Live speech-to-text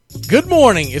Good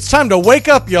morning. It's time to wake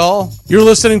up, y'all. You're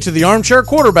listening to the Armchair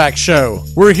Quarterback Show.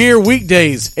 We're here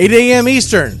weekdays, 8 a.m.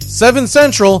 Eastern, 7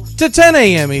 Central to 10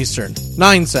 a.m. Eastern,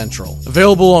 9 Central.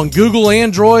 Available on Google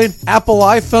Android, Apple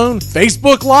iPhone,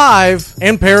 Facebook Live,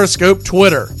 and Periscope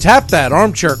Twitter. Tap that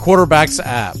Armchair Quarterbacks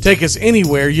app. Take us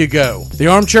anywhere you go. The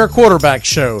Armchair Quarterback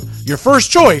Show, your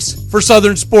first choice for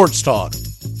Southern Sports Talk.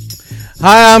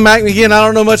 Hi, I'm Mac McGinn. I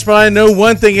don't know much, but I know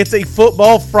one thing. It's a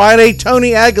Football Friday.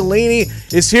 Tony Agolini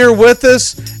is here with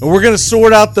us, and we're going to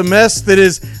sort out the mess that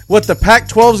is what the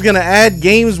Pac-12 is going to add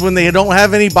games when they don't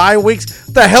have any bye weeks.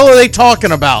 What the hell are they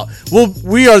talking about? Well,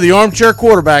 we are the Armchair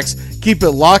Quarterbacks. Keep it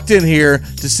locked in here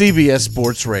to CBS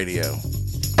Sports Radio.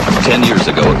 10 years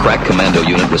ago, a crack commando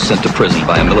unit was sent to prison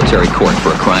by a military court for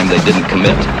a crime they didn't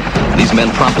commit. These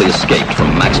men promptly escaped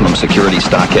from maximum security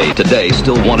stockade. Today,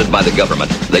 still wanted by the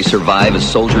government, they survive as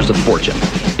soldiers of fortune.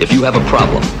 If you have a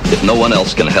problem, if no one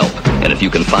else can help, and if you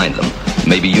can find them,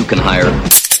 maybe you can hire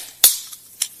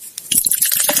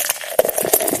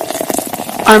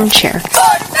Armchair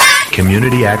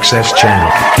Community Access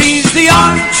Channel. He's the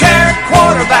armchair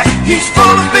quarterback. He's full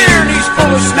of beer and he's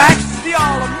full of snacks. The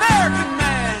all-American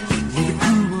man with a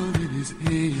cool one in his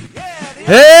head.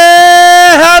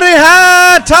 Hey, howdy,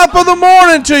 hi, top of the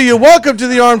morning to you. Welcome to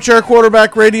the Armchair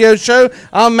Quarterback Radio Show.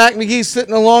 I'm Mac McGee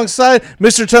sitting alongside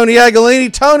Mr. Tony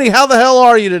Agolini. Tony, how the hell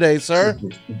are you today, sir?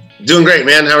 Doing great,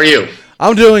 man. How are you?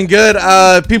 I'm doing good.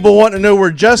 People want to know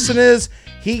where Justin is.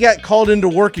 He got called into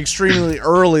work extremely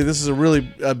early. This is a really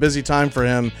busy time for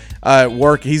him at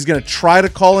work. He's going to try to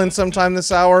call in sometime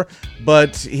this hour,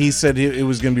 but he said it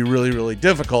was going to be really, really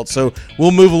difficult. So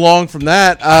we'll move along from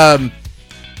that.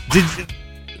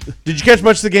 Did you catch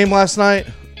much of the game last night,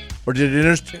 or did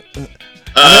it?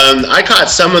 I caught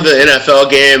some of the NFL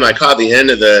game. I caught the end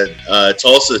of the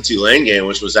Tulsa-Tulane game,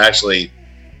 which was actually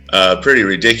pretty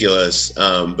ridiculous.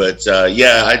 But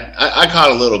I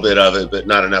caught a little bit of it, but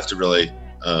not enough to really,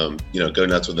 go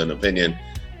nuts with an opinion.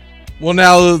 Well,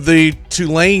 now the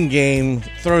Tulane game,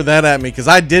 throw that at me because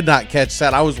I did not catch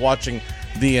that. I was watching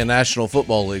the National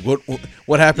Football League.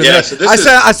 What happened there? So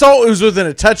I saw it was within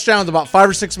a touchdown with about 5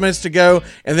 or 6 minutes to go,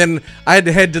 and then I had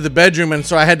to head to the bedroom, and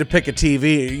so I had to pick a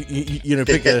TV,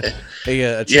 pick a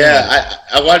channel. Yeah,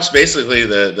 I watched basically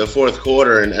the fourth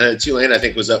quarter, and Tulane, I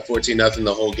think, was up 14-0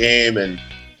 the whole game, and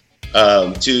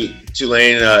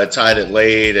Tulane tied it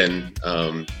late, and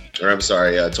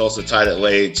Tulsa tied it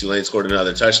late. Tulane scored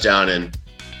another touchdown, and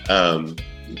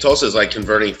Tulsa's like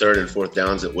converting third and fourth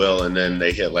downs at will, and then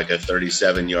they hit like a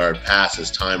 37-yard pass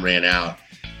as time ran out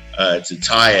to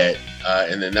tie it.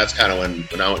 And then that's kind of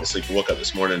when I went to sleep and woke up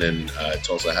this morning, and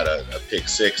Tulsa had a pick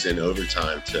six in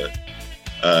overtime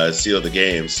to seal the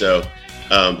game. So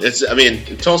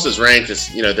Tulsa's ranked as,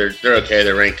 they're okay.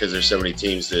 They're ranked because there's so many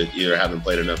teams that either haven't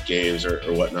played enough games or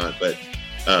whatnot. But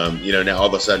now all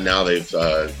of a sudden now they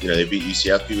beat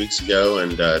UCF a few weeks ago,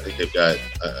 and I think they've got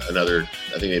another.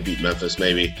 I think they beat Memphis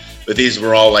maybe, but these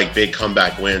were all like big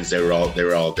comeback wins. They were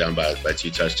all down by 2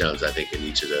 touchdowns, I think, in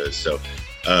each of those. So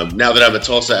now that I'm a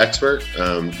Tulsa expert,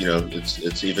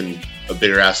 it's even a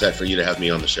bigger asset for you to have me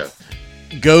on the show.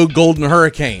 Go Golden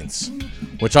Hurricanes,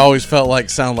 which I always felt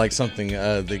sound like something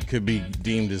that could be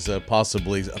deemed as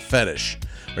possibly a fetish.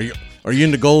 Are you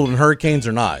into Golden Hurricanes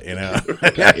or not? Taking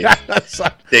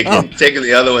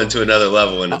the other one to another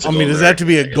level, and does that have to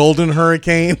be a Golden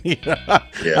Hurricane? Yeah.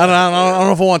 I don't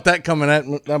know if I want that coming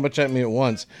that much at me at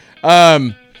once.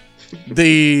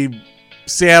 The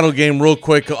Seattle game, real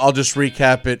quick. I'll just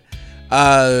recap it.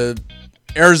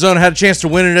 Arizona had a chance to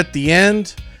win it at the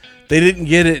end. They didn't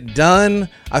get it done.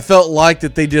 I felt like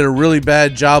that they did a really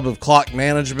bad job of clock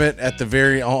management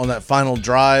on that final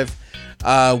drive.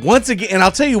 Once again, and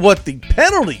I'll tell you what, the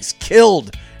penalties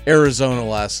killed Arizona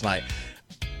last night.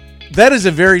 That is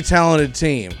a very talented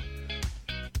team.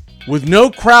 With no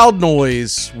crowd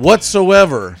noise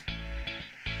whatsoever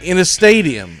in a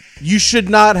stadium, you should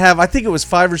not have, I think it was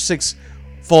 5 or 6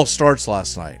 false starts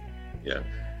last night. Yeah.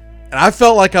 And I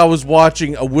felt like I was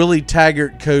watching a Willie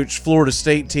Taggart coach Florida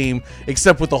State team,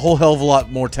 except with a whole hell of a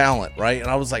lot more talent, right? And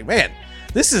I was like, man,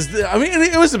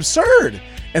 it was absurd.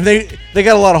 And they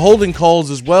got a lot of holding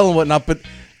calls as well and whatnot, but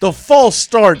the false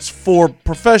starts for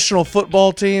professional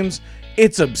football teams,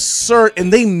 it's absurd.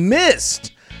 And they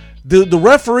missed. The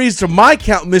referees, to my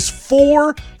count, missed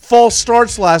 4 false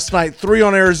starts last night, 3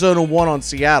 on Arizona, 1 on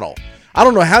Seattle. I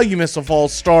don't know how you miss a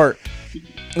false start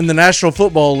in the National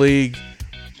Football League,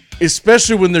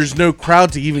 especially when there's no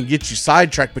crowd to even get you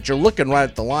sidetracked, but you're looking right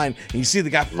at the line, and you see the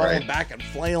guy falling back and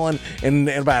flailing, and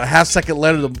about a half second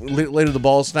later the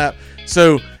ball snap.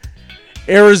 So,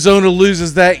 Arizona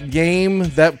loses that game.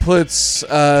 That puts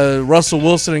Russell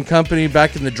Wilson and company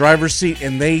back in the driver's seat.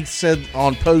 And they said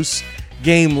on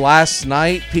post-game last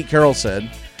night, Pete Carroll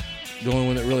said, the only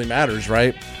one that really matters,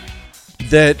 right,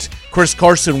 that Chris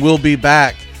Carson will be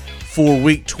back for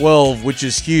Week 12, which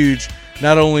is huge,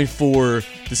 not only for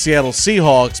the Seattle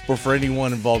Seahawks, but for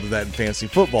anyone involved with that in fantasy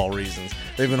football reasons.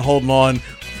 They've been holding on,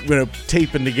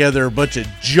 taping together a bunch of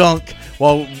junk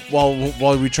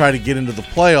while we try to get into the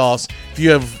playoffs. If you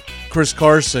have Chris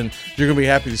Carson, you're going to be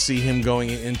happy to see him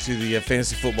going into the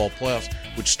fantasy football playoffs,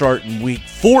 which start in Week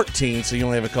 14, so you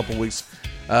only have a couple weeks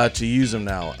to use them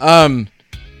now.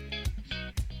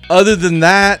 Other than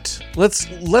that,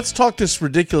 let's talk this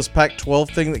ridiculous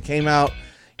Pac-12 thing that came out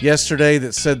yesterday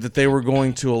that said that they were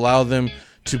going to allow them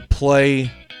to play.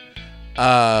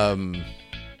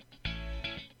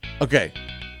 Okay,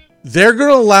 they're going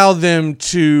to allow them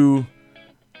to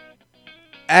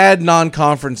add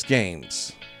non-conference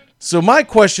games. So my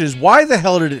question is, why the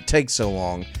hell did it take so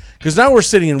long? Because now we're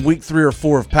sitting in week 3 or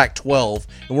 4 of Pac-12,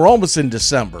 and we're almost in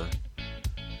December.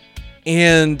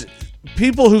 And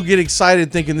people who get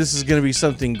excited thinking this is going to be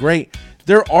something great,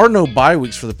 there are no bye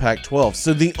weeks for the Pac-12.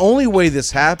 So the only way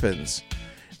this happens,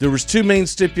 there was 2 main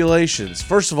stipulations.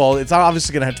 First of all, it's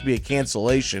obviously going to have to be a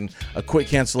cancellation, a quick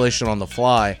cancellation on the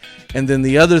fly. And then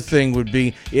the other thing would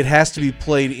be it has to be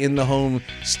played in the home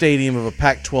stadium of a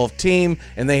Pac-12 team,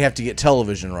 and they have to get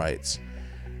television rights.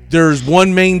 There's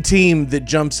one main team that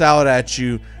jumps out at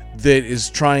you that is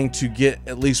trying to get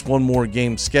at least one more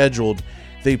game scheduled.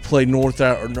 They play North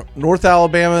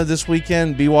Alabama this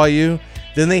weekend, BYU.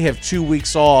 Then they have 2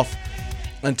 weeks off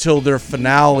until their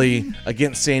finale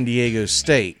against San Diego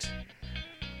State.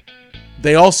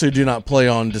 They also do not play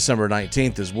on December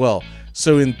 19th as well.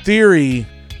 So in theory,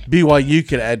 BYU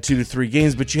could add 2 to 3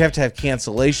 games, but you have to have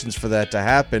cancellations for that to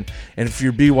happen. And if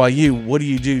you're BYU, what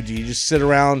do? Do you just sit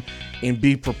around and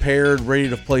be prepared, ready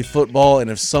to play football? And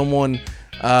if someone,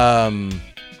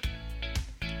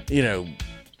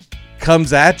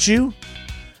 comes at you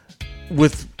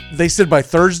with, they said by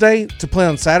Thursday to play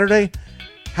on Saturday,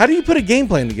 how do you put a game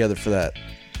plan together for that?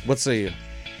 What say you?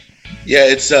 Yeah,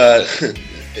 it's it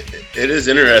is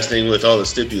interesting with all the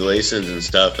stipulations and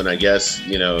stuff. And I guess,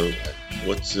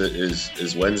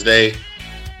 is Wednesday,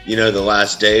 the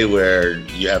last day where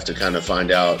you have to kind of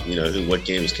find out, what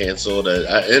game's canceled.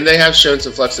 And they have shown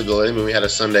some flexibility. I mean, we had a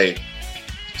Sunday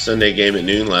game at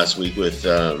noon last week with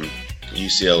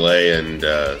UCLA and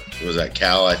was that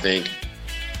Cal, I think,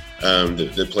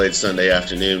 that played Sunday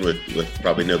afternoon with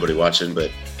probably nobody watching.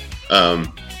 But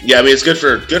it's good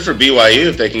for BYU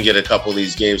if they can get a couple of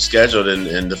these games scheduled.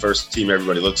 And the first team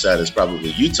everybody looks at is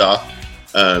probably Utah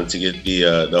to get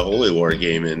the Holy War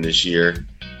game in this year.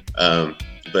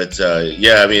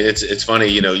 It's funny,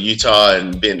 Utah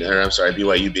and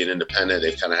BYU being independent,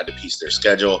 they've kind of had to piece their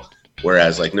schedule.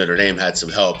 Whereas like Notre Dame had some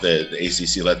help, the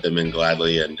ACC let them in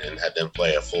gladly and had them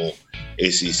play a full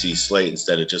ACC slate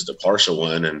instead of just a partial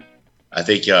one. And I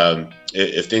think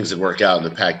if things had worked out and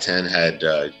the Pac-10 had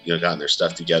gotten their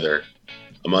stuff together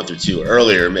a month or 2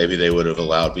 earlier, maybe they would have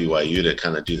allowed BYU to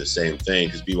kind of do the same thing,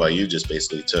 because BYU just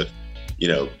basically took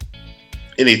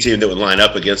any team that would line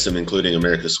up against them, including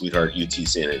America's sweetheart UT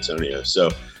San Antonio.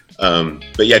 So.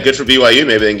 Good for BYU.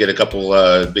 Maybe they can get a couple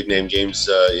big name games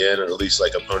in, or at least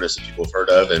like opponents that people have heard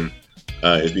of. And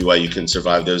if BYU can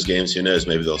survive those games, who knows?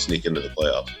 Maybe they'll sneak into the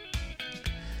playoffs.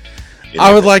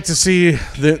 I would like to see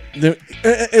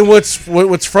and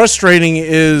what's frustrating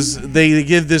is they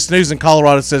give this news and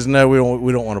Colorado says no, we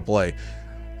don't want to play.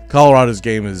 Colorado's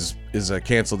game is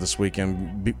canceled this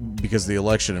weekend because of the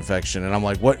election infection, and I'm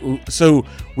like, what? So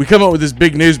we come up with this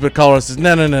big news, but Colorado says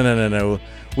no.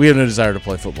 We have no desire to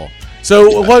play football.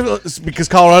 So because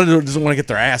Colorado doesn't want to get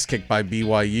their ass kicked by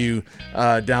BYU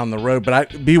down the road, but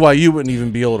BYU wouldn't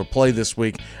even be able to play this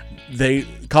week.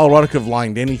 Colorado could have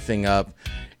lined anything up.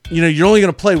 You're only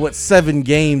going to play 7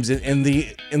 games, and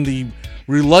the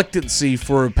reluctancy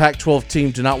for a Pac-12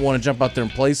 team to not want to jump out there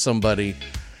and play somebody.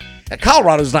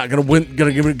 Colorado's not going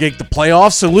to get the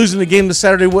playoffs, so losing the game this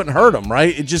Saturday wouldn't hurt them,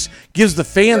 right? It just gives the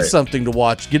fans something to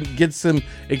watch, gets them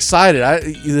excited.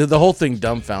 The whole thing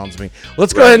dumbfounds me.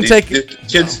 Let's go ahead and take it.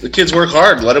 The kids work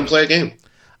hard. Let them play a game.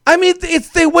 I mean,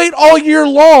 they wait all year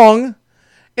long,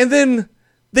 and then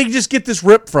they just get this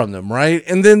ripped from them, right?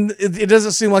 And then it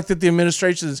doesn't seem like that the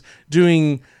administration is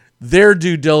doing their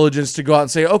due diligence to go out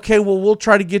and say, okay, well, we'll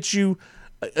try to get you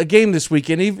a game this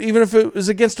weekend, even if it was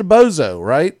against a bozo,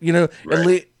 right?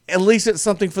 Right. At least it's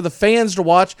something for the fans to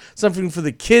watch, something for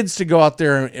the kids to go out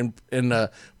there and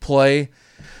play.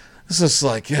 It's just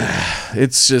like,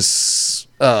 it's just,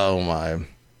 oh my.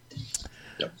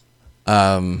 Yep.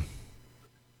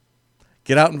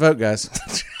 Get out and vote, guys.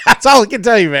 That's all I can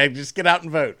tell you, man. Just get out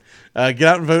and vote. Get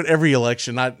out and vote every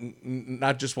election,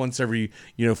 not just once every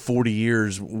 40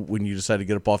 years when you decide to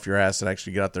get up off your ass and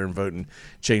actually get out there and vote and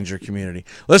change your community.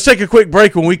 Let's take a quick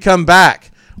break. When we come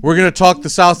back, we're going to talk the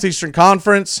Southeastern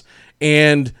Conference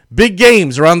and big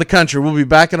games around the country. We'll be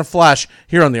back in a flash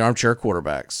here on the Armchair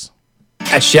Quarterbacks.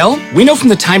 At Shell, we know from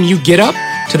the time you get up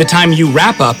to the time you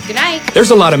wrap up, good night,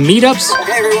 there's a lot of meetups,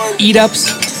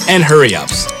 eat-ups, and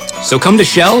hurry-ups. So come to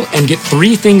Shell and get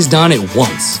 3 things done at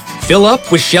once. Fill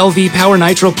up with Shell V-Power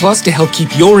Nitro Plus to help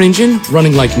keep your engine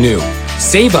running like new.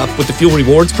 Save up with the Fuel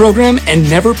Rewards program and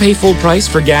never pay full price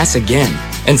for gas again.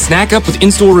 And snack up with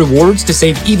in-store rewards to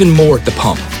save even more at the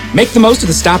pump. Make the most of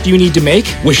the stop you need to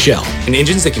make with Shell. And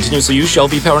engines that continuously use Shell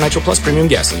V-Power Nitro Plus premium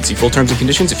gasoline. See full terms and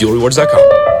conditions at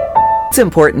fuelrewards.com. It's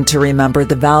important to remember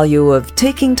the value of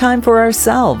taking time for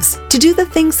ourselves to do the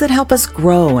things that help us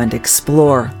grow and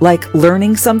explore, like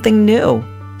learning something new.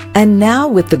 And now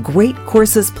with the Great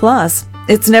Courses Plus,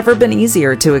 it's never been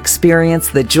easier to experience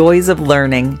the joys of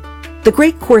learning. The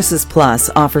Great Courses Plus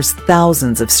offers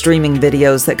thousands of streaming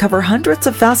videos that cover hundreds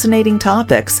of fascinating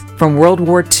topics, from World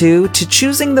War II to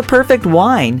choosing the perfect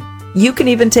wine. You can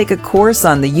even take a course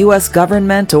on the U.S.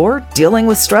 government or dealing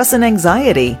with stress and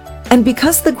anxiety. And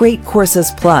because the Great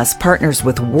Courses Plus partners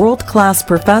with world-class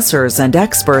professors and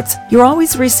experts, you're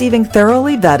always receiving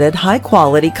thoroughly vetted,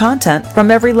 high-quality content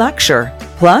from every lecture.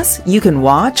 Plus, you can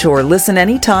watch or listen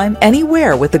anytime,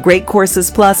 anywhere with the Great Courses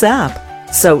Plus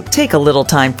app. So take a little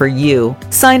time for you.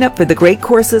 Sign up for the Great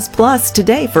Courses Plus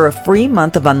today for a free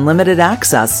month of unlimited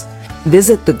access.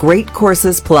 Visit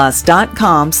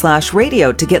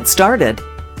thegreatcoursesplus.com/radio to get started.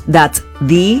 That's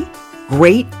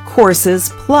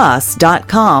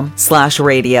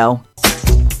thegreatcoursesplus.com/radio.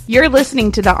 You're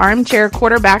listening to the Armchair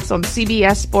Quarterbacks on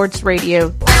CBS Sports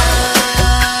Radio.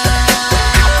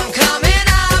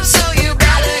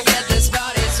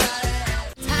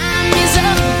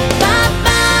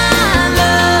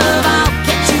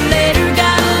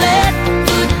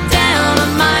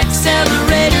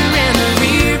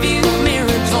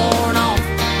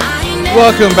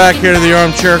 Welcome back here to the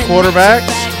Armchair Quarterbacks,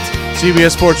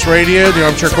 CBS Sports Radio, the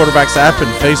Armchair Quarterbacks app,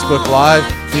 and Facebook Live.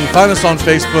 You can find us on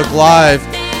Facebook Live,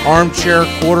 Armchair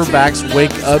Quarterbacks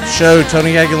Wake Up Show.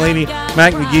 Tony Aguilini,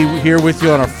 Mac McGee here with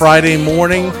you on a Friday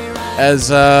morning.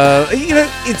 As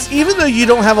it's even though you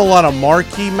don't have a lot of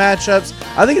marquee matchups,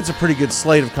 I think it's a pretty good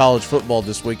slate of college football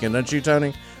this weekend, don't you,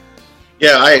 Tony?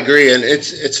 Yeah, I agree, and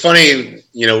it's funny.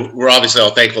 We're obviously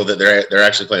all thankful that they're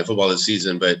actually playing football this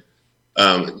season, but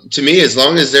to me, as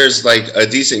long as there's like a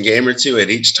decent game or two at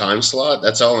each time slot,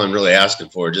 that's all I'm really asking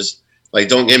for. Just like,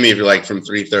 don't give me if you're like from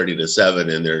 3:30 to 7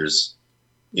 and there's,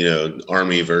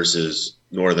 Army versus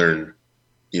Northern,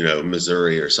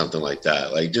 Missouri or something like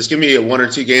that. Like, just give me 1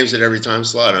 or 2 games at every time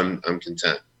slot. I'm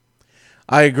content.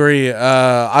 I agree.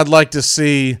 I'd like to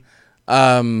see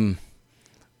a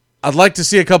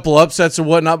couple upsets and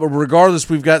whatnot, but regardless,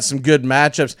 we've got some good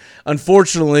matchups.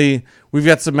 Unfortunately, we've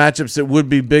got some matchups that would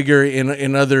be bigger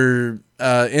in other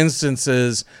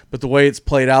instances, but the way it's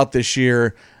played out this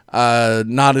year,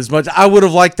 not as much. I would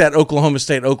have liked that Oklahoma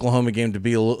State-Oklahoma game to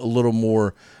be a little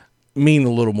more,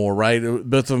 right?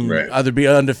 Both of them either be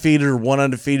undefeated or one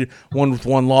undefeated, one with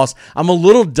one loss. I'm a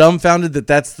little dumbfounded that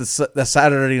that's the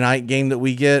Saturday night game that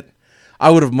we get. I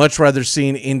would have much rather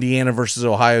seen Indiana versus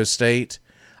Ohio State.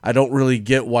 I don't really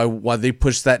get why they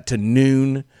pushed that to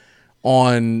noon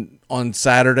on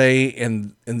Saturday,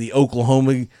 and the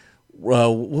Oklahoma,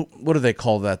 what do they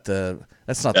call that?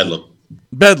 That's not Bedlam.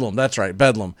 Bedlam. That's right,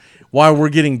 Bedlam. Why we're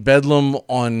getting Bedlam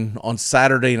on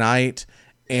Saturday night,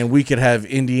 and we could have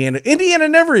Indiana. Indiana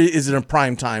never is in a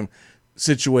prime time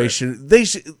situation.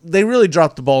 Right. They really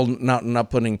dropped the ball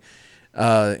not putting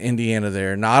Indiana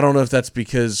there. Now I don't know if that's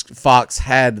because Fox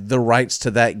had the rights to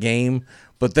that game.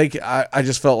 But I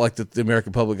just felt like the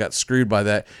American public got screwed by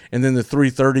that. And then the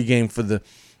 3:30 game for the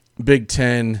Big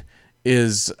Ten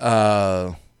is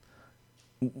I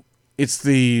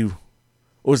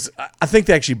think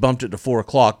they actually bumped it to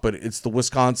 4:00, but it's the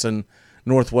Wisconsin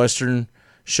Northwestern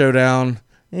showdown.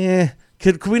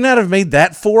 Could we not have made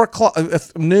that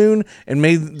 4:00 noon and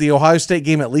made the Ohio State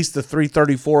game at least the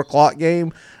 3:30, 4:00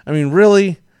 game? I mean,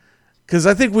 really? Because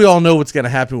I think we all know what's going to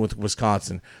happen with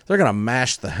Wisconsin. They're going to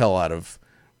mash the hell out of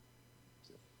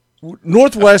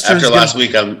Northwestern. After last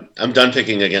week, I'm done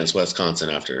picking against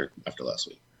Wisconsin after last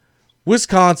week.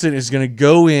 Wisconsin is going to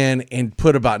go in and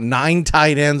put about 9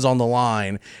 tight ends on the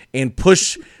line and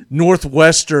push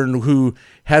Northwestern, who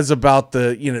has about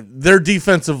their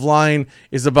defensive line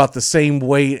is about the same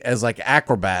weight as like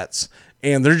acrobats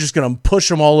and they're just going to push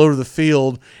them all over the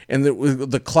field. And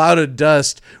the cloud of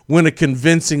dust win a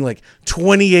convincing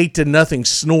 28-0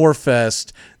 snore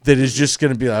fest that is just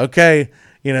going to be like, okay,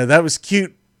 that was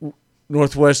cute,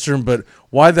 Northwestern, but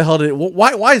why the hell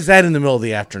why is that in the middle of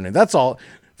the afternoon? That's all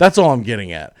I'm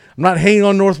getting at. I'm not hating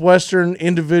on Northwestern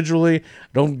individually.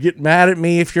 Don't get mad at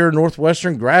me if you're a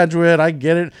Northwestern graduate. I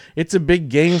get it. It's a big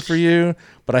game for you.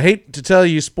 But I hate to tell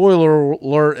you, spoiler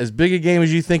alert, as big a game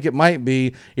as you think it might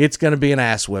be, it's going to be an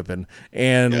ass whipping.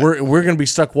 And we're going to be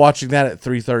stuck watching that at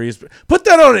 3:30. Put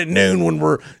that on at noon when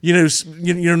we're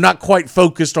not quite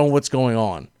focused on what's going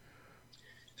on.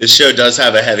 This show does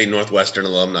have a heavy Northwestern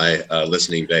alumni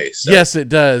listening base. So yes, it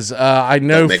does. I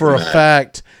know for a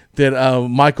fact that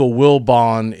Michael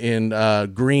Wilbon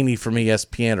and Greeny from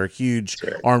ESPN are huge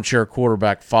Armchair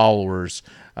Quarterback followers.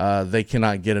 They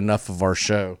cannot get enough of our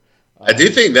show. I do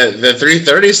think that the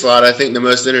 3:30 slot, I think the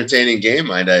most entertaining game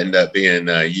might end up being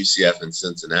UCF and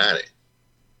Cincinnati.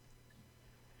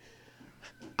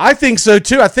 I think so,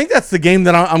 too. I think that's the game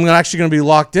that I'm actually going to be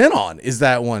locked in on, is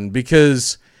that one.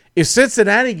 Because if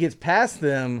Cincinnati gets past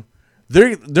them,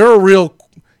 they're a real,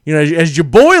 as your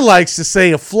boy likes to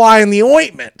say, a fly in the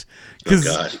ointment.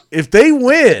 Because if they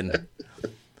win,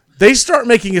 they start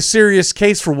making a serious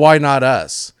case for why not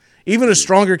us. Even a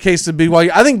stronger case than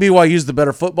BYU. I think BYU is the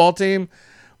better football team,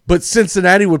 but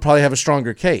Cincinnati would probably have a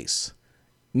stronger case.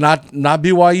 Not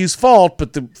BYU's fault,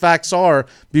 but the facts are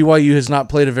BYU has not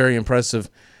played a very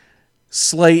impressive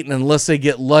slate, and unless they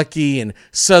get lucky and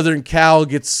Southern Cal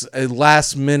gets a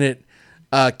last-minute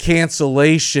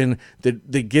cancellation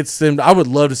that gets them. I would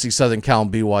love to see Southern Cal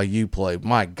and BYU play.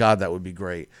 My God, that would be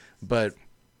great. But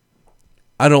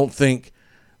I don't think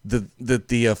that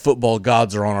the football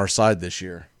gods are on our side this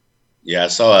year. Yeah, I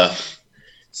saw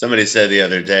somebody said the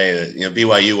other day that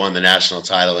BYU won the national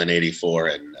title in '84,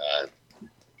 and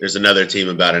there's another team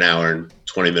about an hour and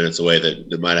 20 minutes away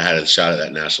that might have had a shot at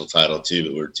that national title too,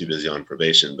 but we're too busy on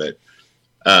probation. But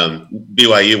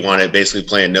BYU won it basically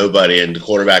playing nobody, and the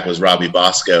quarterback was Robbie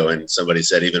Bosco, and somebody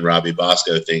said even Robbie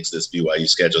Bosco thinks this BYU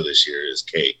schedule this year is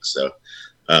cake. So,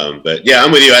 but yeah,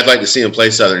 I'm with you. I'd like to see him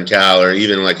play Southern Cal or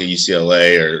even like a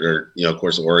UCLA or of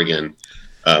course Oregon.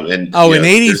 In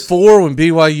 '84 when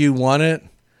BYU won it,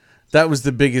 that was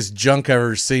the biggest junk I've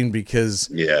ever seen because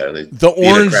the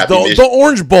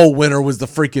Orange Bowl winner was the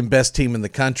freaking best team in the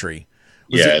country.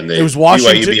 It was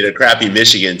Washington. BYU beat a crappy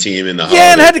Michigan team in the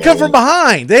and had to come from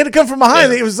behind. They had to come from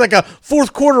behind. Yeah. It was like a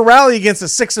fourth quarter rally against a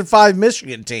 6-5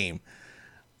 Michigan team.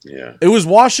 Yeah, it was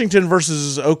Washington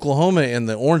versus Oklahoma in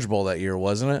the Orange Bowl that year,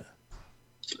 wasn't it?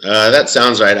 That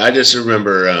sounds right. I just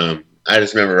remember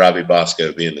Robbie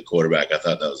Bosco being the quarterback. I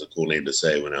thought that was a cool name to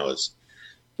say when I was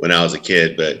a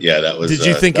kid. But yeah, that was. Did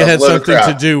you think it had something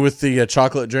to do with the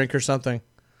chocolate drink or something?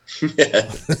 Yeah,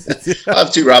 I'll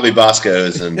have 2 Robbie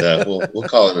Boscos and we'll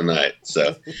call it a night.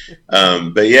 So,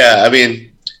 but yeah, I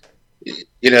mean,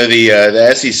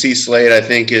 the SEC slate I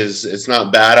think it's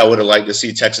not bad. I would have liked to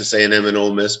see Texas A&M and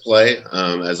Ole Miss play.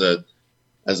 As a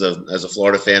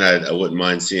Florida fan, I wouldn't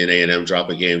mind seeing A&M drop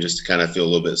a game just to kind of feel a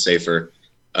little bit safer.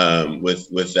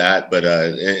 With that, but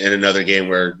in another game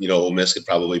where Ole Miss could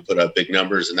probably put up big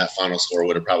numbers, and that final score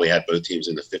would have probably had both teams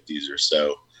in the 50s or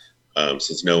so,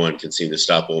 since no one can seem to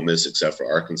stop Ole Miss except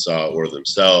for Arkansas or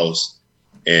themselves.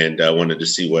 And I wanted to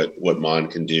see what Mon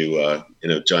can do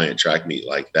in a giant track meet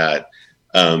like that.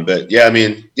 But yeah, I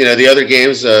mean, the other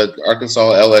games,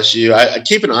 Arkansas, LSU. I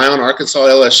keep an eye on Arkansas,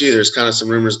 LSU. There's kind of some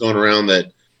rumors going around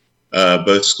that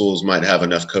both schools might have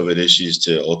enough COVID issues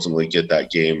to ultimately get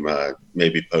that game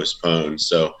maybe postponed.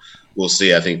 So we'll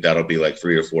see. I think that'll be like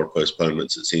 3 or 4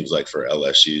 postponements, it seems like, for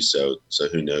LSU. So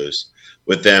who knows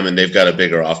with them. And they've got a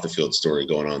bigger off the field story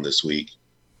going on this week,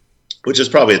 which is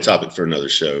probably a topic for another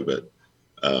show. But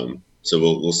so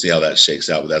we'll see how that shakes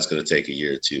out. But that's going to take a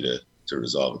year or two to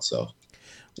resolve itself.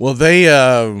 Well,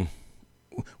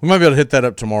 we might be able to hit that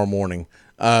up tomorrow morning.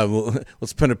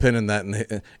 Let's put a pin in that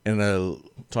and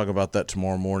talk about that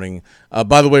tomorrow morning.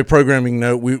 By the way, programming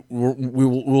note: we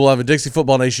will have a Dixie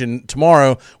Football Nation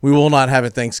tomorrow. We will not have a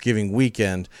Thanksgiving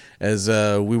weekend, as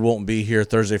we won't be here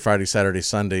Thursday, Friday, Saturday,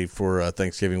 Sunday for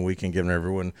Thanksgiving weekend, giving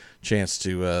everyone a chance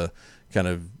to kind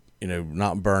of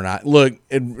not burn out. Look,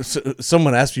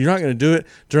 someone asked me, you're not going to do it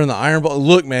during the Iron Bowl?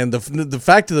 Look, man, the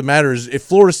fact of the matter is, if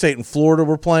Florida State and Florida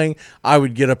were playing, I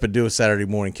would get up and do a Saturday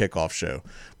morning kickoff show.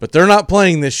 But they're not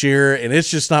playing this year, and it's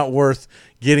just not worth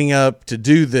getting up to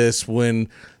do this when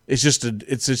it's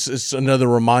just another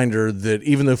reminder that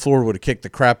even though Florida would have kicked the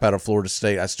crap out of Florida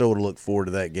State, I still would have looked forward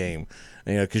to that game.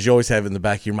 because you always have in the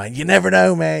back of your mind, you never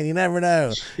know, man, you never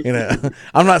know.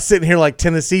 I'm not sitting here like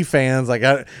Tennessee fans. Like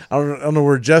I don't know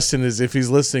where Justin is, if he's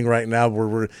listening right now,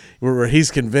 where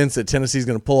he's convinced that Tennessee's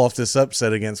going to pull off this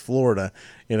upset against Florida.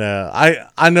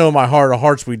 I know in my heart of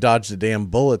hearts we dodged a damn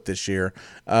bullet this year,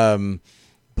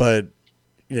 but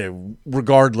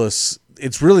regardless,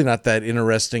 it's really not that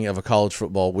interesting of a college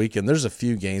football weekend. There's a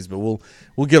few games, but we'll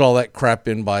get all that crap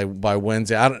in by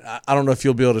Wednesday. I don't know if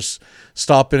you'll be able to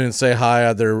stop in and say hi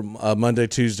either Monday,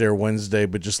 Tuesday, or Wednesday,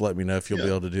 but just let me know if you'll be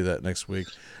able to do that next week.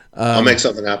 I'll make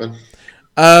something happen.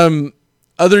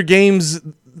 Other games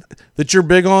that you're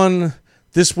big on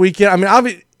this weekend. I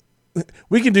mean,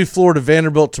 we can do Florida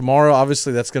Vanderbilt tomorrow.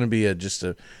 Obviously, that's going to be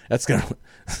that's going to.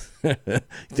 I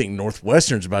think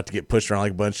Northwestern's about to get pushed around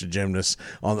like a bunch of gymnasts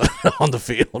on the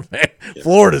field, man. Yeah.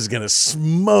 Florida's going to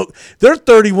smoke. They're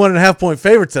 31.5-point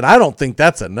favorites, and I don't think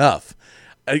that's enough.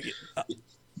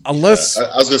 Unless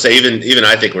I was going to say, even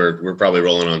I think we're probably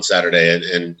rolling on Saturday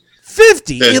and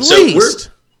 50 at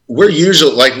least. We're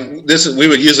usually like this. We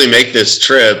would usually make this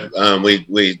trip.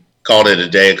 We called it a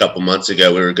day a couple months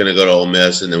ago. We were going to go to Ole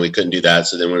Miss, and then we couldn't do that,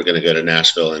 so then we were going to go to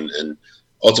Nashville and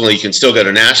ultimately, you can still go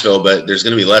to Nashville, but there's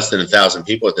going to be less than 1,000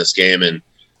 people at this game. And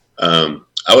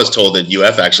I was told that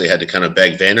UF actually had to kind of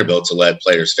beg Vanderbilt to let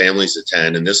players' families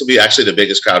attend. And this will be actually the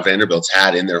biggest crowd Vanderbilt's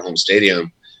had in their home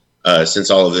stadium since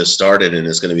all of this started. And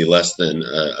it's going to be less than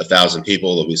 1,000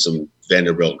 people. There'll be some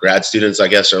Vanderbilt grad students, I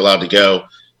guess, are allowed to go.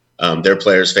 Their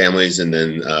players' families, and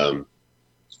then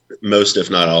most, if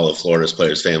not all, of Florida's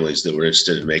players' families that were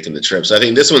interested in making the trip. So I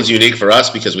think this one's unique for us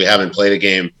because we haven't played a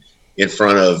game in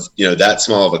front of that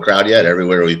small of a crowd yet.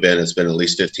 Everywhere we've been, it's been at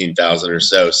least 15,000 or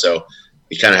so. So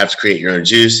you kind of have to create your own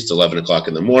juice. It's 11 o'clock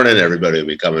in the morning. Everybody will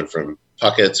be coming from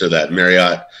Puckett's or that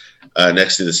Marriott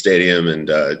next to the stadium, and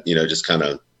just kind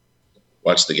of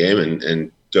watch the game and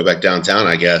go back downtown,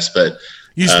 I guess. But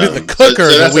used to be the Cooker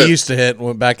that we used to hit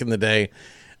back in the day.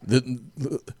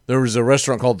 There was a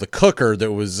restaurant called the Cooker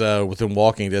that was within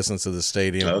walking distance of the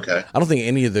stadium. Okay. I don't think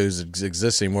any of those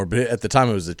exist anymore, but at the time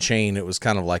it was a chain. It was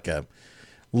kind of like a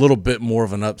little bit more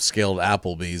of an upscaled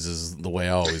Applebee's is the way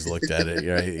I always looked at it.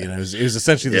 Right? It was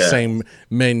essentially the same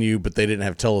menu, but they didn't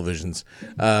have televisions.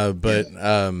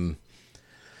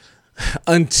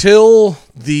 Until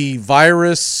the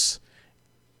virus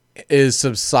is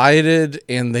subsided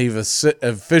and they've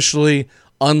officially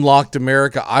unlocked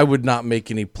America, I would not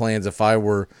make any plans if I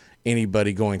were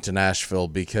anybody going to Nashville,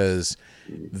 because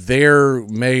their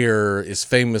mayor is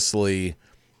famously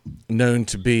known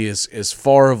to be as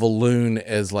far of a loon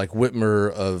as like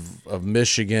Whitmer of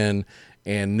Michigan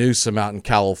and Newsom out in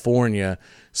California.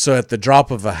 So at the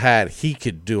drop of a hat, he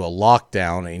could do a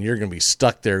lockdown, and you're going to be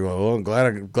stuck there going, "Oh, I'm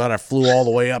glad I flew all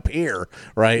the way up here,"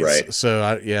 right? Right. So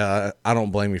I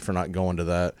don't blame you for not going to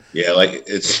that. Yeah, like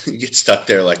you get stuck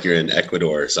there like you're in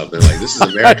Ecuador or something. Like, this is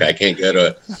America. I can't go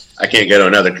to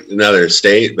another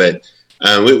state. But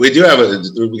we do have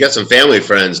we got some family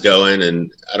friends going,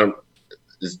 and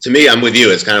to me, I'm with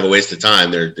you. It's kind of a waste of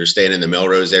time. They're staying in the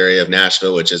Melrose area of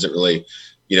Nashville, which isn't really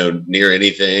near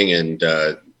anything, and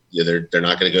they're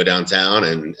not going to go downtown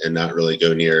and not really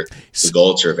go near the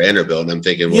Gulch or Vanderbilt. And I'm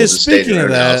thinking, we'll just stay speaking in our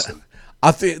of that,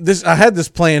 house. I had this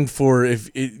planned for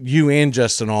you and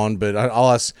Justin on, but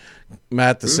I'll ask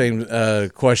Matt the same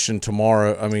question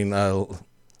tomorrow. I mean,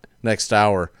 next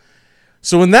hour.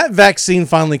 So when that vaccine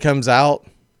finally comes out,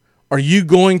 are you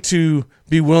going to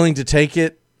be willing to take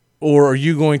it, or are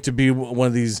you going to be one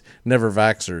of these never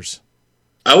vaxxers?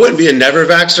 I wouldn't be a never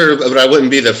vaxxer, but I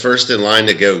wouldn't be the first in line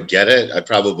to go get it. I'd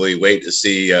probably wait to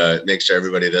see, make sure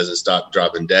everybody doesn't stop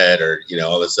dropping dead, or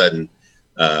all of a sudden,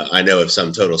 I know if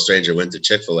some total stranger went to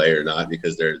Chick-fil-A or not,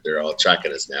 because they're all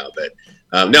tracking us now. But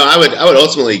no, I would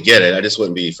ultimately get it. I just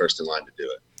wouldn't be first in line to do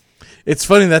it. It's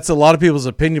funny, that's a lot of people's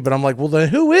opinion, but I'm like, well, then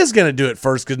who is going to do it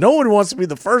first? Because no one wants to be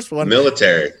the first one.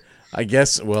 Military. I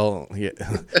guess, well, yeah,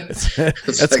 that's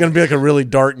going to be like a really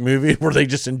dark movie where they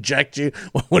just inject you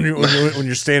when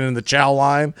you're standing in the chow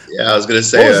line. Yeah, I was going to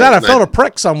say. What was that? I felt a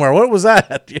prick somewhere. What was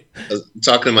that? I was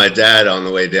talking to my dad on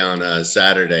the way down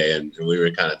Saturday, and we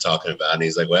were kind of talking about it. And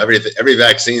he's like, well, every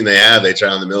vaccine they have, they try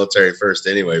on the military first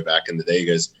anyway. Back in the day, he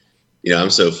goes,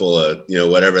 I'm so full of,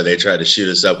 whatever they tried to shoot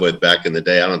us up with back in the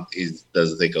day. He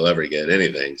doesn't think he'll ever get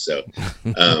anything. So,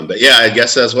 but yeah, I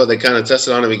guess that's what they kind of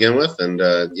tested on to begin with, and,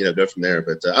 go from there.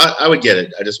 But I would get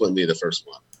it. I just wouldn't be the first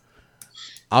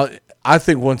one. I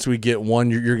think once we get one,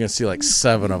 you're going to see like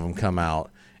 7 of them come out,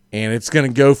 and it's going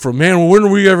to go from, man, when are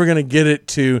we ever going to get it,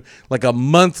 to like a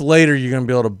month later, you're going to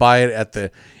be able to buy it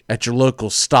at at your local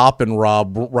Stop and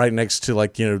Rob right next to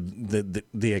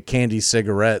the candy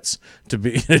cigarettes to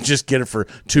be just get it for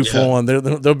 $2 for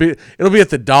 $1. It'll be at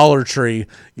the Dollar Tree,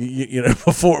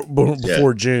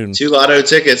 before June. 2 lotto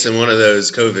tickets and one of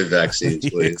those COVID vaccines,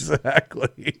 please.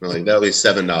 Exactly. That'll be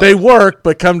 $7. They work,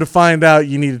 but come to find out,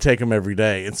 you need to take them every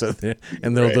day, and so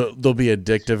they'll be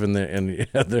addictive. And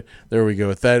there we go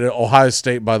with that. Ohio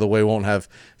State, by the way, won't have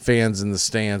fans in the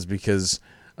stands because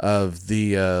of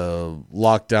the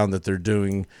lockdown that they're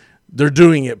doing. They're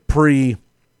doing it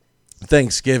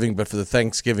pre-Thanksgiving, but for the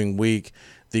Thanksgiving week,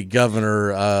 the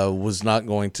governor was not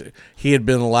going to. He had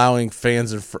been allowing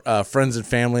fans and friends and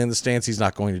family in the stands. He's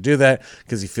not going to do that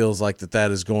because he feels like that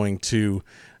is going to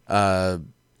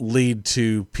lead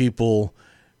to people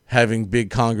having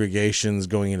big congregations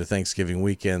going into Thanksgiving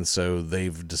weekend. So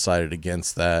they've decided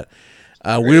against that.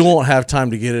 We won't have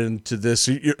time to get into this.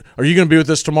 Are you going to be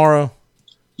with us tomorrow?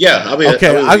 Yeah, I'll be.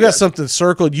 Okay, I've got something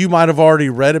circled. You might have already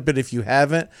read it, but if you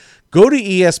haven't, go to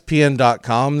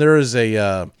ESPN.com. There is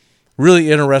a really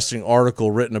interesting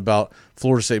article written about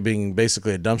Florida State being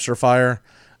basically a dumpster fire.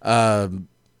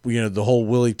 The whole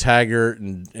Willie Taggart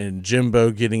and Jimbo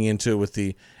getting into it with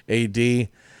the AD.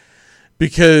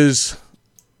 Because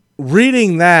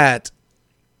reading that,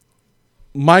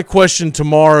 my question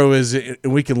tomorrow is, and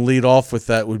we can lead off with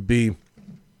that, would be,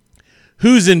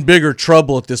 who's in bigger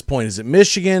trouble at this point? Is it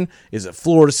Michigan? Is it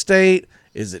Florida State?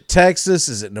 Is it Texas?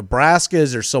 Is it Nebraska?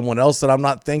 Is there someone else that I'm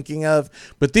not thinking of?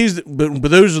 But those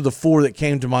are the 4 that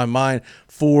came to my mind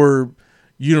for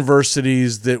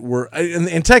universities that were,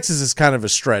 and Texas is kind of a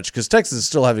stretch because Texas is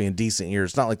still having a decent year.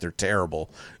 It's not like they're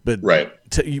terrible, but right.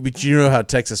 But you know how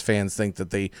Texas fans think that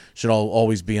they should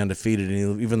always be undefeated,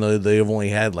 and even though they've only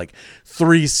had like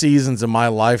 3 seasons in my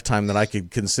lifetime that I could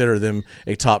consider them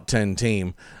a top 10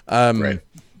 team. Right.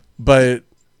 But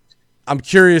I'm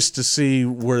curious to see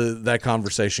where that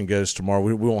conversation goes tomorrow.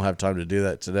 We won't have time to do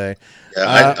that today.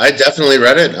 Yeah, I definitely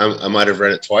read it. I might have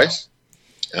read it twice.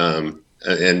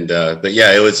 But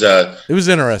yeah, it was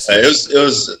interesting. It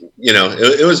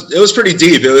was pretty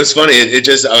deep. It was funny.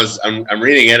 I'm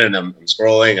reading it and I'm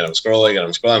scrolling and I'm scrolling and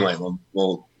I'm scrolling. I'm like,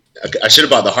 well, I should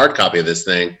have bought the hard copy of this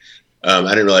thing. I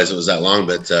didn't realize it was that long,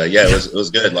 but it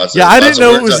was good. I didn't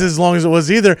know it was as long as it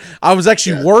was either. I was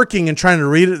actually working and trying to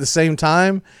read it at the same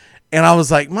time. And I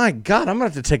was like, my God, I'm going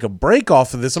to have to take a break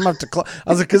off of this. I'm going to have to I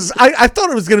was like, because I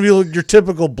thought it was going to be like your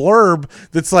typical blurb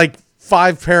that's like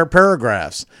 5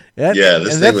 paragraphs.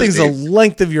 That thing's the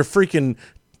length of your freaking.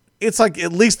 It's like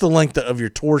at least the length of your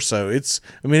torso. It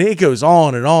goes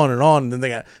on and on and on, and then they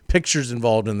got pictures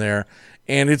involved in there,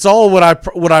 and it's all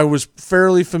what I was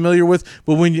fairly familiar with.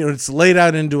 But when it's laid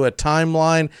out into a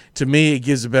timeline, to me, it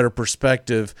gives a better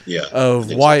perspective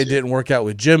of why it didn't work out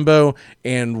with Jimbo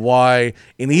and why.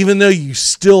 And even though you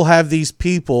still have these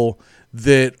people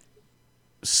that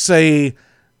say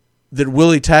that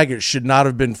Willie Taggart should not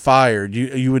have been fired,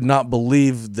 you would not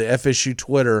believe the FSU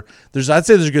Twitter. I'd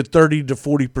say there's a good 30 to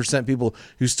 40% people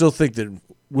who still think that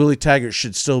Willie Taggart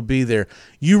should still be there.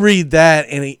 You read that,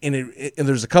 and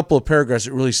there's a couple of paragraphs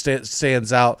that really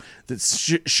stands out that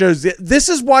shows that this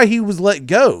is why he was let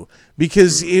go,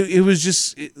 because it was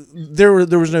just there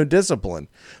was no discipline.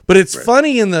 But it's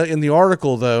funny in the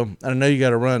article, though. I know you got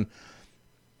to run.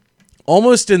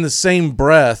 Almost in the same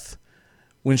breath,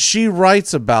 when she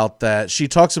writes about that, she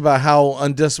talks about how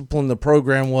undisciplined the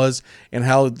program was and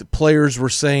how the players were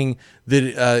saying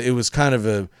that it was kind of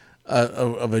a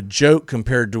joke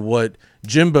compared to what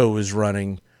Jimbo was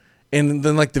running. And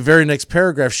then like the very next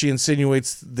paragraph, she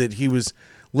insinuates that he was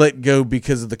let go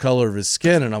because of the color of his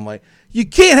skin. And I'm like, you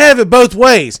can't have it both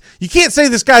ways. You can't say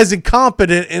this guy's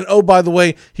incompetent and, oh, by the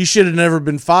way, he should have never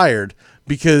been fired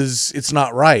because it's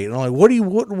not right. And I'm like,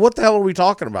 what the hell are we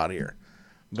talking about here?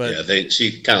 But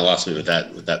she kind of lost me with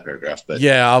that paragraph. But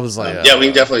I was like,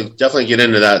 we can definitely get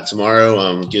into that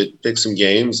tomorrow. Pick some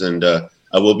games, and I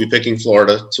will be picking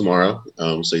Florida tomorrow.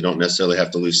 So you don't necessarily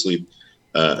have to lose sleep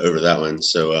over that one.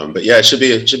 So, but yeah, it should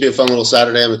be a fun little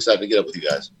Saturday. I'm excited to get up with you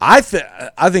guys. I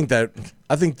think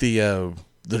the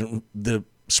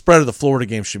spread of the Florida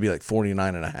game should be like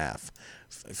 49.5.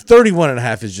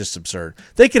 31.5 is just absurd.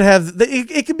 They could have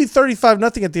it could be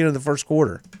 35-0 at the end of the first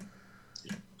quarter.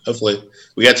 Hopefully,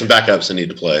 we got some backups that need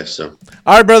to play. So,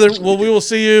 all right, brother. Well, we will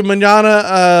see you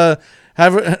mañana.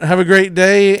 Have a great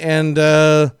day and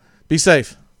be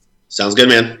safe. Sounds good,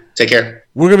 man. Take care.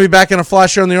 We're gonna be back in a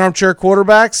flash here on the Armchair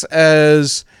Quarterbacks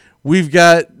as we've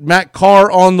got Matt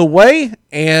Carr on the way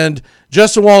and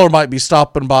Justin Waller might be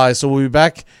stopping by. So we'll be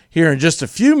back here in just a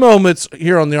few moments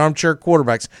here on the Armchair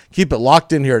Quarterbacks. Keep it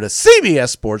locked in here to CBS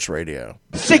Sports Radio.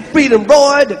 Siegfried and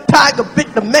Roy, the tiger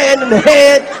bit the man in the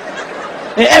head.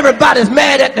 and everybody's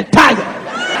mad at the tiger.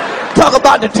 Talk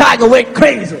about the tiger went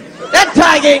crazy. That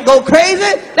tiger ain't go crazy.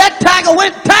 That tiger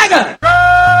went tiger.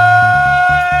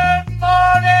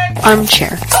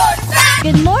 Armchair.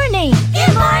 Good morning.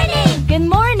 Good morning. Good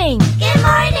morning. Good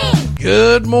morning.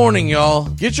 Good morning, y'all.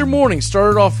 Get your morning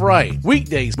started off right.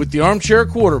 Weekdays with the Armchair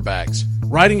Quarterbacks,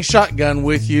 riding shotgun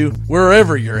with you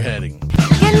wherever you're heading.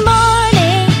 Good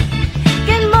morning.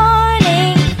 Good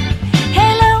morning.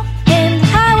 Hello, and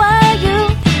how are you?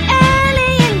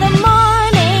 Early in the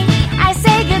morning, I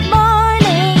say good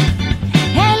morning.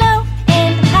 Hello,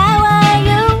 and how are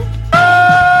you?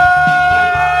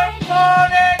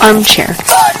 Armchair.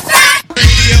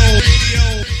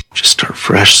 Just start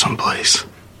fresh someplace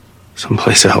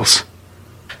else.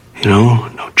 You know,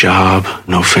 no job,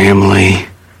 no family,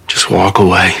 just walk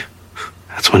away.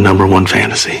 That's my number one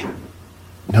fantasy.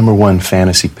 Number one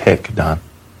fantasy pick, Don.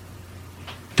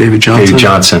 David Johnson. David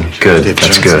Johnson. Good. David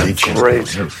That's Johnson. good. Great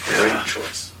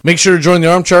choice. Make sure to join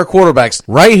the Armchair Quarterbacks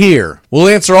right here. We'll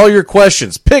answer all your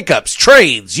questions, pickups,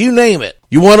 trades, you name it.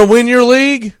 You want to win your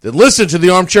league? Then listen to the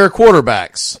Armchair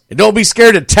Quarterbacks. And don't be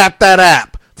scared to tap that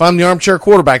app. Find the Armchair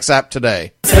Quarterbacks app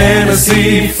today.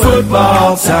 Fantasy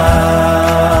football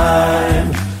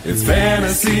time. It's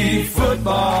fantasy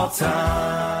football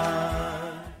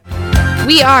time.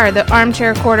 We are the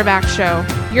Armchair Quarterback Show,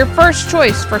 your first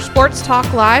choice for sports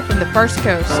talk live from the First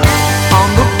Coast.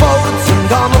 On the boats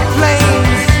and on the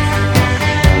planes,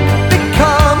 they're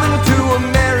coming to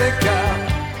America.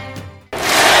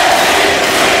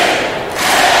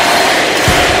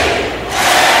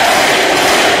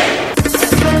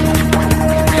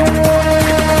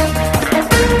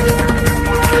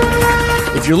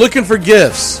 If you're looking for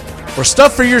gifts or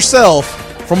stuff for yourself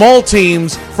from all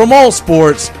teams, from all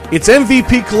sports, it's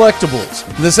MVP Collectibles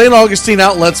in the St. Augustine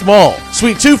Outlets Mall.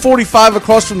 Suite 245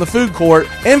 across from the food court,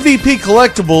 MVP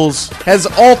Collectibles has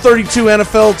all 32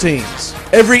 NFL teams,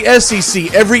 every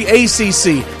SEC, every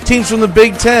ACC, teams from the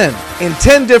Big Ten, and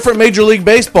 10 different Major League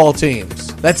Baseball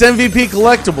teams. That's MVP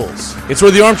Collectibles. It's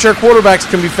where the Armchair Quarterbacks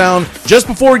can be found just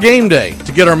before game day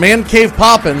to get our man cave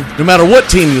popping no matter what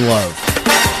team you love.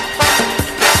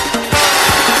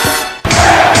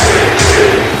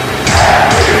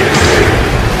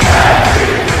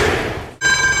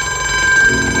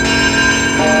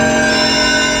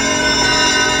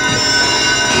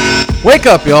 Wake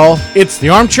up, y'all. It's the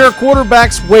Armchair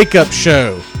Quarterbacks Wake Up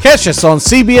Show. Catch us on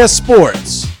CBS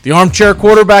Sports, the Armchair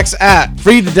Quarterbacks app,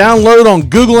 free to download on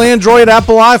Google Android,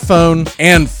 Apple iPhone,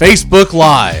 and Facebook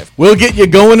Live. We'll get you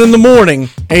going in the morning,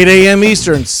 8 a.m.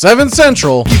 Eastern, 7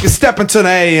 Central. You can step into the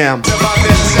AM.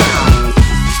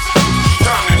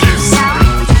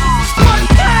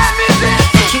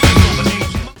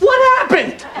 What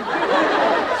happened?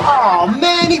 Oh,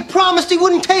 man, he promised he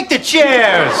wouldn't take the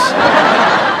chairs.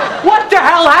 What the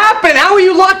hell happened? How are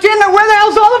you locked in there? Where the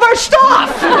hell's all of our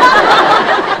stuff?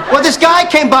 Well, this guy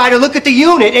came by to look at the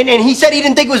unit, and he said he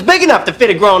didn't think it was big enough to fit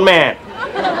a grown man.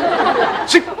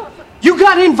 So, you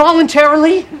got in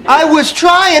voluntarily? I was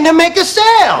trying to make a sale.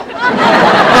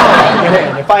 Oh,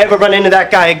 man, if I ever run into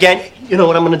that guy again, you know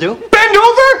what I'm going to do? Bend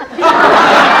over?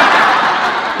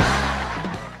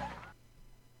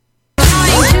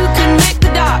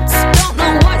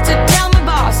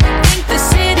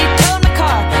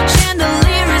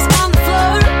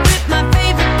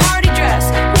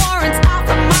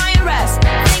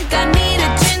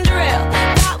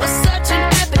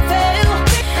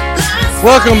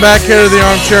 Welcome back here to the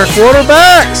Armchair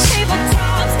Quarterbacks.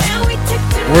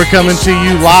 We're coming to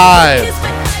you live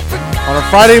on a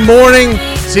Friday morning,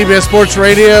 CBS Sports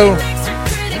Radio,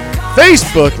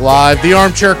 Facebook Live, the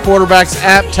Armchair Quarterbacks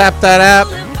app. Tap that app.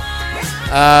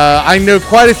 I know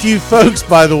quite a few folks,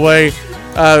 by the way,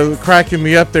 cracking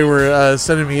me up. They were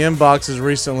sending me inboxes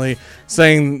recently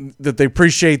saying that they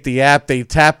appreciate the app. They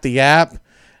tap the app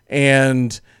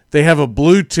and they have a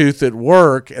Bluetooth at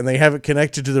work, and they have it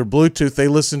connected to their Bluetooth. They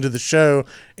listen to the show,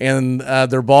 and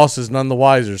their boss is none the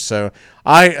wiser. So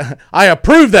I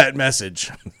approve that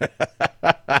message.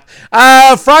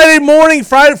 Friday morning,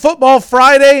 Football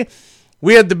Friday.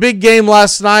 We had the big game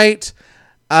last night.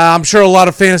 I'm sure a lot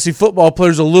of fantasy football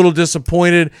players are a little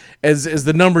disappointed as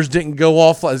the numbers didn't go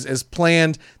off as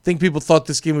planned. I think people thought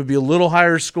this game would be a little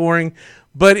higher scoring,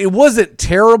 but it wasn't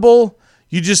terrible.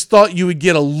 You just thought you would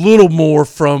get a little more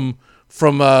from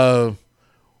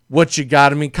what you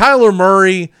got. I mean, Kyler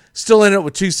Murray still in it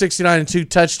with 269 and 2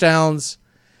 touchdowns.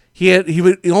 He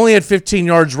only had 15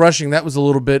 yards rushing. That was a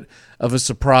little bit of a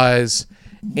surprise.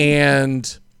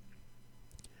 And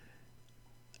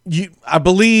I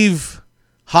believe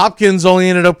Hopkins only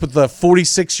ended up with the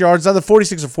 46 yards, either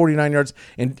 46 or 49 yards,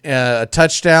 and a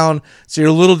touchdown. So you're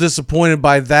a little disappointed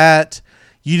by that.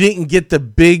 You didn't get the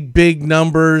big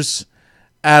numbers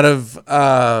out of,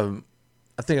 I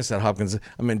think I said Hopkins.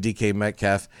 I meant DK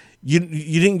Metcalf. You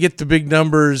didn't get the big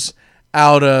numbers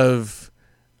out of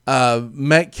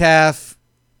Metcalf.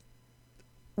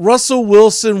 Russell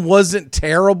Wilson wasn't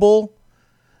terrible.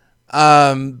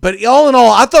 But all in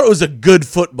all, I thought it was a good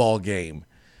football game.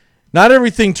 Not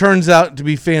everything turns out to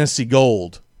be fantasy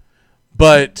gold,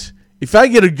 but if I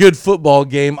get a good football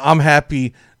game, I'm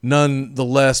happy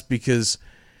nonetheless, because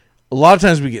a lot of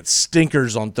times we get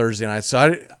stinkers on Thursday night.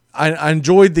 So I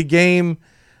enjoyed the game.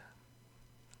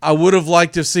 I would have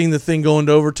liked to have seen the thing go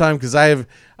into overtime, because I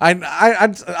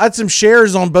had some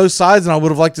shares on both sides, and I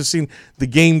would have liked to have seen the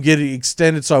game get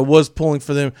extended, so I was pulling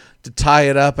for them to tie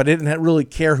it up. I didn't really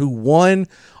care who won,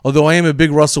 although I am a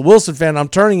big Russell Wilson fan. I'm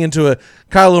turning into a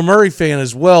Kyler Murray fan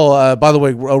as well. By the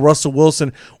way, Russell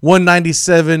Wilson,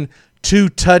 197, 2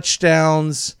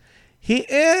 touchdowns. You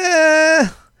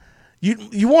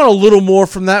want a little more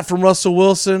from that from Russell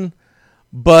Wilson,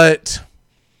 but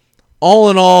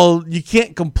all in all, you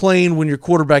can't complain when your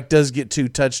quarterback does get 2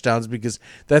 touchdowns, because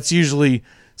that's usually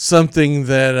something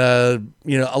that a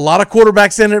lot of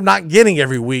quarterbacks end up not getting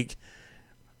every week.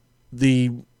 The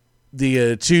 2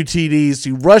 TDs,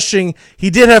 the rushing,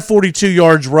 he did have 42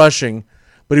 yards rushing,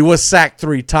 but he was sacked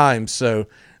 3 times. So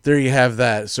there you have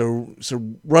that. So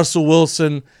Russell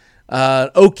Wilson,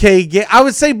 okay, I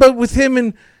would say, but with him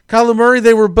and Kyler Murray,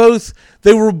 they were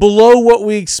below what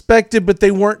we expected, but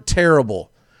they weren't terrible.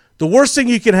 The worst thing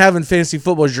you can have in fantasy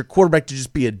football is your quarterback to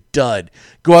just be a dud.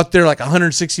 Go out there like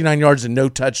 169 yards and no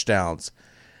touchdowns.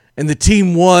 And the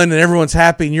team won and everyone's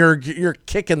happy, and you're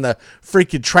kicking the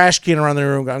freaking trash can around the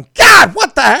room going, God,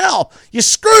 what the hell? You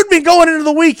screwed me going into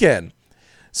the weekend.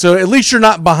 So at least you're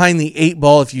not behind the 8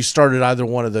 ball if you started either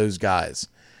one of those guys.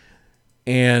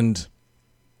 And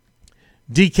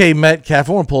DK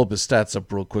Metcalf, I want to pull up his stats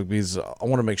up real quick, because I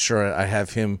want to make sure I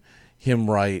have him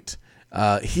right.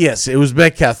 Yes, it was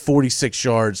Metcalf, 46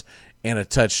 yards and a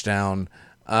touchdown.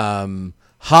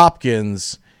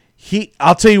 Hopkins,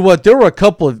 I'll tell you what, there were a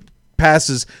couple of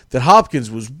passes that Hopkins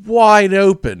was wide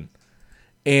open,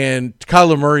 and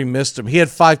Kyler Murray missed him. He had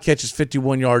 5 catches,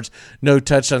 51 yards, no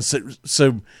touchdowns.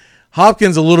 So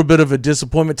Hopkins, a little bit of a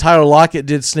disappointment. Tyler Lockett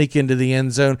did sneak into the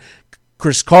end zone.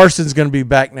 Chris Carson's going to be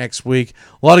back next week.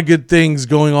 A lot of good things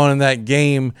going on in that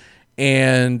game.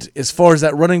 And as far as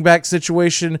that running back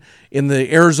situation in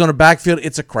the Arizona backfield,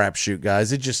 it's a crapshoot,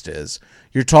 guys. It just is.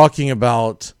 You're talking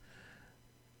about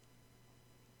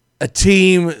a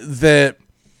team that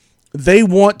they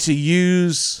want to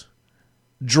use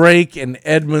Drake and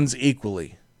Edmonds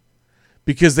equally,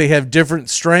 because they have different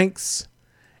strengths,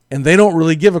 and they don't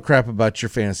really give a crap about your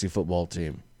fantasy football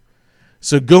team.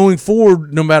 So going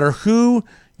forward, no matter who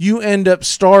you end up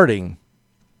starting,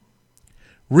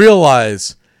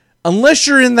 realize, unless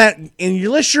you're in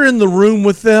the room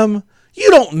with them, you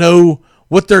don't know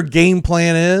what their game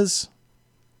plan is.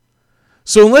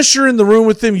 So unless you're in the room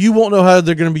with them, you won't know how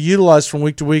they're going to be utilized from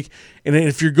week to week. And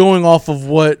if you're going off of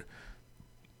what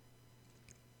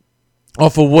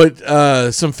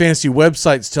some fantasy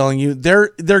website's telling you,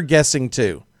 they're guessing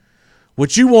too.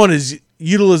 What you want is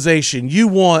utilization. You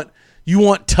want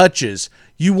touches.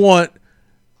 You want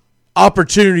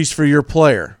opportunities for your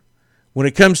player. When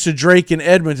it comes to Drake and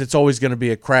Edmonds, it's always going to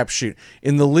be a crapshoot.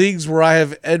 In the leagues where I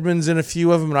have Edmonds in a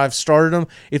few of them and I've started them,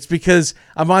 it's because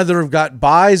I'm either have got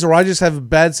buys or I just have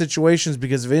bad situations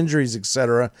because of injuries,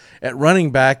 etc. at running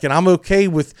back, and I'm okay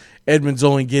with Edmonds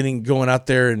only going out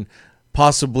there and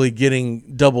possibly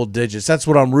getting double digits. That's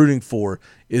what I'm rooting for,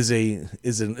 is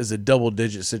a double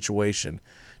digit situation.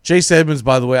 Chase Edmonds,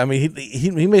 by the way, I mean he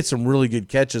made some really good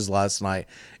catches last night,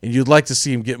 and you'd like to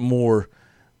see him get more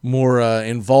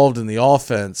involved in the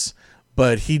offense,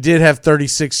 but he did have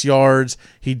 36 yards.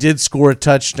 He did score a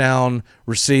touchdown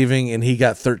receiving, and he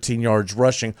got 13 yards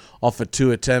rushing off of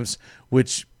 2 attempts,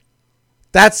 which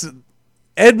that's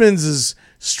Edmonds'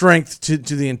 strength to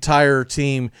the entire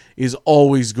team is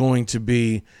always going to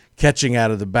be catching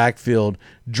out of the backfield.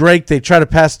 Drake, they try to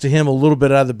pass to him a little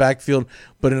bit out of the backfield,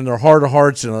 but in their heart of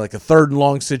hearts, in like a 3rd and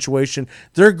long situation,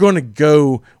 they're going to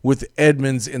go with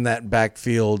Edmonds in that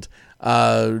backfield.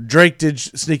 Drake did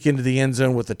sneak into the end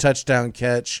zone with a touchdown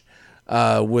catch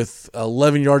with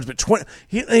 11 yards, but 20.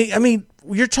 I mean,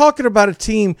 you're talking about a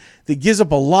team that gives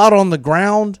up a lot on the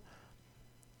ground,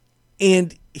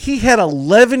 and he had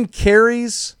 11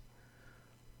 carries,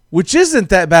 which isn't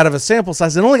that bad of a sample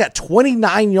size, and only got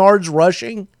 29 yards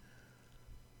rushing.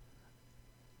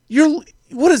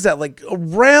 What is that, like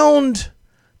around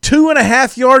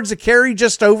 2.5 yards a carry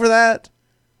just over that.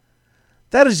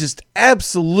 That is just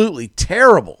absolutely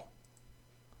terrible.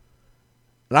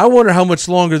 And I wonder how much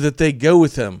longer that they go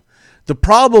with him. The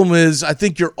problem is I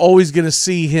think you're always going to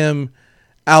see him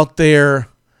out there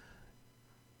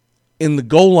in the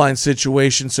goal line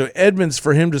situation. So Edmonds,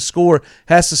 for him to score,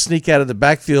 has to sneak out of the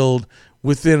backfield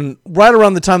within right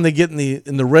around the time they get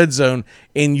in the red zone,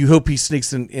 and you hope he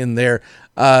sneaks in there.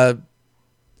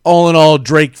 All in all,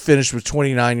 Drake finished with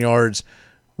 29 yards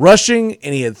rushing,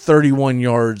 and he had 31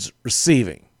 yards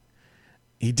receiving.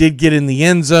 He did get in the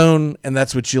end zone, and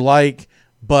that's what you like,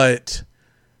 but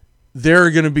there are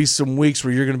going to be some weeks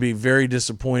where you're going to be very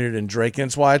disappointed in Drake,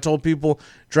 and that's why I told people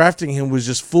drafting him was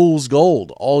just fool's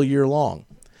gold all year long.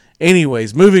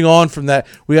 Anyways, moving on from that,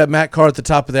 we got Matt Carr at the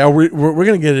top of the hour. We're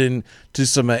going to get into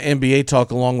some NBA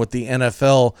talk along with the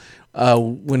NFL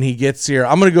when he gets here.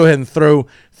 I'm going to go ahead and throw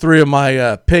three of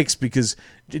my picks because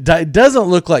it doesn't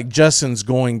look like Justin's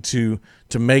going to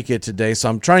make it today. So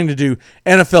I'm trying to do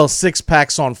NFL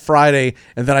six-packs on Friday,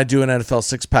 and then I do an NFL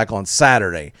six-pack on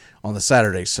Saturday, on the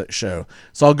Saturday show.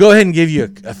 So I'll go ahead and give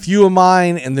you a few of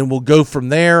mine, and then we'll go from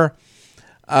there.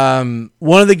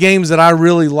 One of the games that I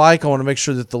really like, I want to make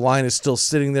sure that the line is still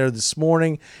sitting there this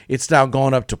morning. It's now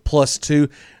gone up to +2.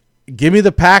 Give me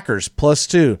the Packers,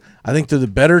 +2. I think they're the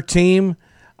better team.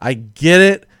 I get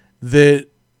it that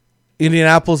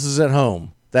Indianapolis is at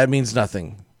home. That means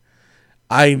nothing.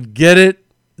 I get it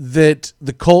that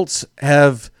the Colts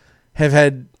have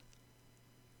had,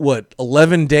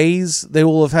 11 days they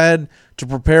will have had to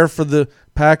prepare for the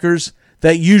Packers.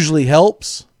 That usually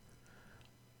helps.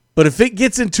 But if it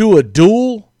gets into a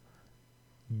duel,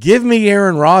 give me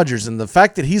Aaron Rodgers. And the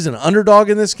fact that he's an underdog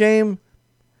in this game,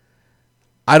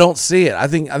 I don't see it. I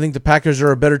think the Packers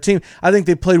are a better team. I think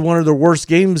they played one of their worst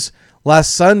games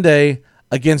last Sunday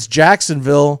against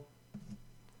Jacksonville,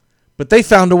 but they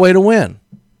found a way to win.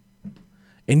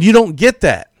 And you don't get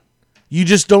that. You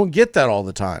just don't get that all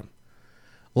the time.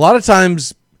 A lot of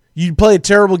times you play a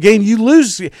terrible game, you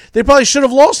lose. They probably should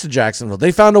have lost to Jacksonville.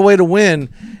 They found a way to win,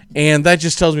 and that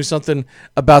just tells me something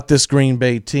about this Green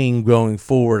Bay team going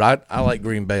forward. I like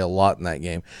Green Bay a lot in that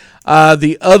game.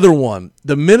 The other one,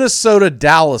 the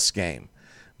Minnesota-Dallas game.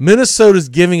 Minnesota's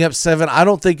giving up 7. I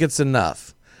don't think it's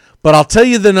enough. But I'll tell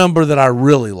you the number that I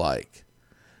really like.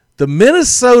 The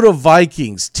Minnesota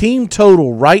Vikings team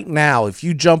total right now, if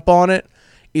you jump on it,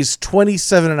 is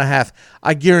 27.5.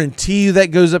 I guarantee you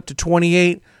that goes up to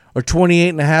 28 or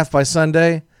 28.5 by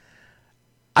Sunday.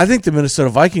 I think the Minnesota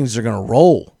Vikings are going to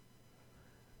roll.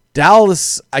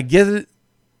 Dallas, I get it.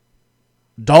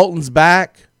 Dalton's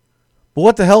back. But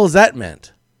what the hell has that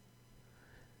meant?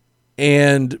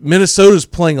 And Minnesota's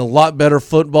playing a lot better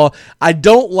football. I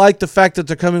don't like the fact that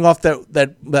they're coming off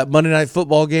that Monday Night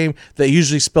Football game that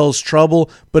usually spells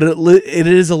trouble, but it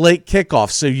is a late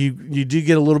kickoff, so you do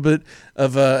get a little bit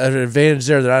of an advantage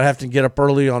there that I have to get up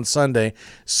early on Sunday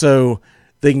so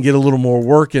they can get a little more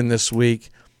work in this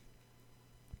week.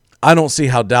 I don't see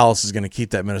how Dallas is going to keep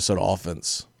that Minnesota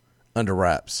offense under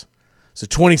wraps. So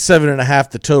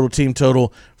 27.5, the total team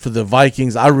total for the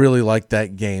Vikings. I really like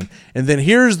that game. And then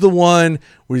here's the one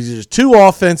where there's two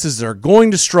offenses that are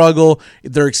going to struggle.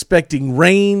 They're expecting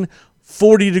rain,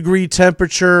 40-degree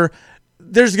temperature.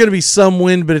 There's going to be some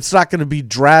wind, but it's not going to be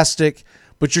drastic.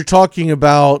 But you're talking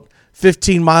about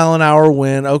 15-mile-an-hour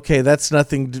wind. Okay, that's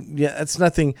nothing. Yeah, that's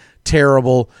nothing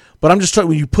terrible. But I'm just talking,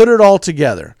 when you put it all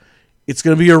together, it's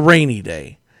going to be a rainy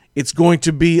day. It's going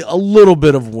to be a little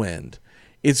bit of wind.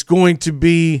 It's going to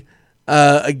be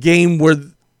a game where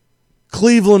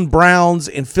Cleveland Browns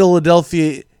and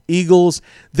Philadelphia Eagles,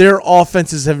 their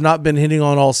offenses have not been hitting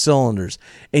on all cylinders.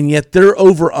 And yet their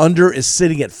over-under is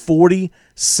sitting at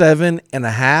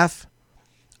 47.5.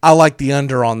 I like the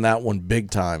under on that one big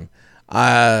time.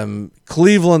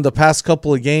 Cleveland, the past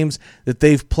couple of games that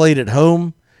they've played at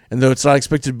home, and though it's not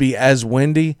expected to be as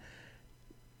windy,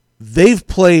 they've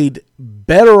played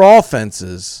better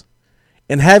offenses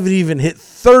and haven't even hit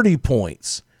 30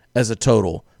 points as a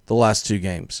total the last two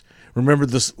games. Remember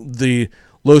the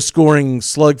low-scoring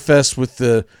slugfest with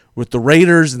the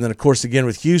Raiders, and then, of course, again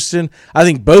with Houston. I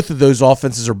think both of those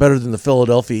offenses are better than the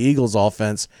Philadelphia Eagles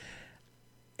offense.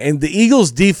 And the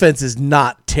Eagles' defense is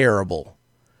not terrible.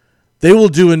 They will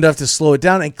do enough to slow it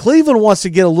down. And Cleveland wants to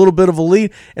get a little bit of a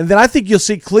lead. And then I think you'll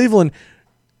see Cleveland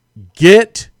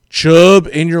get Chubb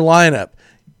in your lineup.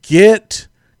 Get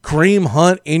Kareem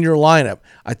Hunt in your lineup.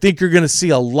 I think you're going to see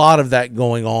a lot of that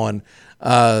going on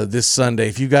this Sunday.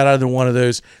 If you got either one of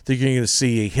those, I think you're going to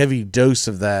see a heavy dose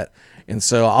of that. And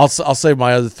so I'll save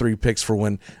my other three picks for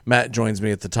when Matt joins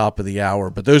me at the top of the hour.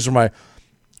 But those are my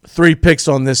three picks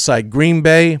on this side. Green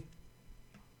Bay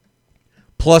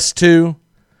 +2.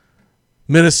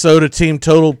 Minnesota team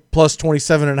total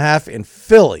 +27.5, and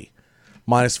Philly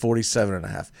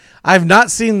 -47.5. I have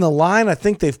not seen the line. I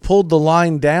think they've pulled the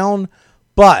line down,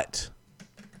 but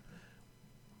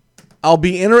I'll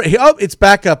be interested. Oh, it's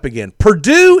back up again.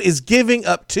 Purdue is giving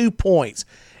up 2 points.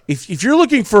 If you're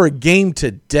looking for a game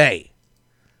today,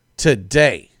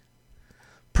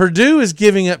 Purdue is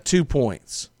giving up 2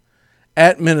 points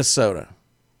at Minnesota.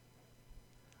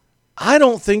 I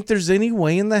don't think there's any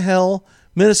way in the hell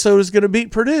Minnesota's going to beat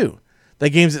Purdue. That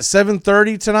game's at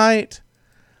 7:30 tonight.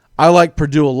 I like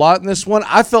Purdue a lot in this one.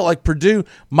 I felt like Purdue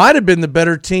might have been the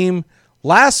better team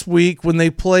last week when they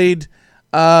played.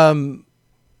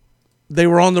 They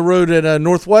were on the road at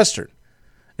Northwestern.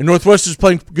 And Northwestern's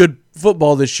playing good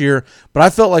football this year, but I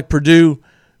felt like Purdue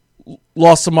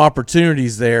lost some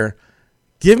opportunities there.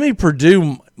 Give me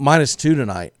Purdue -2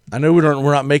 tonight. I know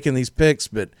we're not making these picks,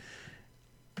 but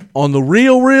on the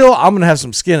real, I'm going to have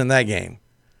some skin in that game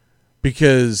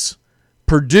because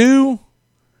Purdue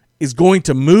is going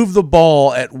to move the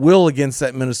ball at will against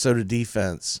that Minnesota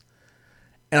defense.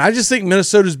 And I just think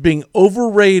Minnesota's being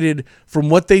overrated from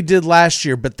what they did last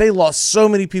year, but they lost so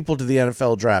many people to the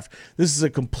NFL draft. This is a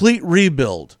complete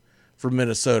rebuild for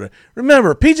Minnesota.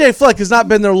 Remember, PJ Fleck has not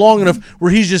been there long enough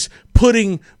where he's just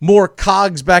putting more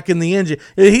cogs back in the engine.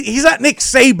 He's not Nick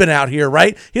Saban out here,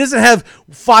 right? He doesn't have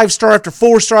 5-star after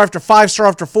 4-star after 5-star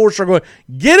after 4-star going,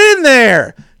 get in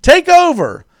there, take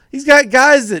over. He's got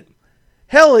guys that,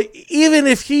 hell, even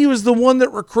if he was the one that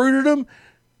recruited him,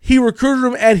 he recruited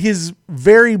him at his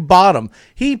very bottom.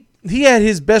 He had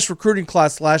his best recruiting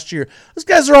class last year. Those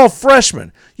guys are all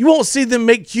freshmen. You won't see them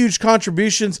make huge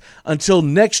contributions until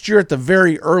next year at the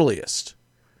very earliest.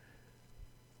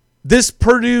 This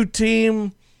Purdue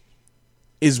team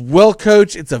is well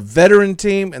coached. It's a veteran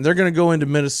team, and they're going to go into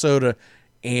Minnesota,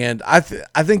 and I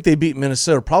think they beat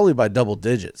Minnesota probably by double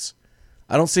digits.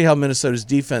 I don't see how Minnesota's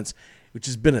defense, which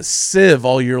has been a sieve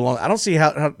all year long, I don't see how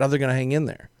they're going to hang in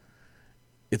there.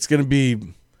 It's going to be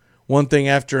one thing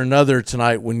after another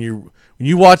tonight when you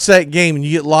watch that game and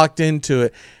you get locked into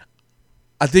it.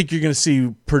 I think you're going to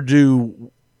see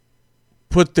Purdue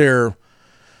put their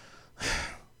 –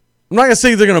 I'm not going to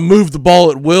say they're going to move the ball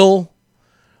at will,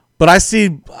 but I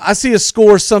see a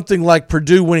score something like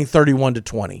Purdue winning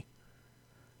 31-20.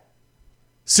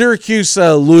 Syracuse,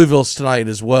 Louisville's tonight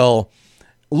as well.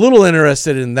 A little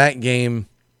interested in that game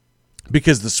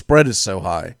because the spread is so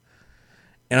high.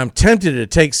 And I'm tempted to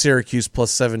take Syracuse plus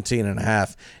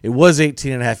 17.5. It was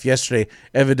 18.5 yesterday.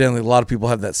 Evidently, a lot of people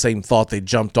have that same thought. They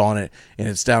jumped on it, and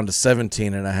it's down to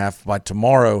 17.5. By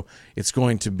tomorrow, it's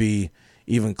going to be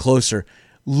even closer.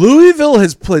 Louisville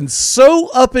has played so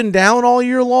up and down all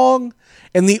year long,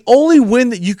 and the only win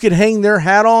that you could hang their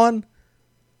hat on,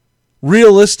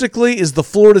 realistically, is the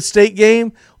Florida State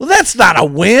game. Well, that's not a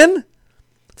win.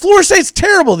 Florida State's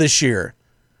terrible this year.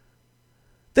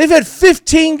 They've had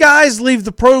 15 guys leave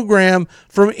the program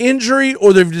from injury,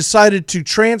 or they've decided to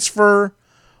transfer,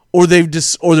 or they're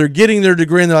getting their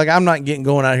degree and they're like, I'm not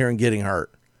going out here and getting hurt.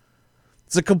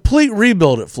 It's a complete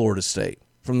rebuild at Florida State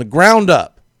from the ground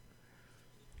up.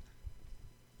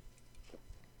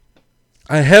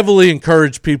 I heavily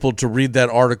encourage people to read that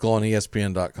article on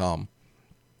ESPN.com.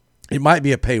 It might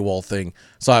be a paywall thing,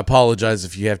 so I apologize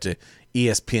if you have to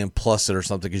ESPN Plus it or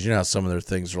something, because you know how some of their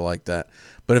things are like that.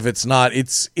 But if it's not,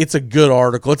 it's a good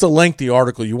article. It's a lengthy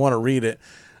article. You want to read it.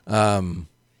 When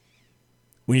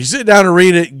you sit down and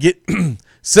read it,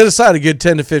 set aside a good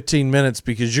 10 to 15 minutes,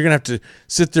 because you're going to have to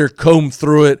sit there, comb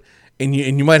through it, and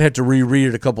you might have to reread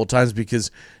it a couple of times,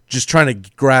 because just trying to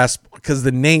grasp, because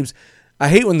the names, I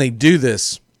hate when they do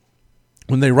this,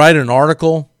 when they write an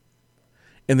article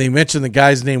and they mention the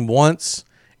guy's name once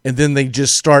and then they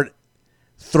just start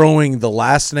throwing the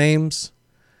last names.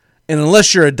 And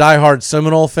unless you're a diehard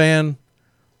Seminole fan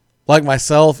like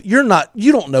myself, you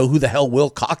don't know who the hell Will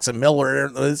Cox and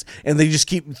Miller is, and they just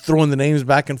keep throwing the names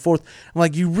back and forth. I'm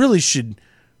like, you really should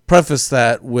preface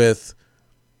that with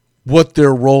what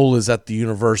their role is at the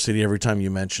university every time you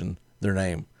mention their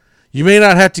name. You may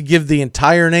not have to give the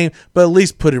entire name, but at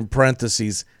least put in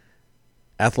parentheses,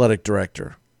 athletic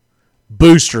director,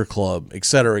 booster club, et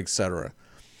cetera, et cetera.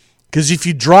 Because if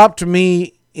you dropped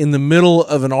me in the middle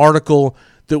of an article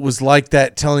that was like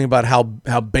that, telling about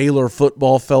how Baylor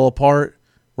football fell apart,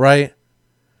 right?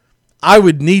 I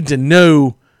would need to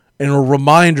know, and a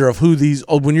reminder of who these,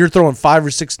 when you're throwing 5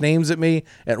 or 6 names at me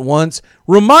at once,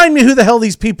 remind me who the hell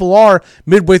these people are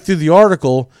midway through the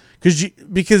article,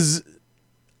 because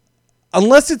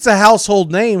unless it's a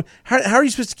household name, how are you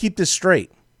supposed to keep this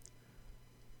straight?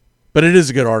 But it is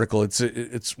a good article. It's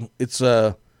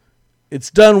it's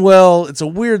done well. It's a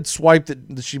weird swipe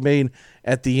that she made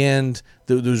at the end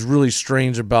that was really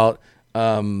strange about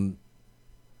Willie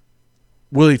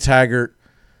Taggart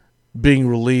being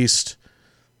released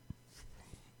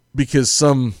because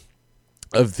some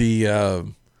of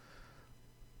the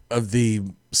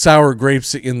sour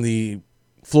grapes in the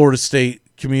Florida State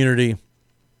community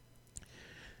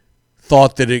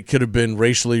thought that it could have been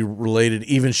racially related,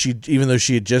 even though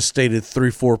she had just stated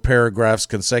 3-4 paragraphs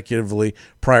consecutively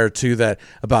prior to that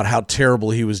about how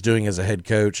terrible he was doing as a head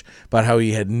coach, about how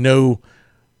he had no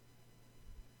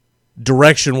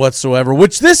direction whatsoever,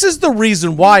 which this is the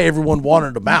reason why everyone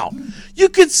wanted him out. You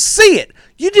could see it.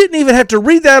 You didn't even have to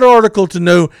read that article to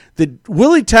know that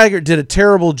Willie Taggart did a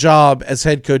terrible job as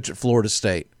head coach at Florida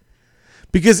State.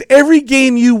 Because every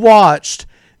game you watched,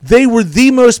 they were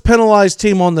the most penalized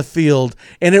team on the field,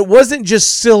 and it wasn't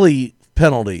just silly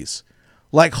penalties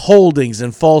like holdings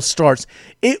and false starts.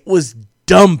 It was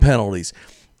dumb penalties.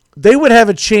 They would have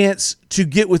a chance to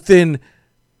get within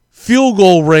field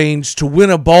goal range to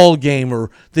win a ball game, or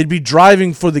they'd be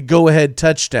driving for the go-ahead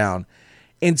touchdown,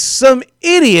 and some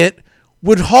idiot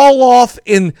would haul off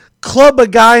and club a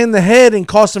guy in the head and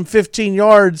cost him 15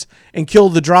 yards and kill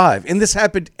the drive. And this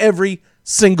happened every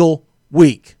single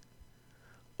week,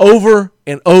 over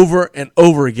and over and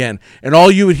over again. And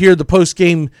all you would hear the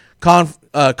post-game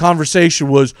conversation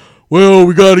was, well,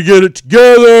 we got to get it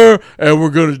together, and we're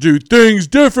going to do things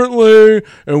differently,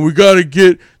 and we got to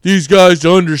get these guys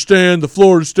to understand the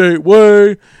Florida State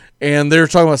way. And they were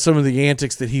talking about some of the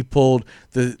antics that he pulled.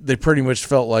 They pretty much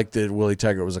felt like that Willie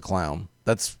Taggart was a clown.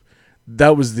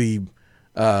 That was the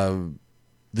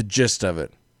gist of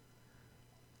it.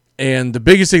 And the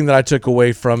biggest thing that I took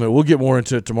away from it, we'll get more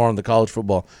into it tomorrow on the college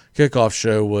football kickoff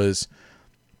show, was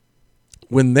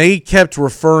when they kept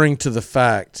referring to the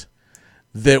fact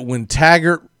that when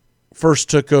Taggart first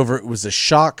took over, it was a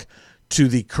shock to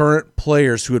the current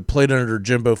players who had played under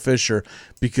Jimbo Fisher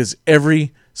because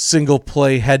every single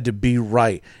play had to be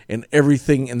right and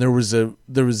everything, and there was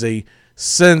a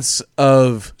sense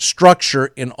of structure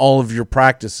in all of your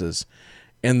practices.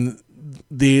 And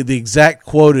the exact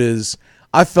quote is,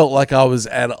 I felt like I was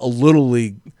at a Little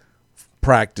League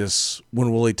practice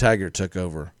when Willie Taggart took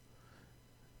over.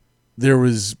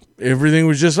 Everything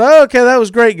was just, oh, okay, that was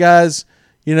great, guys.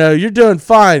 You know, you're doing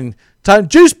fine.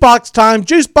 Juice box and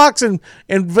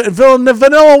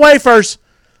vanilla wafers.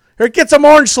 Here, get some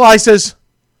orange slices.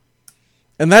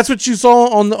 And that's what you saw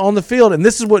on the field. And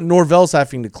this is what Norvell's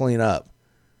having to clean up.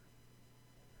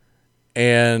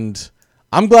 And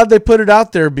I'm glad they put it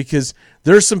out there because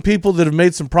there's some people that have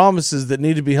made some promises that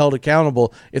need to be held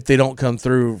accountable if they don't come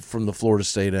through from the Florida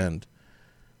State end.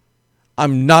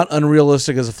 I'm not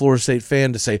unrealistic as a Florida State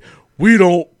fan to say, we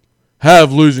don't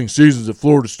have losing seasons at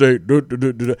Florida State.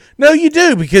 No, you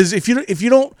do, because if you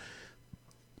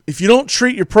don't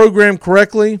treat your program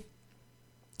correctly,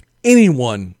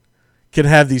 anyone can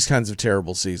have these kinds of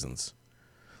terrible seasons.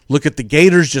 Look at the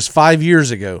Gators just 5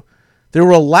 years ago. They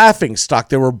were a laughing stock.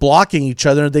 They were blocking each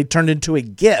other, and they turned into a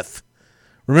GIF.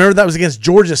 Remember, that was against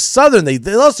Georgia Southern. They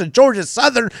lost to Georgia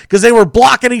Southern because they were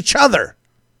blocking each other.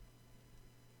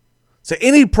 So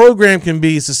any program can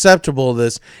be susceptible to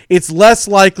this. It's less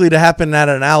likely to happen at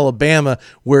an Alabama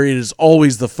where it is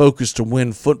always the focus to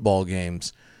win football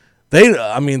games.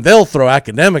 They'll throw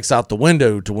academics out the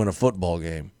window to win a football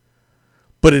game.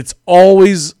 But it's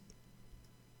always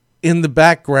in the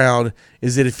background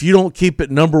is that if you don't keep it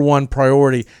number one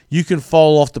priority, you can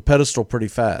fall off the pedestal pretty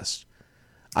fast.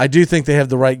 I do think they have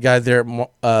the right guy there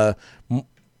at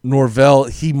Norvell.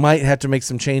 He might have to make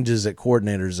some changes at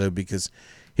coordinators, though, because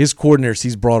his coordinators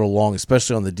he's brought along,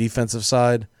 especially on the defensive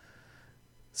side,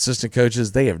 assistant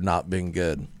coaches, they have not been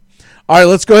good. All right,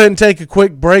 let's go ahead and take a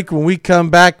quick break. When we come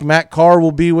back, Matt Carr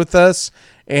will be with us,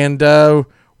 and we're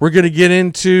going to get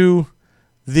into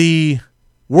the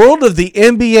world of the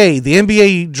NBA. The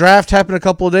NBA draft happened a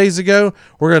couple of days ago.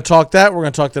 We're going to talk that. We're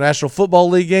going to talk the National Football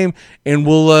League game, and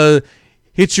we'll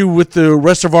hit you with the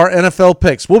rest of our NFL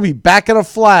picks. We'll be back in a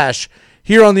flash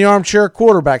here on the Armchair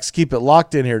Quarterbacks. Keep it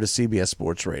locked in here to CBS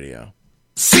Sports Radio.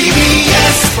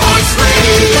 CBS Sports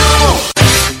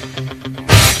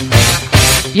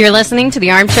Radio. You're listening to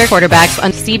the Armchair Quarterbacks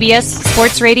on CBS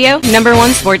Sports Radio,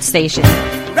 #1 sports station.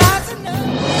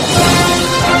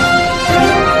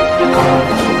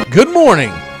 Good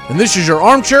morning, and this is your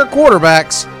Armchair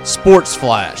Quarterbacks Sports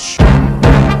Flash.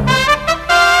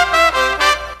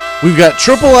 We've got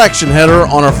triple action header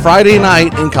on a Friday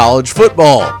night in college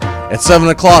football. At 7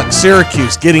 o'clock,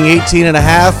 Syracuse getting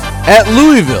 18.5 at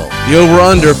Louisville. The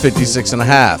over-under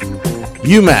 56.5.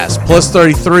 UMass plus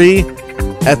 33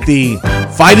 at the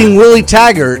Fighting Willie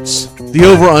Taggarts. The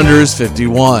over-under is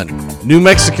 51. New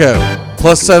Mexico,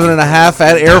 plus 7.5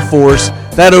 at Air Force.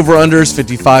 That over-under is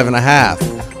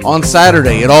 55.5. On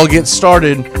Saturday, it all gets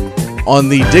started on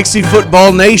the Dixie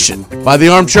Football Nation by the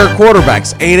Armchair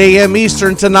Quarterbacks, 8 a.m.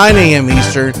 Eastern to 9 a.m.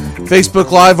 Eastern.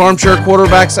 Facebook Live, Armchair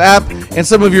Quarterbacks app, and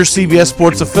some of your CBS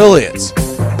Sports affiliates.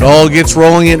 It all gets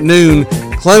rolling at noon.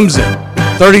 Clemson,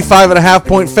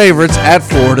 35.5-point favorites at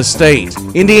Florida State.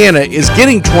 Indiana is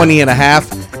getting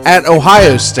 20.5 at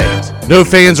Ohio State. No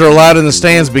fans are allowed in the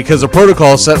stands because of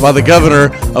protocol set by the governor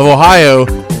of Ohio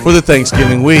for the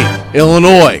Thanksgiving week.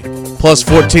 Illinois, plus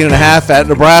 14.5 at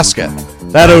Nebraska.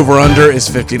 That over-under is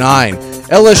 59.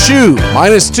 LSU,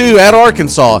 minus 2 at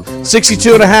Arkansas.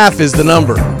 62.5 is the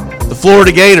number. The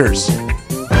Florida Gators,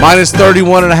 minus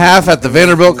 31.5 at the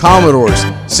Vanderbilt Commodores.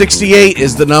 68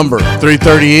 is the number.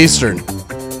 3:30 Eastern.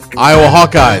 Iowa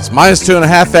Hawkeyes, minus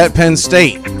 2.5 at Penn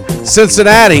State.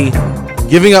 Cincinnati,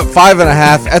 giving up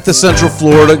 5.5 at the Central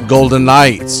Florida Golden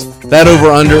Knights. That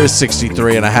over-under is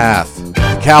 63.5.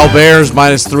 The Cal Bears,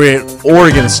 minus 3 at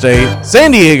Oregon State.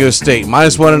 San Diego State,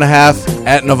 minus 1.5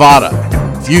 at Nevada.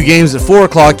 A few games at 4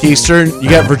 o'clock Eastern. You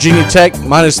got Virginia Tech,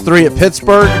 minus 3 at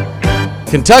Pittsburgh.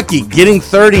 Kentucky getting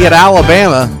 30 at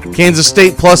Alabama. Kansas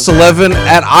State plus 11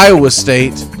 at Iowa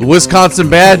State. The Wisconsin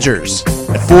Badgers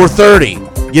at 4:30,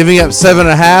 giving up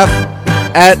 7.5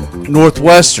 at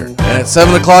Northwestern. And at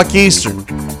 7 o'clock Eastern,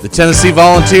 the Tennessee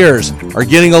Volunteers are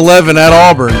getting 11 at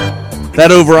Auburn.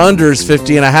 That over-under is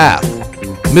 50.5.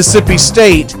 Mississippi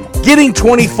State getting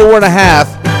 24.5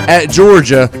 at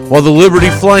Georgia, while the Liberty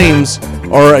Flames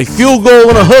are a field goal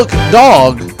and a hook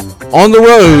dog on the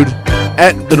road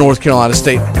at the North Carolina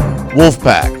State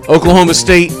Wolfpack. Oklahoma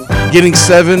State getting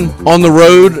 7 on the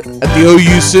road at the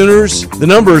OU Sooners. The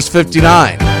number is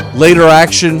 59. Later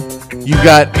action, you've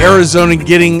got Arizona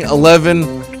getting 11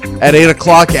 at 8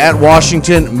 o'clock at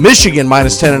Washington. Michigan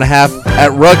minus 10.5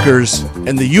 at Rutgers.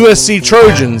 And the USC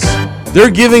Trojans,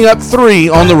 they're giving up 3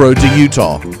 on the road to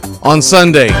Utah. On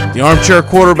Sunday, the Armchair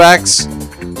Quarterbacks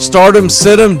Stardom,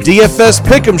 Sid'em, DFS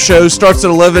Pick'em show starts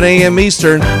at 11 a.m.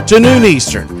 Eastern to noon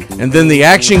Eastern. And then the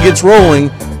action gets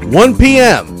rolling 1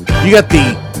 p.m. You got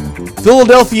the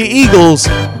Philadelphia Eagles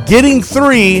getting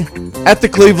 3 at the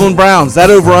Cleveland Browns. That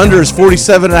over-under is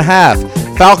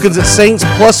 47.5. Falcons at Saints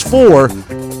plus 4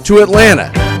 to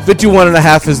Atlanta.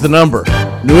 51.5 is the number.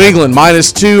 New England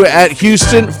minus 2 at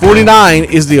Houston. 49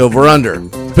 is the over-under.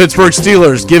 The Pittsburgh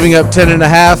Steelers giving up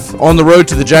 10.5 on the road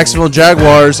to the Jacksonville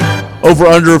Jaguars.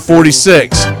 Over-under of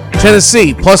 46.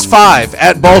 Tennessee plus 5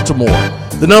 at Baltimore.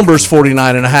 The number is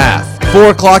 49.5. 4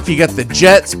 o'clock, you got the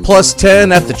Jets plus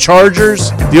 10 at the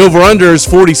Chargers. The over-under is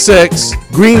 46.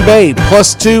 Green Bay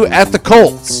plus 2 at the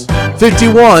Colts.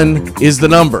 51 is the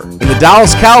number. And the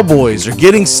Dallas Cowboys are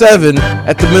getting 7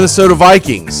 at the Minnesota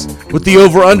Vikings, with the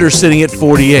over-under sitting at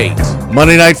 48.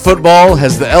 Monday Night Football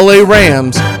has the LA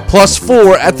Rams plus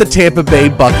 4 at the Tampa Bay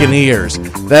Buccaneers.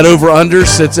 That over-under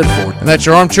sits at 4. And that's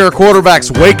your Armchair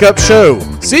Quarterbacks Wake Up Show,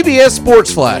 CBS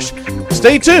Sports Flash.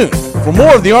 Stay tuned for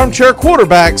more of the Armchair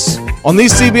Quarterbacks on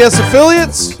these CBS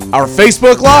affiliates, our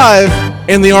Facebook Live,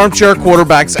 and the Armchair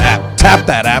Quarterbacks app. Tap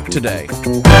that app today.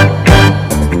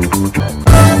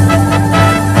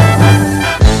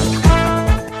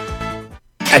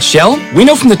 At Shell, we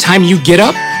know from the time you get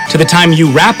up to the time you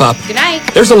wrap up, Good night.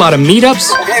 there's a lot of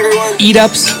meetups,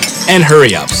 eat-ups, and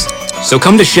hurry-ups. So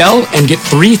come to Shell and get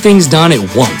 3 things done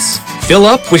at once. Fill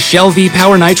up with Shell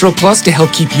V-Power Nitro Plus to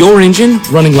help keep your engine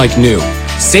running like new.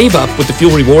 Save up with the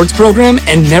Fuel Rewards program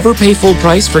and never pay full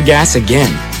price for gas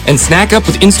again. And snack up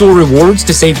with in-store rewards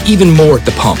to save even more at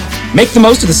the pump. Make the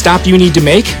most of the stop you need to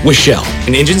make with Shell.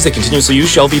 And engines that continuously use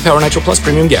Shell V-Power Nitro Plus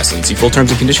premium gasoline. See full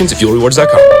terms and conditions at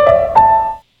fuelrewards.com.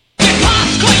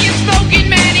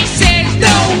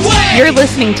 You're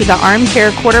listening to the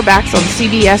Armchair Quarterbacks on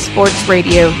CBS Sports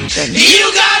Radio.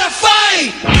 You gotta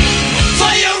fight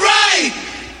for your right.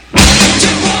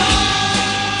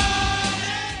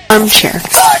 Armchair.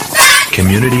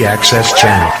 Community Access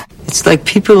Channel. It's like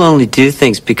people only do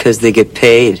things because they get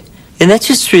paid. And that's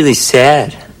just really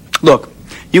sad. Look,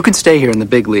 you can stay here in the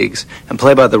big leagues and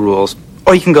play by the rules,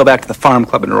 or you can go back to the farm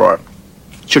club in Aurora.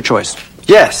 It's your choice.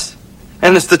 Yes,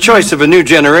 and it's the choice of a new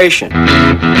generation.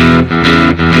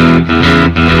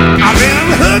 I've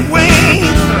been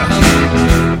hoodwinked.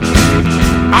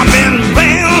 I've been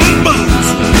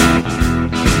bamboozled.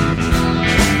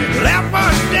 Left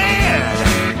for dead.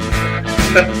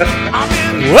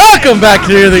 Welcome back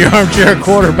to the Armchair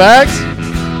Quarterbacks.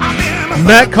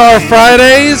 Metcalf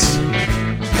Fridays.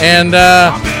 And,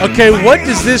 okay, what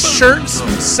does this shirt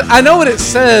I know what it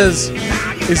says.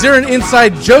 Is there an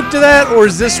inside joke to that, or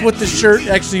is this what the shirt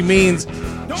actually means?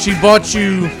 She bought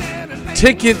you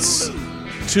tickets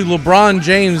to LeBron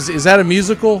James. Is that a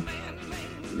musical?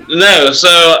 No.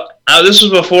 So this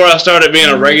was before I started being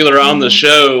a regular on the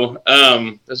show.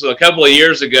 This was a couple of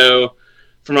years ago.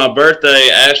 For my birthday,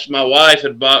 my wife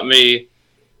had bought me.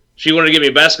 She wanted to give me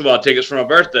basketball tickets for my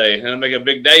birthday and make a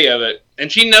big day of it.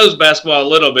 And she knows basketball a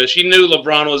little bit. She knew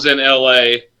LeBron was in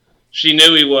L.A. She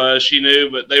knew he was. She knew,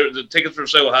 but the tickets were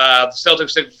so high. The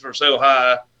Celtics tickets were so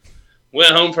high.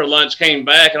 Went home for lunch, came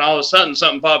back, and all of a sudden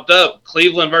something popped up.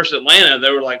 Cleveland versus Atlanta.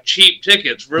 They were like cheap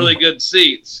tickets, really good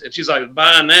seats. And she's like,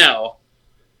 buy now.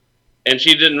 And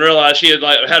she didn't realize she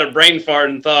had a brain fart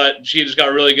and thought she just got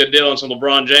a really good deal on some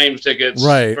LeBron James tickets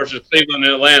versus Cleveland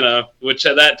and Atlanta, which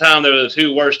at that time they were the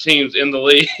two worst teams in the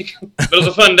league. But it was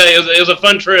a fun day. It was a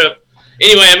fun trip.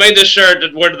 Anyway, I made this shirt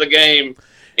to wear to the game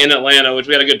in Atlanta, which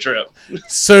we had a good trip.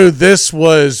 So this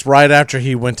was right after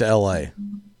he went to L.A.?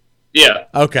 Yeah.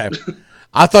 Okay.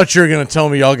 I thought you were going to tell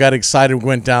me y'all got excited,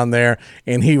 went down there,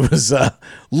 and he was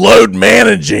load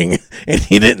managing, and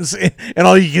he didn't see, and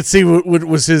all you could see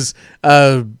was his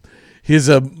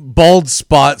bald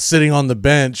spot sitting on the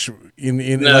bench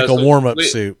in a warm-up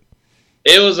suit.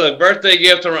 It was a birthday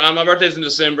gift. My birthday's in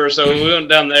December, so we went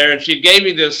down there, and she gave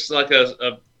me this like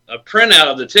a printout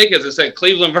of the tickets that said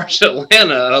Cleveland versus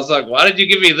Atlanta. I was like, why did you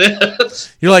give me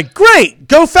this? You're like, great,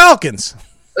 go Falcons.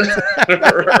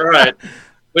 Right.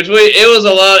 It was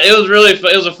a lot. It was really.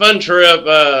 It was a fun trip.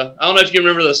 I don't know if you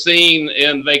remember the scene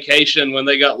in Vacation when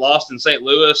they got lost in St.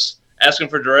 Louis, asking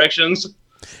for directions.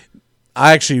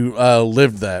 I actually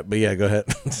lived that, but yeah, go ahead.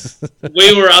 I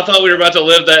thought we were about to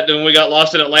live that when we got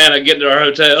lost in Atlanta, getting to our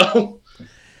hotel,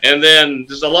 and then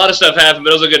just a lot of stuff happened.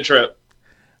 But it was a good trip.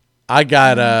 I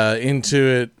got into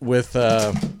it with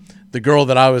the girl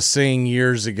that I was seeing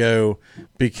years ago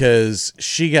because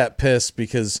she got pissed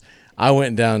because I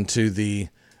went down to the.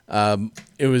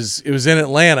 It was in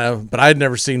Atlanta, but I'd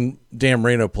never seen Dan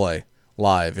Marino play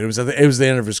live. It was the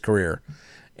end of his career,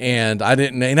 and I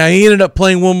didn't. And he ended up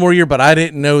playing one more year, but I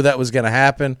didn't know that was going to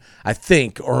happen. I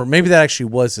think, or maybe that actually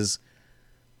was his.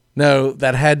 No,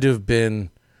 that had to have been.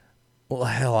 Well,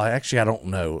 hell, I don't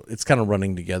know. It's kind of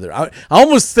running together.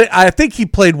 I think he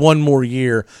played one more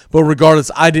year, but regardless,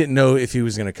 I didn't know if he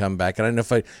was going to come back. And I didn't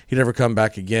know if he'd ever come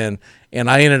back again. And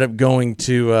I ended up going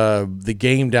to the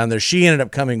game down there. She ended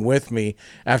up coming with me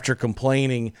after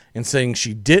complaining and saying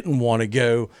she didn't want to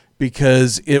go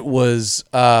because it was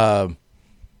the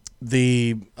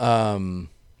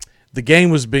game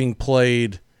was being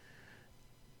played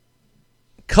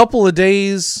a couple of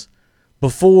days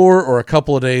before or a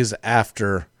couple of days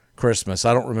after Christmas.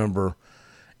 I don't remember.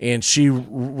 And she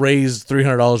raised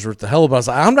 $300 worth of hell about it. I was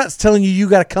like, I'm not telling you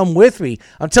got to come with me.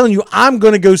 I'm telling you I'm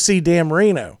going to go see Dan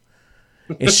Marino.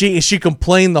 And she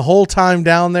complained the whole time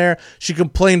down there. She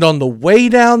complained on the way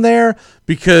down there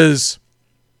because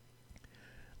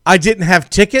I didn't have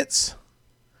tickets.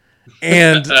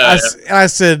 And I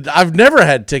said, I've never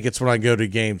had tickets when I go to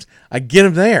games. I get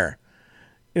them there.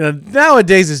 You know,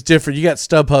 nowadays it's different. You got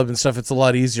StubHub and stuff. It's a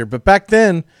lot easier. But back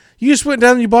then, you just went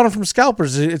down and you bought them from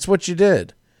scalpers. It's what you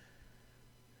did.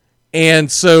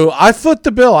 And so I foot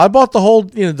the bill. I bought the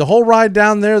whole ride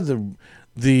down there. We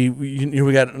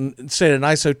got stayed at a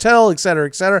nice hotel, et cetera,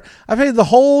 et cetera. I paid the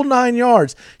whole 9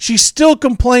 yards. She still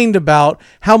complained about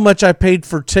how much I paid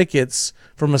for tickets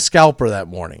from a scalper that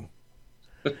morning.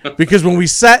 Because when we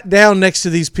sat down next to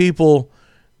these people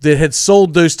that had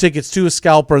sold those tickets to a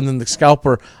scalper, and then the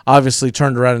scalper obviously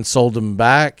turned around and sold them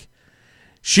back,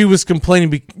 she was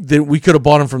complaining that we could have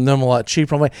bought them from them a lot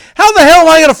cheaper. I'm like, how the hell am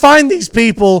I going to find these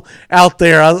people out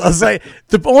there? I was like,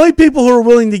 the only people who are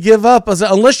willing to give up, I was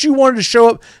like, unless you wanted to show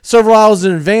up several hours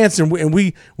in advance and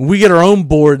we get our own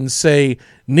board and say,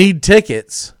 need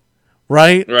tickets,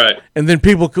 right? Right. And then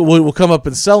people will come up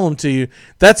and sell them to you.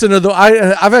 That's another,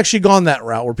 I've actually gone that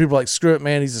route where people are like, screw it,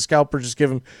 man, he's a scalper, just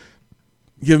give him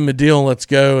a deal and let's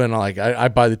go. And I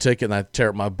buy the ticket and I tear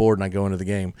up my board and I go into the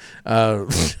game. I've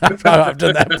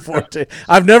done that before too.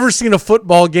 I've never seen a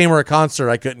football game or a concert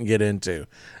I couldn't get into.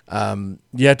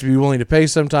 You have to be willing to pay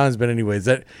sometimes. But anyways,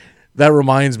 that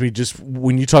reminds me, just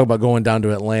when you talk about going down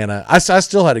to Atlanta, I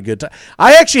still had a good time.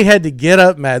 I actually had to get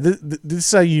up, Matt. This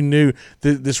is how you knew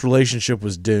that this relationship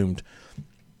was doomed.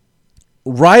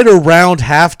 Right around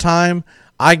halftime,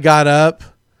 I got up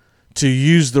to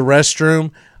use the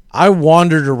restroom. I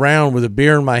wandered around with a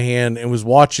beer in my hand and was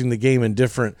watching the game in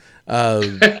different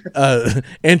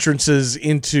entrances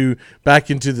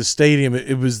back into the stadium.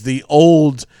 It was the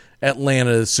old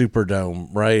Atlanta Superdome,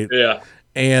 right? Yeah.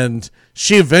 And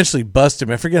she eventually busted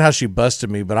me. I forget how she busted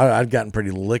me, but I'd gotten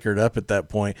pretty liquored up at that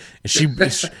point. And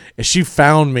she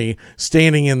found me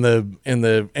standing in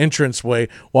the entranceway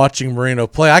watching Marino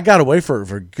play. I got away for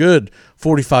a good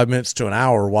 45 minutes to an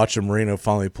hour watching Marino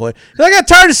finally play. And I got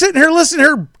tired of sitting here listening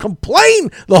to her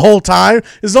complain the whole time.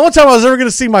 It's the only time I was ever going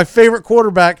to see my favorite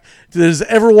quarterback that has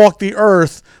ever walked the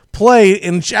earth play,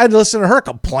 and I had to listen to her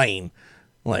complain.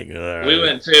 Like, we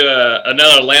went to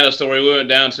another Atlanta story. We went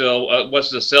down to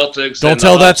what's the Celtics. Don't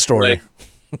tell that story.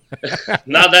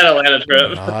 Not that Atlanta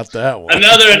trip. Not that one.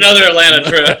 Another Atlanta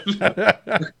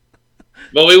trip.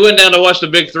 But we went down to watch the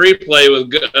Big Three play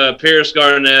with Pierce,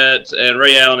 Garnett, and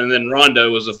Ray Allen, and then Rondo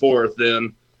was the fourth.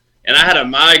 Then, and I had a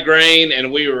migraine, and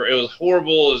it was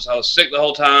horrible. I was sick the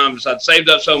whole time. So I'd saved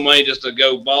up so money just to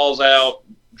go balls out,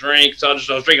 drink. So I was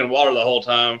drinking water the whole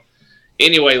time.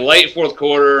 Anyway, late fourth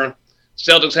quarter.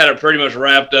 Celtics had it pretty much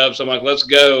wrapped up, so I'm like, let's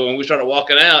go. And we started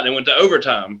walking out and went to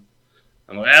overtime.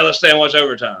 I'm like, let's stay and watch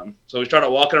overtime. So we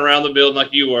started walking around the building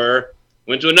like you were,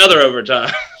 went to another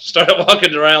overtime, started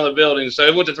walking around the building. So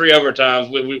it went to 3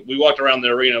 overtimes. We walked around the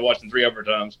arena watching 3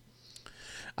 overtimes.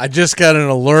 I just got an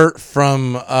alert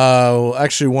from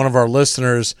actually one of our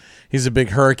listeners. He's a big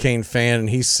Hurricane fan, and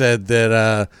he said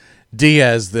that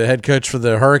Diaz, the head coach for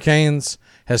the Hurricanes,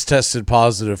 has tested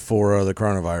positive for the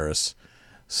coronavirus.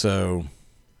 So,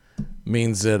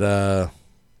 means that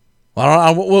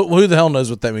who the hell knows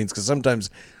what that means? Because sometimes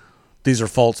these are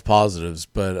false positives,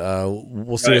 but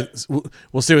we'll see. Right.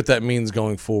 We'll see what that means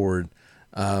going forward.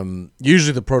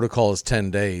 Usually, the protocol is 10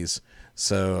 days,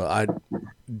 so I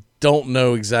don't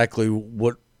know exactly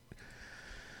what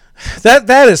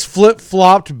that is flip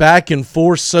flopped back and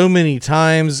forth so many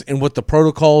times, and what the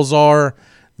protocols are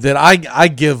that I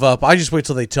give up. I just wait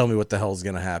till they tell me what the hell is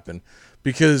going to happen.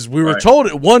 Because we were told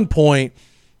at one point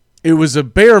it was a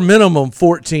bare minimum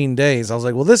 14 days. I was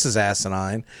like, well, this is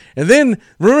asinine. And then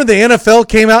remember the NFL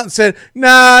came out and said,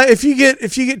 nah, if you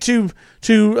get two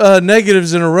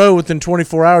negatives in a row within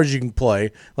 24 hours, you can play.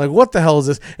 Like, what the hell is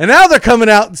this? And now they're coming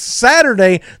out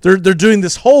Saturday. They're doing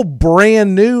this whole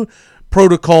brand new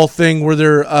protocol thing where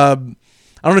they're I don't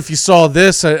know if you saw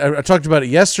this. I talked about it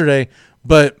yesterday,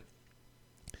 but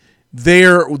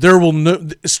there will no,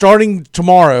 starting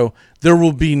tomorrow, there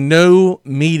will be no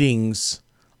meetings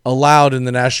allowed in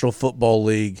the National Football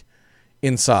League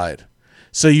inside.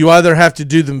 So you either have to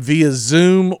do them via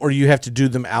Zoom or you have to do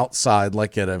them outside,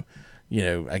 like at a,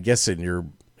 I guess in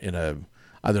a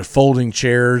either folding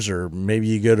chairs, or maybe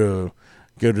you go to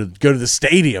the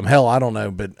stadium. Hell, I don't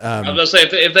know, but I was gonna say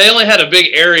if they only had a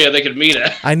big area they could meet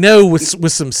at. I know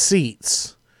with some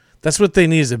seats. That's what they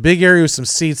need, is a big area with some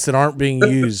seats that aren't being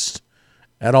used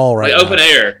at all right now. Open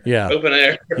air. Yeah. Open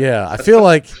air. Yeah. I feel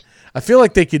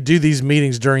like they could do these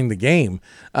meetings during the game.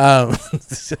 Right.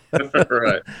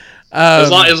 As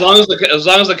long as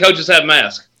the coaches have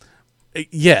masks.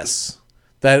 Yes.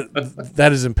 That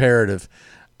is imperative.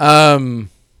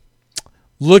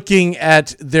 Looking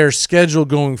at their schedule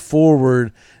going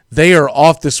forward, they are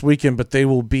off this weekend, but they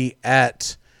will be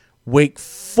at Wake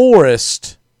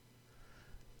Forest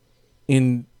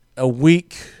in a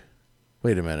week.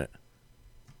 Wait a minute.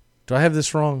 Do I have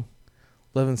this wrong?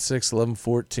 11-6,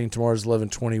 11-14. Tomorrow's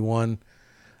 11-21.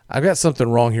 I've got something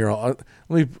wrong here.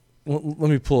 Let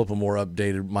me pull up a more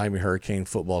updated Miami Hurricane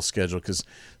football schedule, because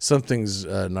something's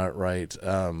not right.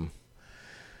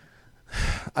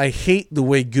 I hate the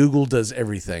way Google does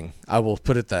everything. I will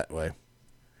put it that way.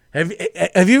 Have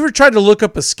you ever tried to look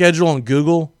up a schedule on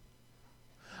Google?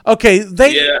 Okay,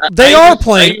 they are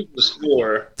playing.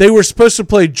 They were supposed to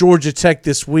play Georgia Tech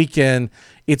this weekend.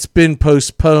 It's been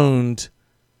postponed.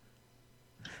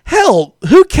 Hell,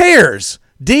 who cares?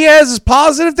 Diaz is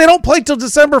positive. They don't play till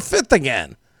December 5th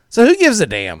again. So who gives a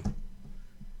damn?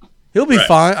 He'll be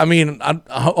fine. I mean,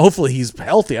 hopefully he's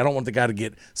healthy. I don't want the guy to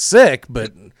get sick,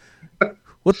 but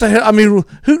what the hell? I mean,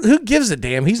 who gives a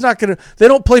damn? He's not going to – they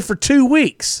don't play for 2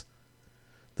 weeks.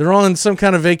 They're on some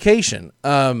kind of vacation.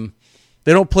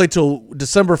 They don't play till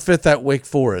December 5th at Wake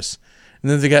Forest.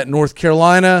 And then they got North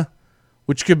Carolina,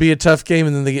 which could be a tough game,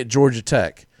 and then they get Georgia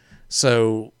Tech.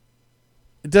 So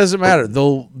it doesn't matter.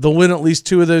 They'll win at least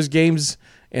 2 of those games,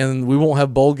 and we won't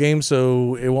have bowl games,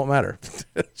 so it won't matter.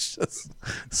 It's just,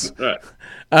 right.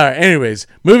 All right, anyways,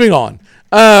 moving on.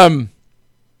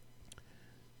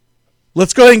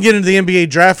 Let's go ahead and get into the NBA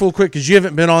draft real quick, because you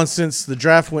haven't been on since the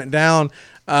draft went down.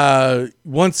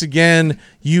 Once again,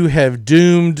 you have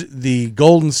doomed the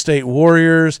Golden State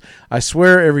Warriors. I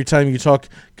swear every time you talk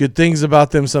good things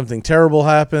about them, something terrible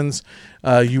happens.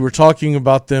 You were talking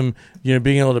about them,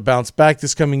 being able to bounce back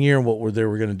this coming year and what they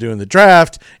were going to do in the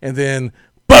draft, and then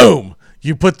boom,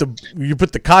 you put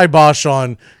the kibosh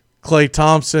on Klay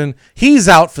Thompson, he's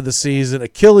out for the season.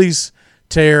 Achilles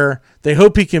tear. They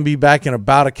hope he can be back in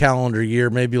about a calendar year,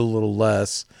 maybe a little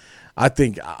less. I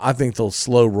think they'll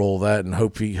slow roll that and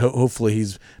hopefully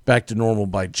he's back to normal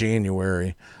by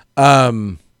January.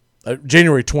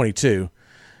 January 22.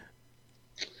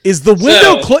 Is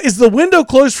the window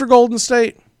closed for Golden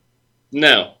State?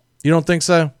 No. You don't think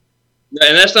so?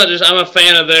 And that's not just – I'm a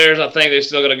fan of theirs. I think they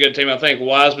still got a good team. I think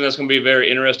Wiseman, that's going to be a very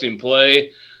interesting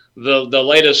play. The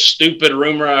latest stupid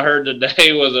rumor I heard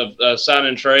today was a sign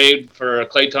and trade for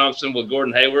Klay Thompson with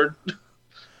Gordon Hayward.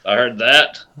 I heard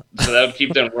that. So that would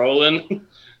keep them rolling.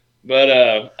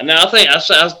 But no, I think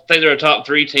they're a top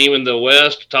 3 team in the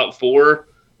West, top 4.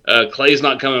 Klay's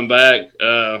not coming back.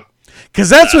 Because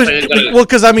that's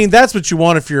that's what you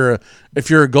want if you're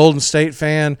a Golden State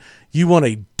fan. You want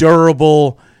a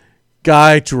durable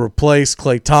guy to replace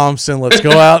Klay Thompson. Let's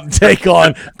go out and take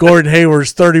on Gordon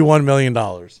Hayward's $31 million.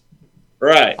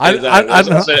 Right.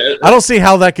 I don't see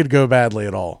how that could go badly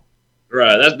at all.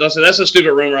 Right. That's a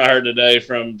stupid rumor I heard today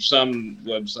from some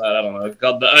website. I don't know,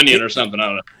 called The Onion or something. I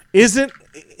don't know. Isn't?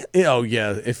 Oh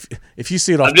yeah. If you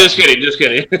see it, I'm just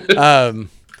kidding.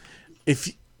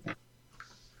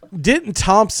 Didn't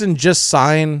Thompson just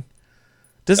sign?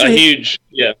 Huge,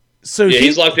 yeah. So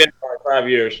he's locked in for 5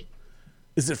 years.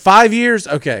 Is it 5 years?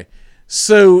 Okay,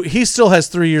 so he still has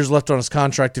 3 years left on his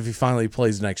contract if he finally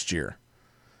plays next year,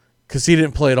 because he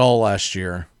didn't play at all last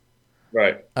year.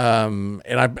 Right. And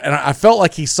I felt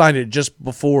like he signed it just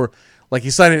before, like he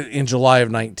signed it in July of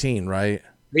 19, right?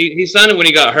 He signed it when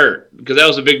he got hurt, because that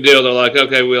was a big deal. They're like,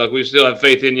 okay, we still have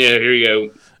faith in you. Here you go.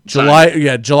 July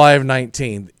of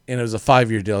 19, and it was a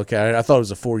 5-year deal. Okay, I thought it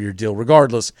was a 4-year deal.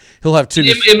 Regardless, he'll have 2.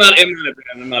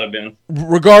 It might have been.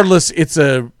 Regardless, it's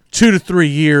a 2 to 3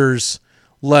 years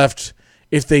left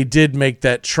if they did make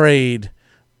that trade.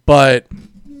 But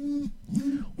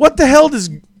what the hell does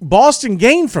Boston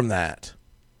gain from that?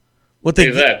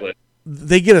 Exactly.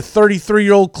 They get a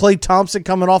 33-year-old Klay Thompson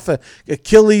coming off of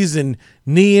Achilles and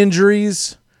knee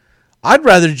injuries. I'd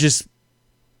rather just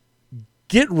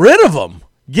get rid of him.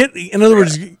 In other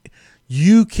words,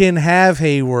 you can have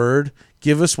Hayward,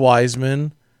 give us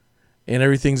Wiseman, and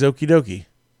everything's okie dokie.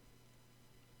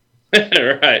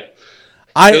 Right.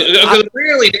 Because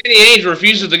apparently Danny Ainge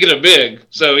refuses to get a big.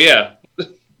 So, yeah,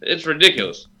 it's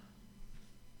ridiculous.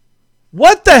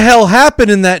 What the hell happened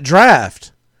in that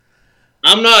draft?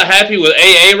 I'm not happy with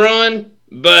Aaron,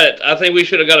 but I think we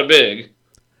should have got a big.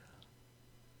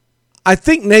 I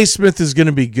think Naismith is going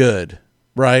to be good,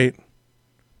 right?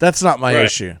 That's not my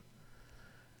issue.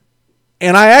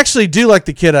 And I actually do like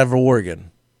the kid out of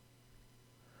Oregon.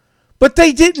 But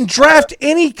they didn't draft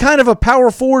any kind of a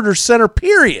power forward or center,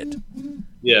 period.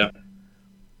 Yeah.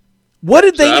 What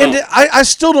did they end? I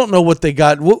still don't know what they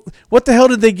got. What the hell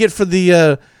did they get for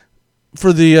the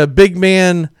big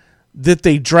man that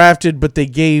they drafted, but they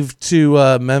gave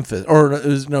to Memphis? Or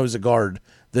it was a guard.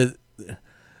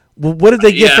 What did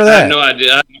they get for that? I have no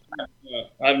idea.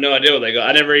 I have no idea what they got.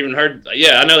 I never even heard.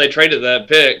 Yeah, I know they traded that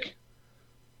pick,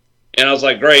 and I was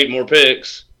like, great, more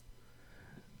picks.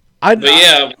 But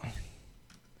then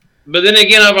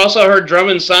again, I've also heard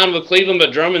Drummond signed with Cleveland,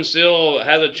 but Drummond still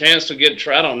has a chance to get.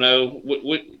 I don't know.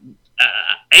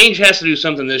 Ainge has to do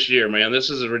something this year, man. This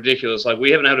is ridiculous. Like,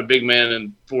 we haven't had a big man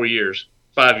in 4 years,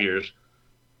 5 years,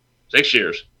 6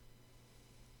 years.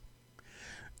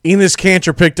 Enes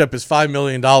Kanter picked up his $5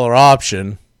 million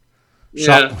option.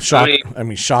 Yeah,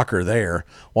 shocker there.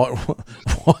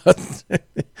 What?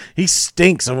 He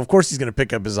stinks, so of course he's going to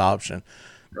pick up his option.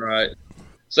 Right.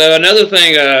 So another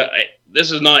thing,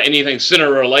 this is not anything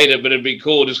center related, but it'd be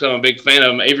cool just because I'm a big fan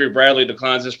of him. Avery Bradley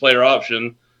declines his player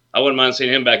option. I wouldn't mind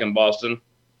seeing him back in Boston.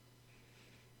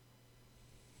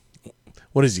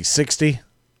 What is he, 60?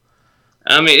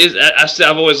 I mean,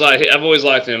 I've always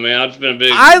liked him, man. I've just been a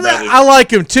big. I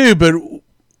like him too, but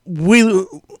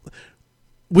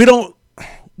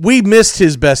we missed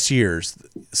his best years,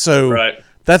 so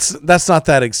that's not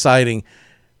that exciting.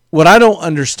 What I don't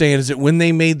understand is that when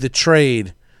they made the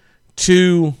trade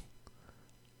to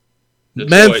Detroit.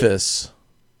 Memphis.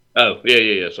 Oh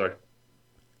yeah. Sorry.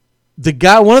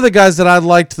 One of the guys that I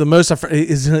liked the most,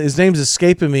 his name's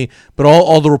escaping me, but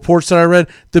all the reports that I read,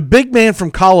 the big man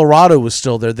from Colorado was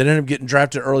still there. They ended up getting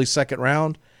drafted early second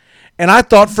round, and I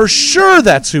thought for sure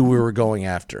that's who we were going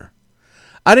after.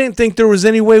 I didn't think there was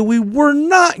any way we were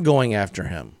not going after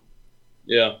him.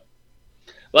 Yeah.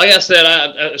 Like I said,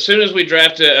 as soon as we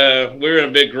drafted, we were in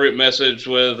a big group message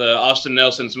with Austin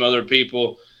Nelson and some other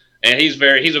people, and he's a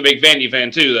big Vandy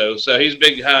fan too, though. So he's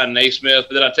big behind Naismith.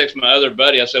 But then I texted my other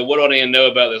buddy. I said, "What do I need to know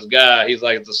about this guy?" He's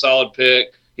like, "It's a solid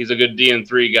pick. He's a good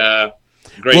DN3 guy.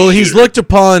 Great shooter." He's looked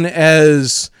upon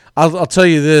as I'll tell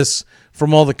you this,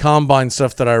 from all the combine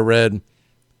stuff that I read,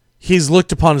 he's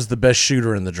looked upon as the best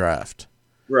shooter in the draft.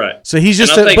 Right. So he's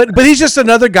just, but he's just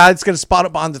another guy that's going to spot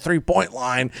up on the 3-point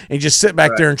line and just sit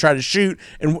back there and try to shoot.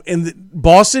 And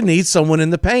Boston needs someone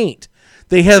in the paint.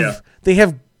 They have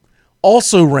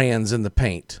also rans in the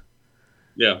paint.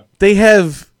 Yeah. They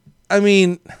have, I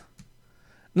mean,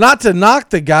 not to knock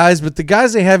the guys, but the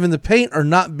guys they have in the paint are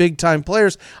not big time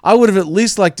players. I would have at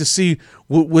least liked to see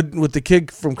what the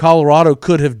kid from Colorado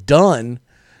could have done.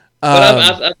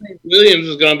 But I think Williams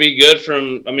is going to be good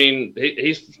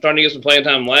he's starting to get some playing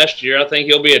time last year. I think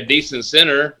he'll be a decent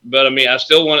center, but I mean, I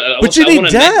still want to. But you need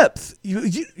depth,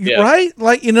 right?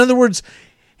 Like, in other words,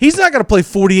 he's not going to play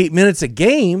 48 minutes a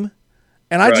game,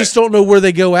 and I just don't know where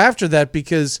they go after that,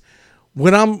 because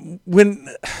when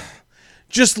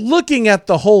just looking at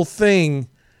the whole thing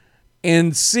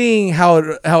and seeing how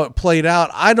it played out,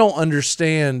 I don't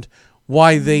understand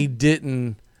why they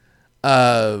didn't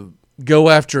go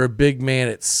after a big man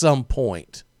at some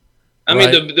point. I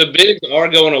mean, the bigs are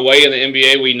going away in the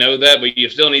NBA. We know that, but you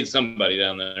still need somebody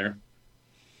down there.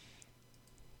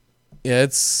 Yeah,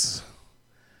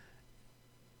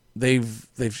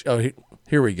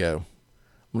 here we go.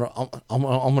 I'm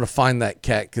gonna find that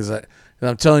cat, because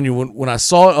I'm telling you, when I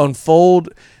saw it unfold,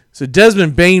 so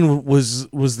Desmond Bane was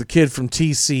the kid from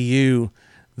TCU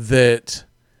that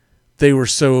they were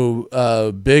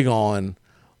so big on,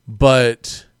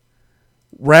 but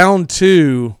round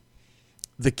 2,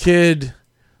 the kid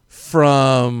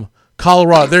from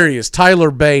Colorado, there he is,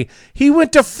 Tyler Bay. He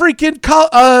went to freaking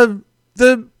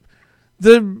the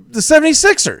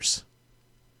 76ers.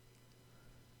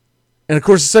 And of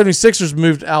course the 76ers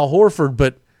moved Al Horford,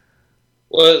 but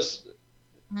it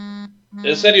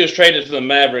said he was traded to the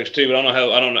Mavericks too, but I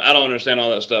don't understand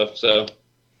all that stuff, so.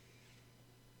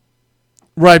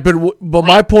 Right, but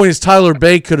my point is Tyler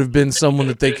Bay could have been someone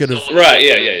that they could have. Right,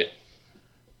 yeah.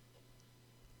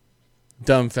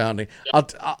 Dumbfounding.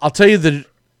 I'll tell you that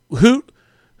who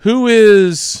do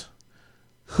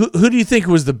you think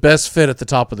was the best fit at the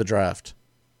top of the draft?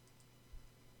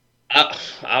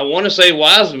 I want to say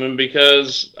Wiseman,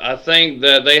 because I think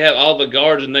that they have all the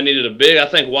guards and they needed a big. I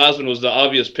think Wiseman was the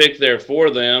obvious pick there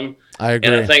for them. I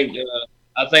agree. And I think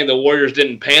the Warriors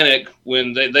didn't panic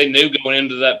when they knew going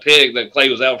into that pick that Clay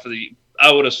was out for the.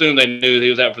 I would assume they knew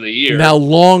he was out for the year. Now,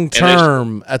 long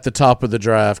term at the top of the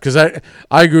draft, because I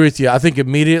agree with you. I think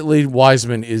immediately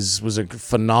Wiseman was a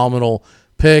phenomenal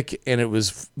pick, and it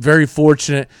was very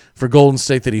fortunate for Golden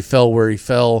State that he fell where he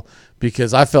fell,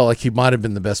 because I felt like he might have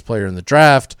been the best player in the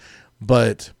draft,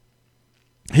 but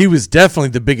he was definitely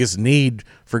the biggest need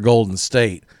for Golden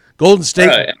State. Golden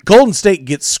State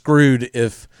gets screwed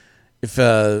if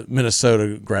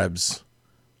Minnesota grabs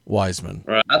Wiseman.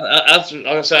 Right.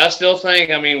 I still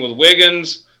think, I mean, with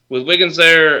Wiggins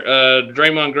there,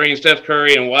 Draymond Green, Steph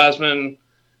Curry, and Wiseman,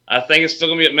 I think it's still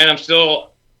going to be, man,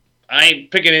 I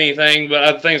ain't picking anything, but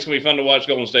I think it's going to be fun to watch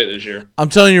Golden State this year. I'm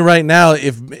telling you right now,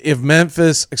 if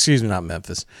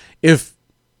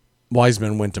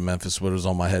Wiseman went to Memphis, what was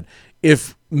on my head,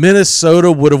 if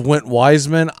Minnesota would have went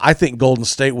Wiseman, I think Golden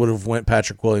State would have went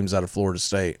Patrick Williams out of Florida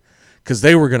State, because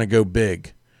they were going to go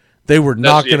big. They were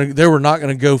not going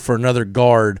to go for another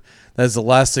guard. That's the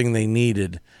last thing they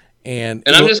needed. And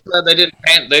I'm just glad they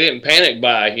didn't panic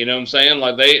buy. You know what I'm saying?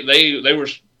 Like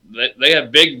they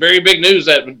had very big news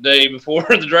that day before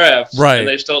the draft, right? And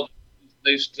they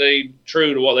stayed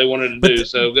true to what they wanted to do.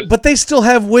 So good. But they still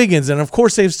have Wiggins, and of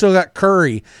course they've still got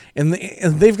Curry, and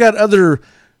they've got other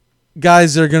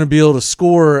guys that are going to be able to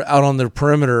score out on their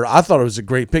perimeter. I thought it was a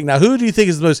great pick. Now, who do you think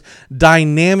is the most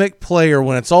dynamic player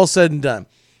when it's all said and done?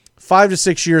 5 to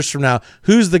 6 years from now,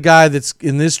 who's the guy that's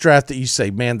in this draft that you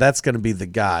say, man, that's going to be the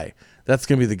guy? That's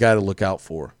going to be the guy to look out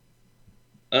for.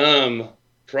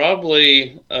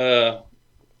 Probably. I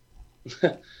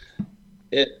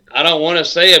don't want to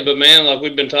say it, but man, like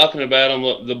we've been talking about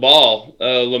him, the ball,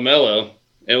 LaMelo.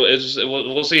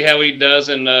 We'll see how he does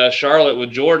in Charlotte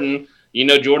with Jordan. You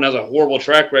know, Jordan has a horrible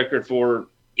track record for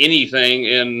anything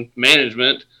in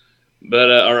management, but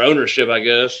or ownership, I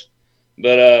guess.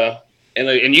 But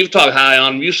and you've talked high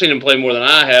on him. You've seen him play more than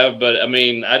I have. But I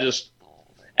mean,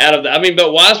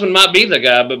 but Wiseman might be the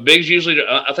guy. But bigs usually,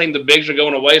 I think the bigs are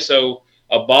going away. So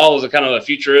a ball is a kind of a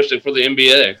futuristic for the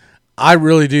NBA. I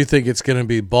really do think it's going to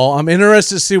be ball. I'm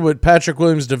interested to see what Patrick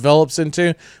Williams develops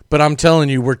into, but I'm telling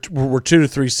you, we're 2 to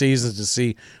 3 seasons to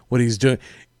see what he's doing.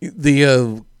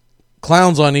 The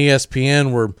clowns on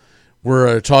ESPN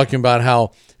were talking about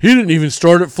how he didn't even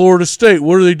start at Florida State.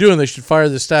 What are they doing? They should fire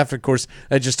the staff. Of course,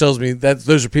 that just tells me that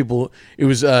those are people. It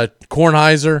was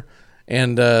Kornheiser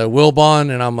and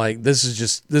Wilbon, and I'm like, this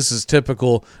is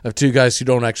typical of two guys who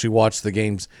don't actually watch the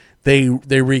games. They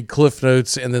read cliff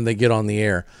notes and then they get on the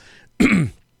air.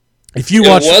 If you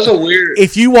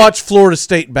watch Florida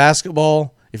State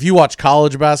basketball, if you watch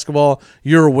college basketball,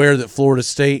 you're aware that Florida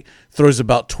State throws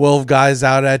about 12 guys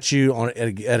out at you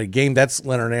at a game. That's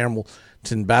Leonard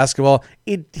Hamilton basketball.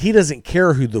 He doesn't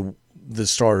care who the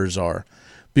starters are,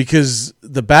 because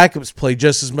the backups play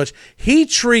just as much.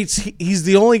 He's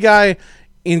the only guy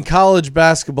in college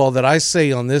basketball that I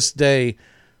say on this day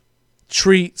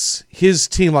treats his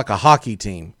team like a hockey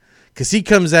team, because he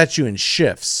comes at you in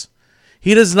shifts.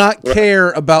 He does not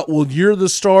care about, well, you're the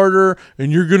starter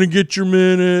and you're going to get your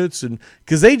minutes, and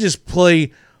because they just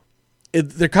play.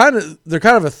 They're kind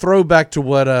of a throwback to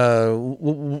what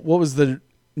was the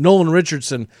Nolan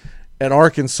Richardson at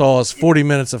Arkansas's 40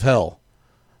 Minutes of Hell.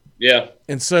 Yeah.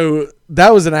 And so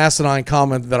that was an asinine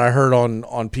comment that I heard on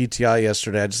PTI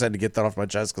yesterday. I just had to get that off my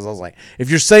chest, because I was like, if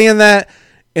you're saying that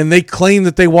and they claim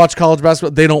that they watch college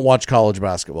basketball, they don't watch college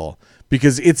basketball,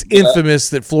 because it's infamous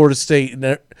that Florida State.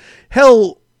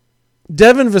 Hell,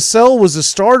 Devin Vassell was a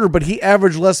starter, but he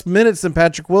averaged less minutes than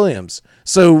Patrick Williams.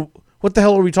 So what the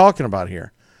hell are we talking about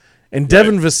here? And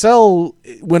Devin Vassell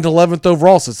went 11th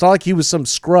overall, so it's not like he was some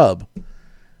scrub.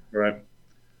 Right.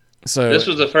 So this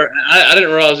was the first. I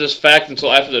didn't realize this fact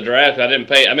until after the draft. I didn't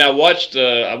pay. I mean, I watched.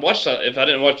 If I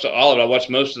didn't watch all of it, I watched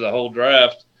most of the whole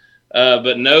draft.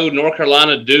 But no North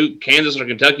Carolina, Duke, Kansas, or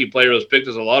Kentucky player was picked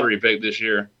as a lottery pick this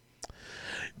year.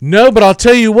 No, but I'll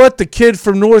tell you what, the kid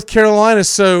from North Carolina.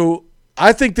 So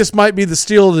I think this might be the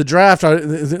steal of the draft.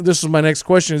 This is my next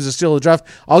question: is the steal of the draft?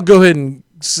 I'll go ahead and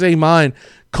say mine.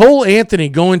 Cole Anthony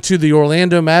going to the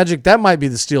Orlando Magic. That might be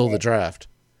the steal of the draft.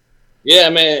 Yeah,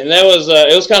 man, and that was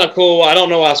it was kind of cool. I don't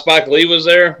know why Spike Lee was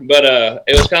there, but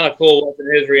it was kind of cool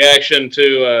watching his reaction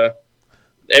to.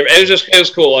 It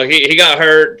was cool. Like he got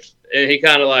hurt and he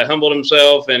kind of like humbled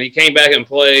himself, and he came back and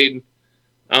played.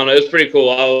 I don't know. It was pretty cool.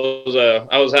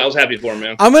 I was happy for him,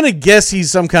 man. I'm gonna guess he's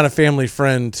some kind of family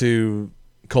friend to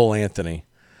Cole Anthony.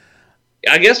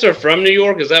 I guess they're from New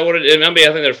York. Is that what it is? Maybe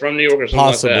I think they're from New York or something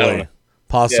Possibly. like that.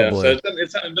 Possibly. Yeah, so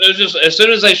but it was just as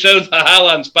soon as they showed the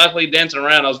highlight and Spike Lee dancing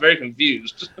around, I was very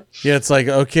confused. Yeah, it's like,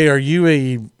 okay, are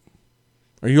you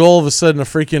all of a sudden a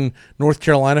freaking North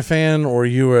Carolina fan, or are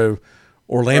you a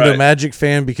Orlando Magic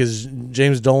fan because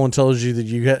James Dolan tells you that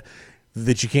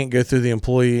you can't go through the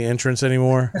employee entrance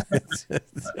anymore? I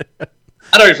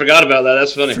already forgot about that.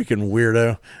 That's funny. Freaking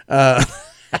weirdo.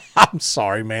 I'm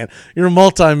sorry, man. You're a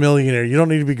multimillionaire. You don't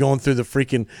need to be going through the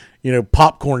freaking,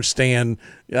 popcorn stand.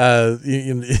 You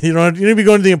need to be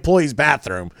going to the employee's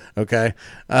bathroom. Okay.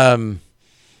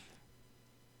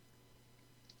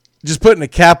 Just putting a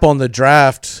cap on the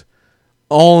draft.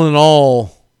 All in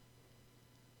all,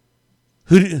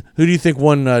 who do you think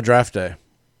won draft day?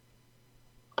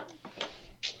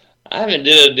 I haven't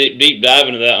did a deep dive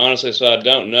into that, honestly, so I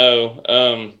don't know.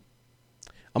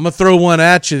 I'm gonna throw one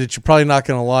at you that you're probably not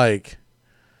gonna like.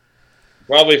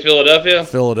 Probably Philadelphia.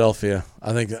 Philadelphia,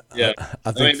 I think. Yeah,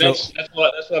 I mean that's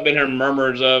what I've been hearing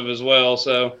murmurs of as well.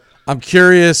 So I'm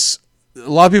curious. A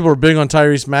lot of people are big on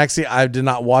Tyrese Maxey. I did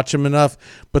not watch him enough,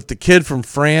 but the kid from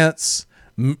France,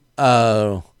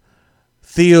 Theo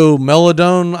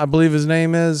Melodone, I believe his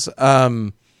name is. There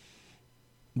are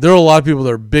a lot of people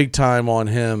that are big time on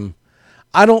him.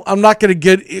 I'm not going to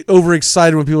get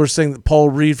overexcited when people are saying that Paul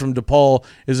Reed from DePaul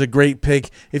is a great pick.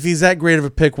 If he's that great of a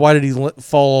pick, why did he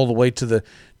fall all the way to the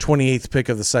 28th pick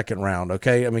of the second round?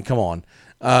 Okay, I mean, come on.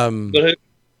 But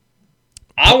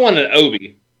I wanted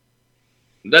Obi.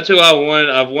 That's who I wanted.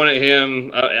 I've wanted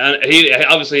him.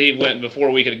 He went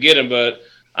before we could get him, but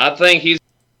I think he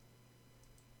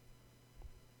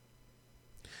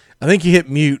hit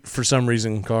mute for some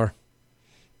reason, Carr.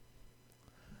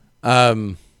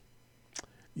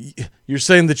 You're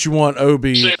saying that you want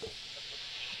Obi.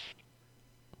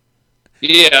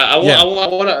 Yeah, I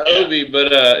want an Obi,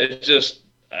 but it just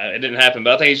it didn't happen.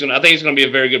 But I think he's going to be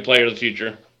a very good player in the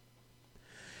future.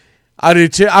 I do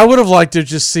too. I would have liked to have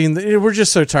just seen. We're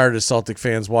just so tired of Celtic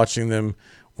fans watching them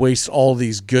waste all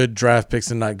these good draft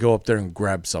picks and not go up there and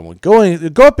grab someone. Go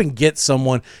up and get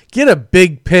someone. Get a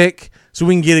big pick so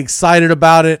we can get excited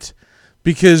about it,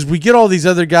 because we get all these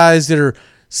other guys that are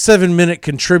 7-minute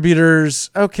contributors.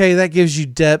 Okay, that gives you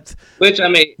depth.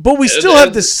 But we still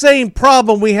have the same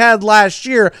problem we had last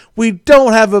year. We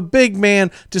don't have a big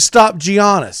man to stop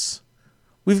Giannis.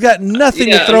 We've got nothing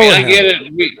to throw at him. I get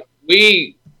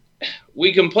it.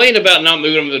 We complained about not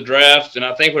moving him to the draft, and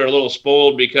I think we're a little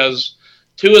spoiled because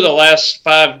 2 of the last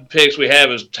 5 picks we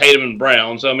have is Tatum and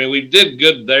Brown. So I mean, we did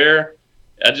good there.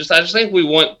 I just think we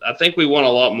want a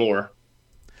lot more.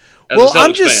 Well,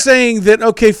 I'm just saying that,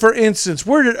 okay, for instance,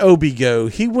 where did Obi go?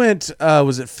 He went,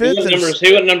 was it fifth?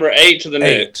 He went number 8 to the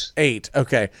Knicks. 8,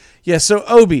 okay. Yeah, so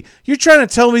Obi, you're trying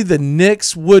to tell me the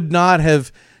Knicks would not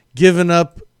have given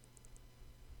up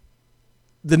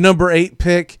the number 8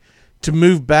 pick to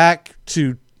move back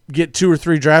to get 2 or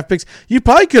 3 draft picks? You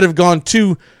probably could have gone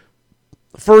 2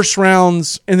 first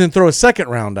rounds and then throw a second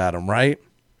round at him, right?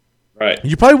 Right.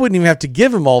 You probably wouldn't even have to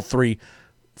give him all 3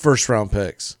 first round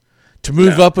picks. To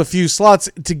move up a few slots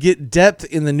to get depth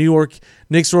in the New York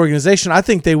Knicks organization, I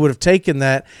think they would have taken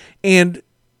that, and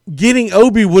getting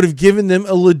Obi would have given them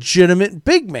a legitimate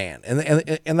big man,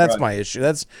 and that's my issue.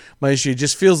 That's my issue. It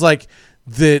just feels like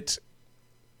that.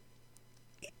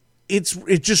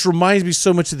 It just reminds me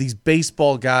so much of these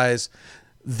baseball guys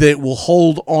that will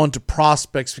hold on to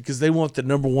prospects because they want the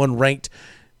number 1 ranked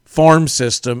farm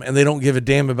system, and they don't give a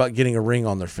damn about getting a ring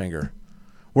on their finger.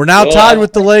 We're now tied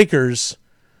with the Lakers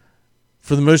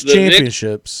for the most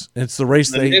championships. It's the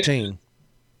race to 18.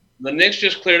 The Knicks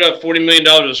just cleared up $40 million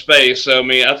of space. So, I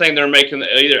mean, I think they're making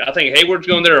either – I think Hayward's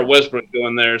going there or Westbrook's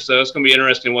going there. So, it's going to be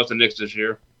interesting what's the Knicks this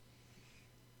year.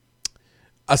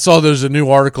 I saw there's a new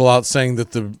article out saying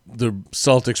that the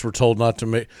Celtics were told not to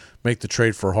make the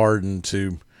trade for Harden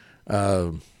to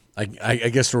I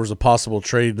guess there was a possible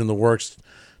trade in the works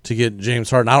to get James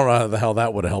Harden. I don't know how the hell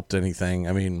that would have helped anything.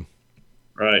 I mean –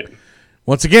 Right.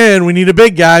 Once again, we need a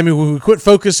big guy. I mean, we quit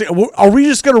focusing. Are we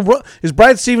just going to run? Is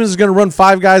Brad Stevens going to run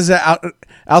 5 guys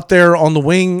out there on the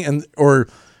wing,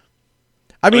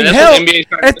 I mean, hell,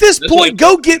 at this point,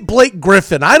 go get Blake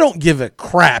Griffin. I don't give a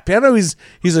crap. I know he's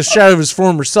a shadow of his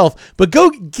former self, but go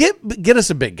get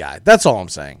us a big guy. That's all I'm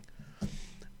saying.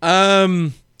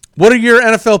 What are your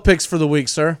NFL picks for the week,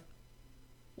 sir?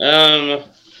 I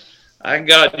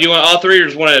got. Do you want all 3 or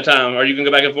just one at a time? Are you going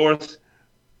to go back and forth?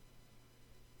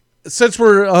 Since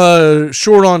we're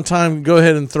short on time, go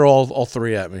ahead and throw all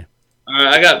 3 at me. All right,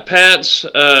 I got Pats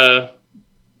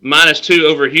 -2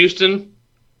 over Houston.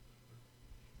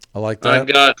 I like that.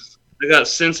 I got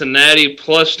Cincinnati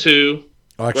 +2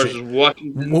 versus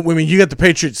Washington. I mean, you got the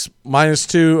Patriots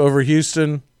 -2 over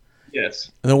Houston. Yes.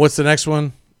 And then what's the next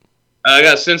one? I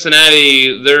got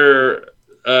Cincinnati. They're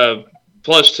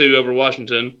 +2 over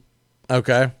Washington.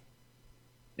 Okay.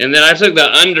 And then I took the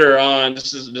under on.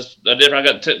 This is just a different.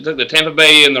 I took the Tampa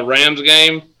Bay and the Rams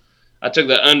game. I took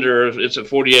the under. It's at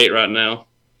 48 right now.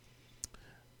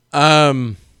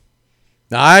 Now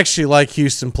I actually like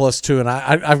Houston +2, and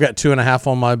I've got 2.5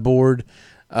 on my board.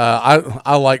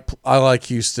 I like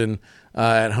Houston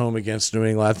at home against New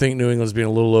England. I think New England's being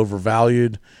a little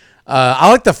overvalued. I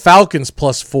like the Falcons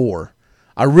 +4.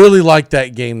 I really like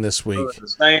that game this week. The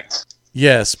Saints.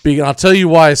 Yes, I'll tell you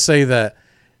why I say that.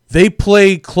 They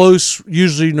play close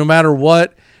usually no matter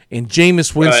what, and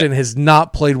Jameis Winston has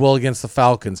not played well against the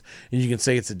Falcons. And you can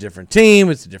say it's a different team,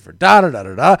 it's a different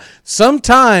da-da-da-da-da.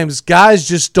 Sometimes guys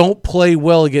just don't play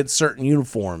well against certain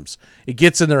uniforms. It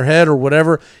gets in their head or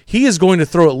whatever. He is going to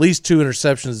throw at least 2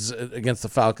 interceptions against the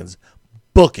Falcons.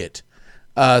 Book it.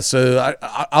 So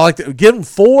I like to give him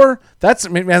 4. That's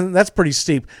pretty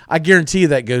steep. I guarantee you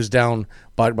that goes down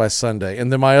by Sunday. And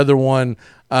then my other one,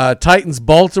 Titans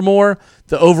Baltimore.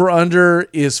 The over-under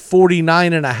is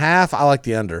 49.5. I like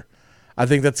the under. I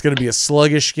think that's going to be a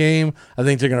sluggish game. I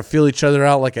think they're going to feel each other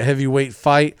out like a heavyweight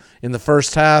fight in the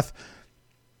first half.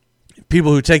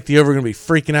 People who take the over are going to be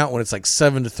freaking out when it's like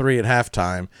 7-3 at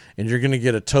halftime, and you're going to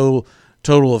get a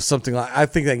total of something like, I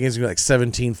think that game's going to be like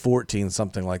 17-14,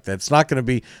 something like that. It's not going to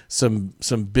be some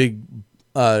big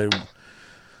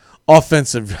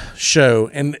offensive show.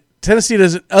 And Tennessee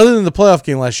doesn't, other than the playoff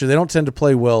game last year, they don't tend to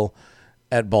play well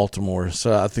at Baltimore.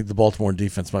 So I think the Baltimore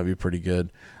defense might be pretty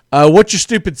good. What's your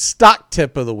stupid stock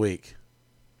tip of the week?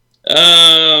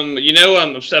 I'm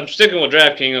sticking with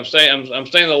DraftKings. I'm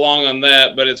staying along on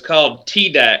that, but it's called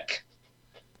TDAC.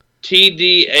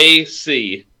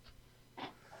 TDAC.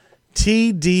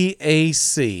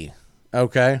 TDAC.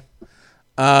 Okay.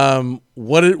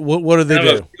 What do they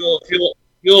do?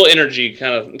 Fuel energy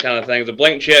kind of thing. It's a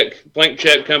blank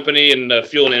check company and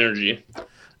fuel and energy.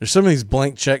 There's some of these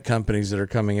blank check companies that are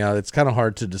coming out. It's kind of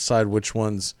hard to decide which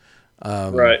ones.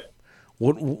 Right.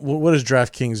 What is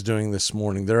DraftKings doing this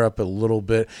morning? They're up a little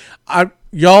bit.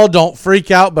 Y'all don't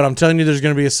freak out, but I'm telling you, there's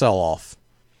going to be a sell-off.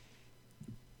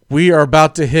 We are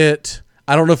about to hit.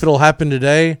 I don't know if it'll happen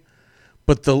today,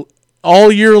 but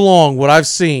all year long, what I've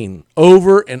seen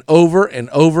over and over and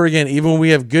over again, even when we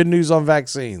have good news on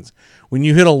vaccines, when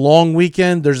you hit a long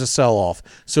weekend, there's a sell-off.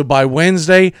 So by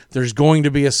Wednesday, there's going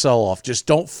to be a sell-off. Just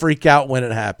don't freak out when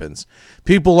it happens.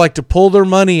 People like to pull their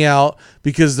money out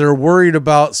because they're worried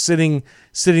about sitting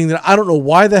there. I don't know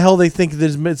why the hell they think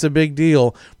that it's a big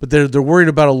deal, but they're worried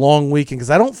about a long weekend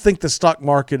because I don't think the stock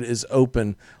market is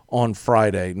open on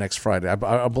Friday, next Friday. I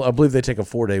believe they take a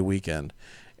 4-day weekend.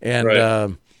 And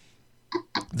right.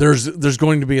 There's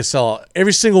going to be a sellout.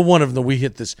 Every single one of them, we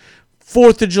hit this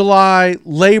 4th of July,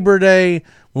 Labor Day,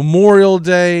 Memorial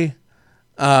Day,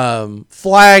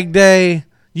 Flag Day,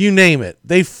 you name it.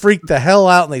 They freak the hell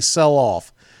out and they sell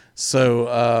off.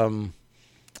 So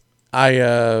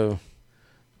I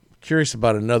curious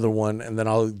about another one, and then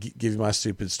I'll give you my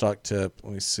stupid stock tip.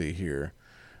 Let me see here.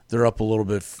 They're up a little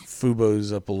bit.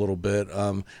 Fubo's up a little bit.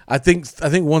 I think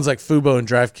ones like Fubo and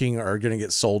DraftKings are going to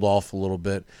get sold off a little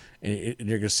bit, and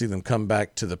you're going to see them come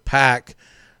back to the pack.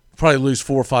 Probably lose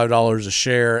 $4 or $5 a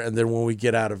share, and then when we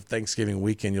get out of Thanksgiving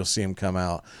weekend, you'll see them come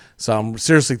out. So I'm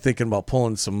seriously thinking about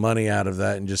pulling some money out of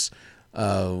that and just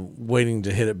waiting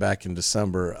to hit it back in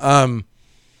December.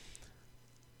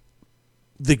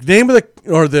 The name of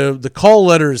the call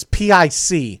letter is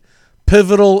PIC,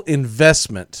 Pivotal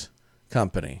Investment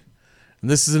Company. And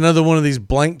this is another one of these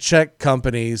blank check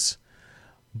companies,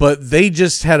 but they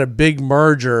just had a big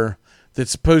merger that's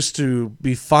supposed to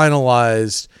be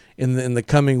finalized in the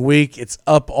coming week. It's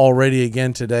up already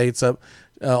again today. It's up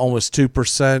almost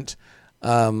 2%.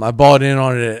 I bought in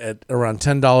on it at around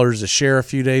 $10 a share a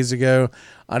few days ago.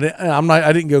 I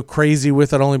didn't go crazy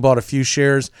with it. I only bought a few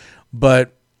shares,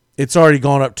 but it's already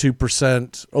gone up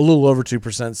 2%, a little over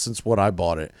 2% since what I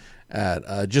bought it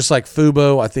at. Just like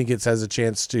Fubo, I think it has a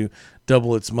chance to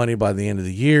double its money by the end of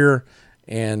the year,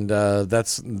 and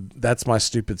that's my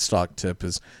stupid stock tip.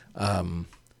 Is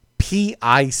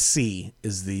PIC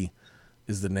is the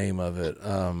name of it.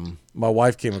 My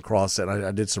wife came across it, and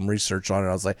I did some research on it.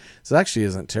 I was like, this actually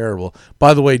isn't terrible.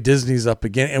 By the way, Disney's up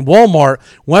again, and Walmart.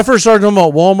 When I first started talking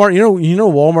about Walmart, you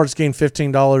know, Walmart's gained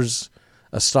 $15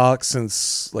 a stock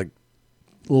since like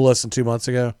a little less than 2 months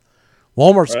ago.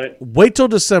 Walmart's right. Wait till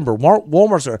December.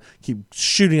 Walmart's are keep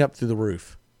shooting up through the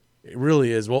roof. It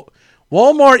really is. Well,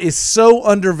 Walmart is so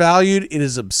undervalued, it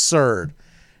is absurd.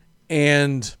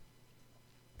 And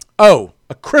a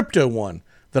crypto one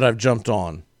that I've jumped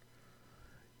on.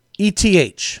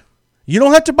 ETH. You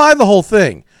don't have to buy the whole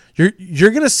thing.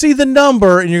 You're going to see the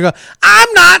number and you're going,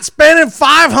 I'm not spending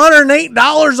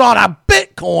 $508 on a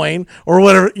Bitcoin or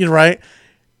whatever, right?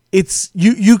 It's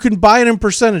you can buy it in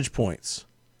percentage points.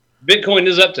 Bitcoin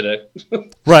is up today.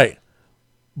 Right.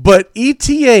 But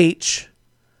ETH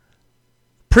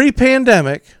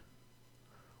pre-pandemic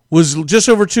was just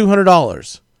over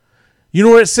 $200. You know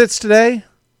where it sits today?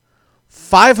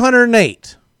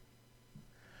 $508.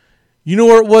 You know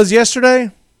where it was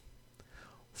yesterday?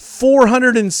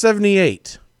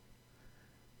 $478.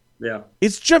 Yeah.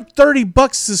 It's jumped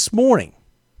 $30 this morning.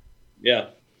 Yeah.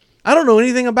 I don't know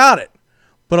anything about it,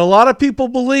 but a lot of people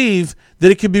believe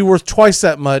that it could be worth twice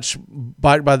that much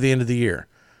by the end of the year.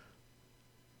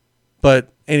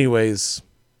 But anyways,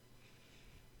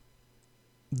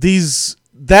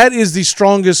 that is the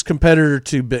strongest competitor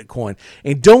to Bitcoin.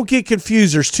 And don't get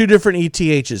confused. There's two different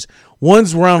ETHs.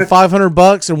 One's around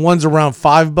 $500 and one's around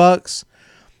 $5.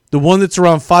 The one that's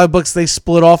around $5, they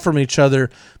split off from each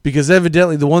other because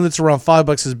evidently the one that's around $5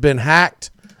 has been hacked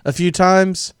a few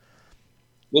times.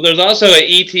 Well, there's also a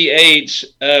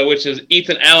ETH, which is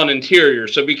Ethan Allen Interior.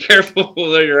 So be careful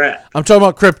where you're at. I'm talking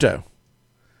about crypto.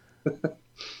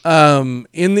 In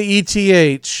the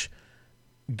ETH,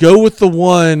 go with the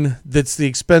one that's the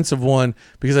expensive one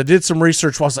because I did some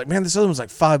research. Where I was like, man, this other one's like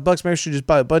 $5. Maybe I should just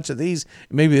buy a bunch of these.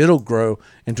 And maybe it'll grow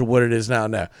into what it is now.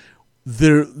 No,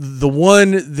 the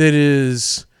one that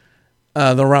is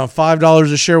around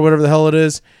 $5 a share, whatever the hell it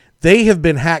is, they have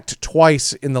been hacked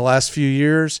twice in the last few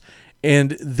years,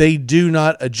 and they do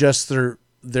not adjust their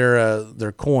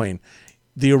coin.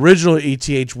 The original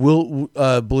ETH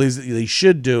believes that they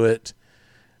should do it,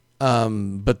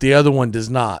 but the other one does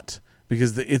not.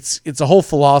 Because it's a whole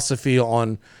philosophy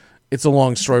on, it's a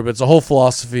long story, but it's a whole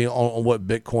philosophy on what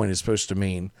Bitcoin is supposed to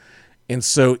mean. And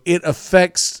so it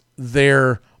affects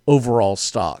their overall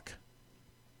stock.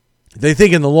 They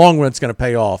think in the long run it's going to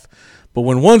pay off. But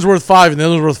when one's worth 5 and the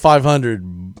other's worth 500,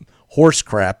 horse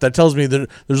crap. That tells me that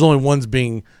there's only one's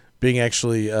being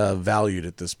actually valued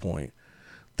at this point.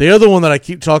 The other one that I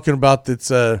keep talking about that's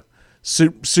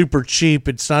super cheap,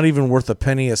 it's not even worth a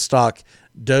penny a stock,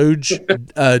 Doge,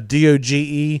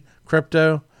 DOGE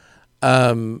crypto.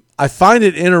 I find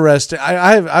it interesting.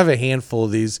 I have a handful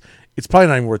of these it's probably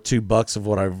not even worth $2 of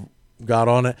what I've got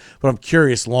on it, but I'm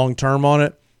curious long term on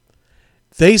it.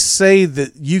 They say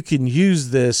that you can use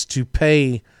this to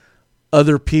pay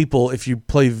other people if you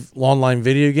play online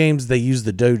video games. They use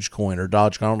the Dogecoin or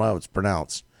Dogecoin. I don't know how it's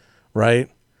pronounced, right?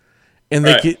 And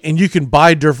and you can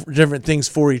buy different things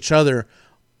for each other.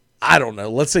 I don't know.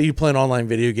 Let's say you play an online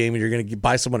video game and you're going to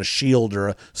buy someone a shield or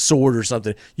a sword or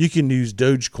something. You can use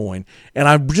Dogecoin, and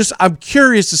I'm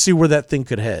curious to see where that thing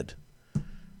could head.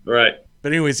 Right.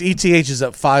 But anyways, ETH is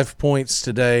up 5 points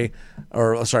today,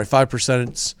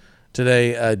 5%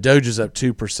 today. Doge is up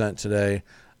 2% today.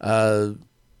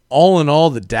 All in all,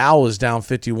 the Dow is down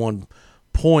 51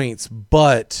 points,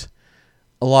 but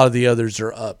a lot of the others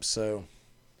are up. So,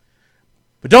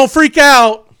 but don't freak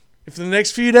out if in the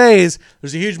next few days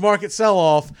there's a huge market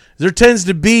sell-off. There tends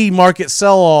to be market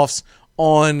sell-offs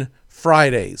on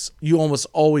Fridays. You almost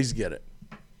always get it.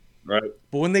 Right.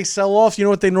 But when they sell off, you know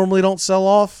what they normally don't sell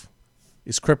off?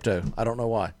 Is crypto. I don't know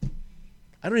why.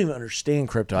 I don't even understand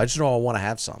crypto. I just know I want to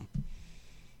have some.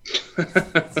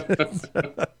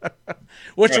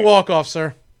 What's your walk-off,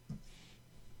 sir?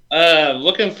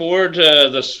 Looking forward to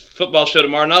this football show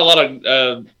tomorrow. Not a lot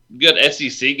of good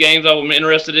SEC games I'm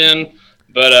interested in,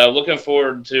 but looking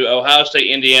forward to Ohio State,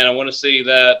 Indiana. I want to see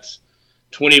that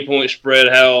 20-point spread,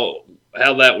 how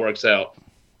that works out.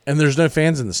 And there's no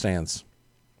fans in the stands.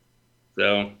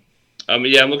 So, I'm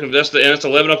looking for this. And it's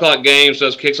 11 o'clock game, so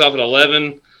it kicks off at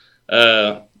 11.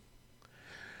 I'm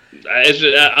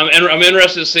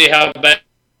interested to see how bad.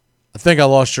 I think I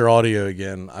lost your audio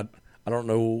again. I don't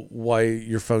know why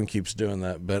your phone keeps doing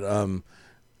that, but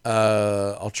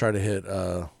I'll try to hit.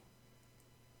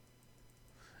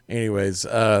 Anyways,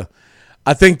 I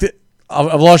think that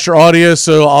I've lost your audio,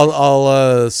 so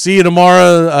I'll see you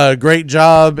tomorrow. Great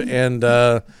job, and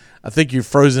I think you're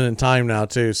frozen in time now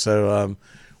too. So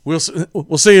we'll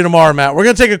see you tomorrow, Matt. We're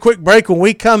gonna take a quick break. When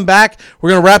we come back, we're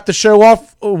gonna wrap the show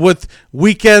off with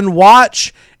Weekend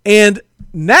Watch, and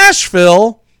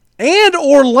Nashville and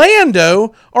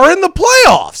Orlando are in the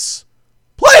playoffs.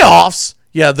 Playoffs?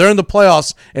 Yeah, they're in the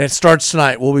playoffs, and it starts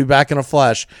tonight. We'll be back in a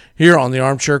flash here on the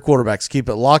Armchair Quarterbacks. Keep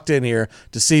it locked in here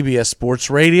to CBS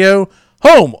Sports Radio,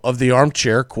 home of the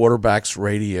Armchair Quarterbacks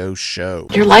radio show.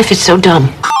 Your life is so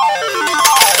dumb.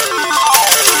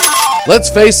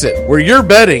 Let's face it, where you're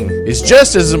betting is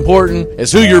just as important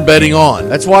as who you're betting on.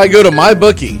 That's why I go to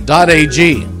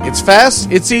mybookie.ag. It's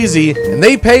fast, it's easy, and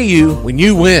they pay you when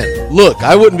you win. Look,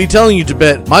 I wouldn't be telling you to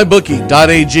bet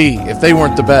mybookie.ag if they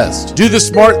weren't the best. Do the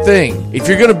smart thing. If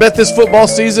you're going to bet this football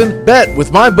season, bet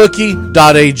with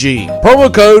mybookie.ag.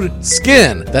 Promo code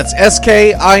SKIN, that's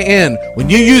SKIN. When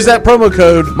you use that promo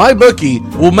code, MyBookie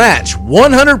will match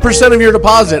 100% of your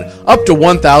deposit up to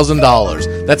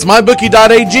 $1,000. That's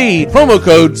mybookie.ag, promo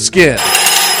code SKIN.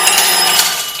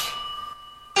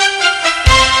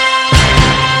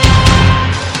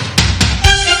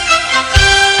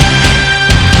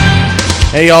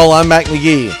 Hey y'all, I'm Mac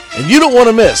McGee, and you don't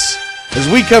want to miss as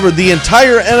we cover the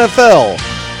entire NFL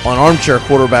on Armchair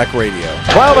Quarterback Radio.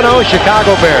 12-0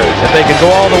 Chicago Bears. If they could go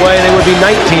all the way, they would be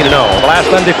 19-0. The last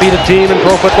undefeated team in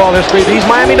pro football history, these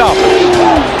Miami Dolphins.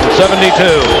 72,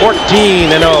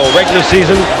 14-0 regular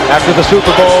season. After the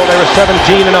Super Bowl, they were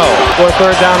 17-0 for a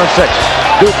third down and 6.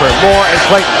 Cooper, Moore, and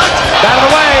Clayton. Out of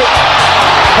the way.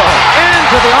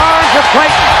 Into the arms of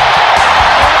Clayton.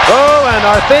 Oh, and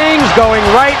are things going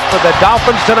right for the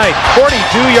Dolphins tonight?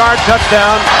 42-yard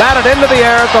touchdown, batted into the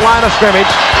air at the line of scrimmage.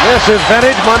 This is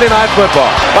vintage Monday Night Football.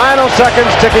 Final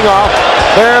seconds ticking off.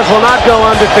 Bears will not go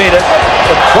undefeated.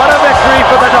 But what a victory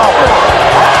for the Dolphins.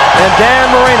 And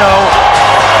Dan Marino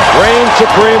reigns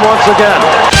supreme once again.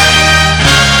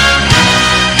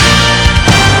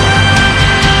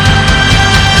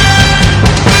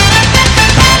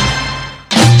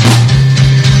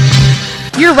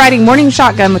 You're riding Morning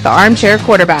Shotgun with the Armchair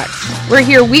Quarterbacks. We're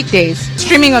here weekdays,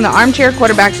 streaming on the Armchair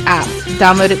Quarterbacks app.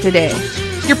 Download it today.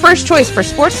 Your first choice for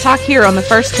sports talk here on the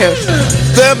First Coast.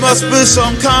 There must be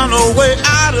some kind of way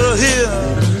out of here.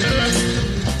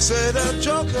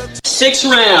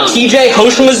 6th round. TJ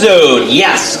Houshmandzadeh.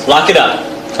 Yes. Lock it up.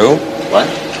 Who? What?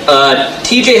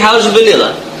 TJ, how's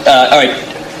vanilla? Alright.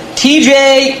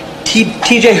 TJ,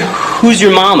 who's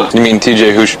your mama? You mean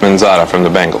TJ Houshmandzadeh from the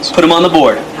Bengals? Put him on the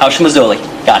board. Houshmandzadeh.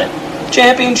 Got it.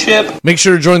 Championship. Make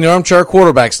sure to join the Armchair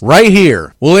Quarterbacks right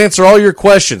here. We'll answer all your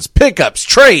questions, pickups,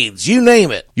 trades, you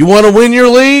name it. You want to win your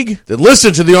league? Then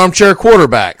listen to the Armchair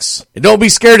Quarterbacks. And don't be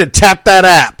scared to tap that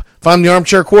app. Find the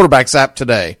Armchair Quarterbacks app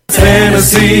today.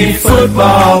 Fantasy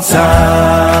football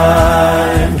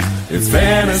time. It's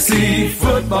fantasy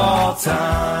football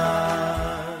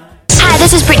time. Hi,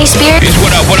 this is Britney Spears.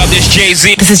 What up, this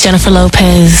Jay-Z. This is Jennifer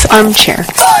Lopez. Armchair.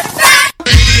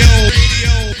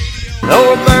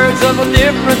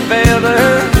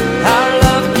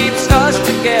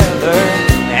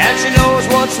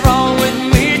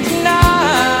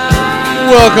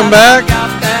 welcome back.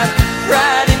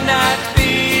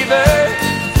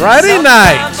 Friday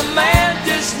night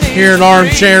here in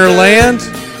Armchair Land.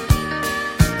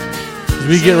 As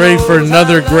we get ready for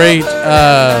another great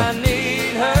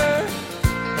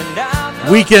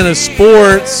weekend of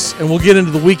sports, and we'll get into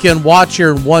the weekend watch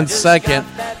here in 1 second.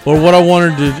 But what I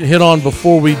wanted to hit on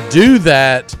before we do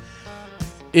that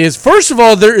is, first of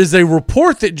all, there is a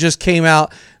report that just came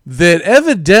out that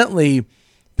evidently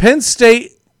Penn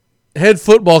State head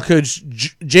football coach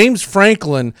James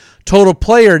Franklin told a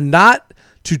player not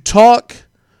to talk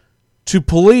to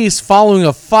police following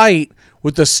a fight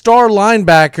with a star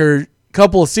linebacker a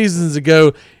couple of seasons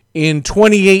ago in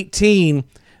 2018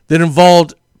 that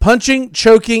involved punching,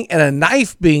 choking, and a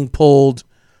knife being pulled,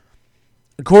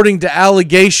 according to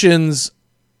allegations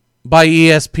by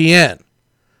ESPN.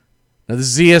 Now,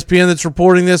 this is ESPN that's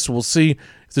reporting this. We'll see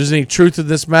if there's any truth in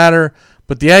this matter.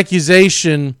 But the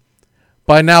accusation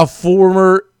by now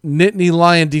former Nittany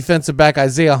Lion defensive back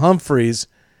Isaiah Humphries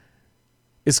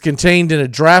is contained in a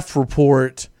draft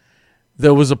report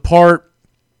that was a part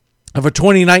of a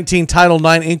 2019 Title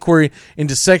IX inquiry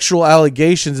into sexual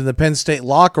allegations in the Penn State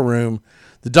locker room.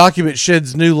 The document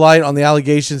sheds new light on the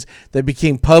allegations that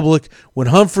became public when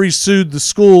Humphries sued the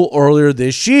school earlier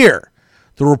this year.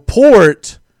 The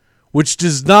report, which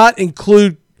does not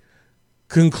include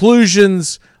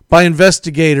conclusions by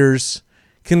investigators,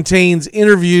 contains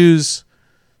interviews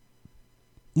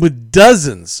with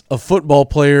dozens of football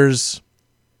players,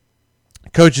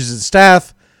 coaches, and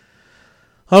staff.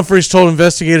 Humphries told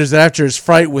investigators that after his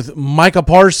fight with Micah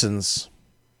Parsons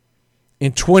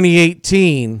in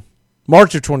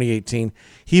March of 2018,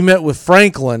 he met with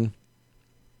Franklin,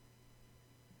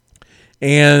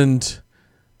 and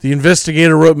the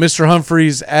investigator wrote, Mr.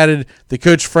 Humphries added that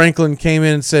Coach Franklin came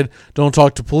in and said, don't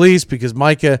talk to police because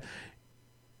Micah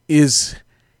is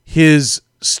his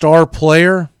star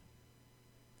player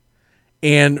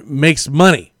and makes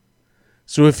money.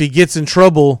 So if he gets in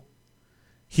trouble,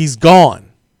 he's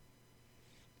gone.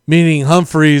 Meaning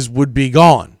Humphries would be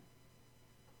gone.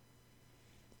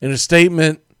 In a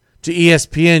statement to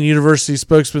ESPN, University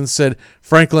spokesman said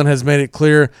Franklin has made it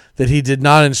clear that he did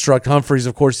not instruct Humphries.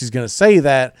 Of course, he's going to say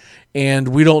that, and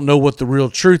we don't know what the real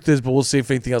truth is, but we'll see if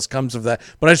anything else comes of that.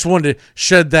 But I just wanted to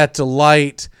shed that to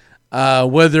light,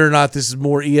 whether or not this is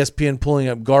more ESPN pulling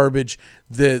up garbage,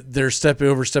 that they're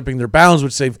overstepping their bounds,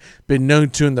 which they've been known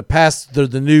to in the past. They're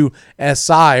the new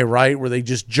SI, right, where they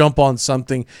just jump on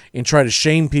something and try to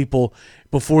shame people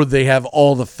before they have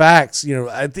all the facts. You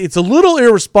know, it's a little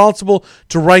irresponsible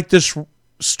to write this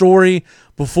story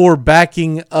before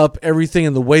backing up everything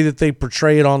in the way that they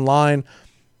portray it online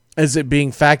as it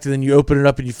being fact, and then you open it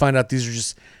up and you find out these are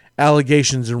just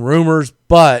allegations and rumors.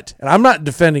 But, and I'm not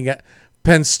defending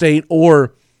Penn State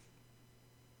or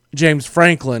James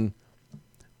Franklin,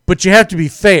 but you have to be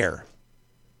fair.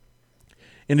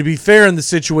 And to be fair in the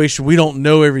situation, we don't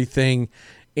know everything,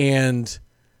 and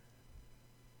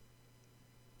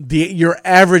your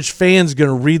average fan's going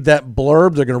to read that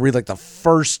blurb. They're going to read like the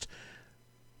first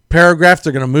paragraph.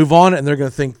 They're going to move on, and they're going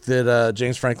to think that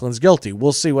James Franklin's guilty.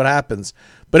 We'll see what happens.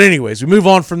 But anyways, we move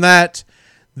on from that.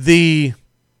 The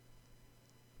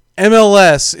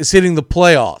MLS is hitting the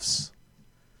playoffs.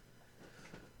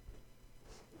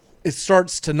 It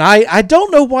starts tonight. I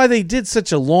don't know why they did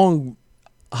such a long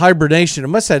hibernation. It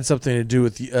must have had something to do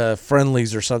with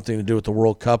friendlies or something to do with the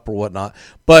World Cup or whatnot.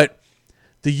 But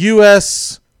the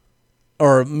MLS,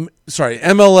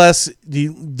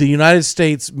 the United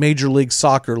States Major League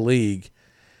Soccer League,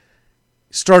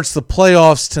 starts the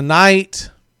playoffs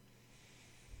tonight.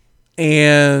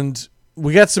 And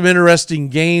we got some interesting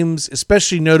games,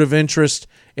 especially note of interest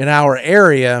in our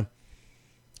area,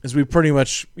 as we pretty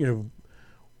much,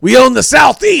 we own the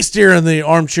Southeast here in the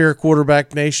Armchair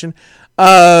Quarterback Nation.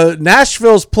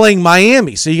 Nashville's playing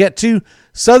Miami, so you got two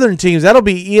Southern teams. That'll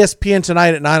be ESPN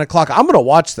tonight at 9 o'clock. I'm going to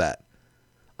watch that.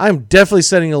 I'm definitely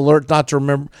setting an alert not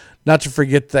to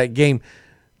forget that game.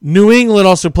 New England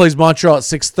also plays Montreal at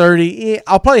 6:30.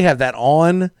 I'll probably have that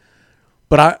on,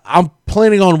 but I'm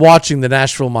planning on watching the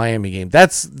Nashville-Miami game.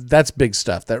 That's big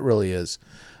stuff. That really is.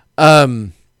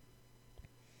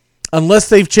 Unless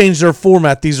they've changed their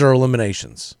format, these are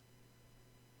eliminations.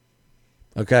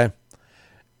 Okay?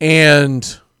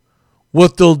 And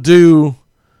what they'll do,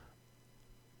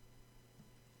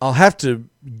 I'll have to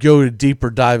go to deeper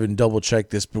dive and double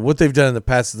check this, but what they've done in the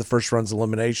past is the first round's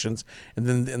eliminations, and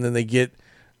then they get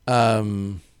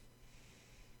to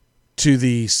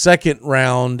the second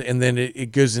round, and then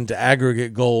it goes into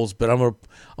aggregate goals. But I'm gonna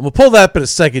pull that up in a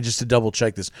second just to double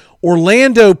check this.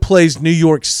 Orlando plays New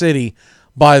York City,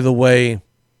 by the way,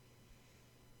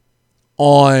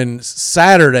 on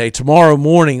Saturday, tomorrow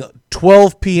morning,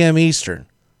 12 p.m. Eastern.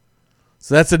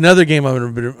 So that's another game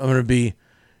I'm going to be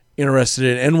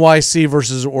interested in. NYC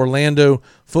versus Orlando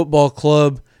Football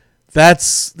Club.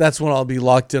 That's when I'll be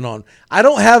locked in on. I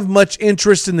don't have much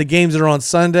interest in the games that are on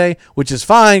Sunday, which is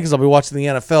fine because I'll be watching the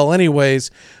NFL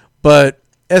anyways. But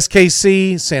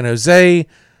SKC, San Jose,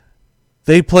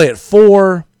 they play at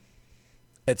 4.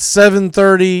 At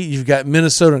 7:30, you've got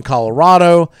Minnesota and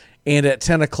Colorado. And at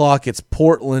 10 o'clock, it's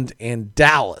Portland and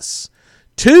Dallas.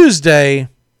 Tuesday,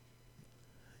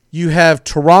 you have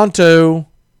Toronto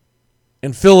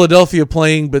and Philadelphia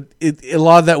playing, but a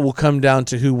lot of that will come down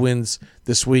to who wins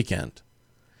this weekend.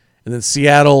 And then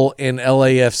Seattle and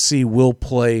LAFC will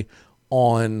play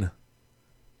on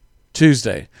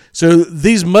Tuesday. So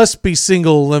these must be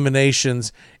single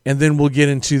eliminations, and then we'll get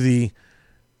into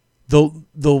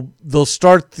they'll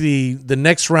start the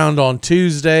next round on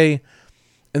Tuesday,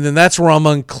 and then that's where I'm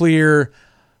unclear.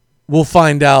 We'll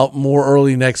find out more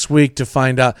early next week to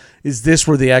find out, is this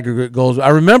where the aggregate goals? I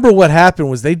remember what happened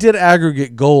was they did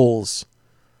aggregate goals.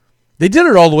 They did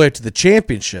it all the way up to the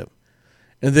championship.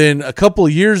 And then a couple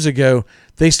of years ago,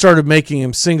 they started making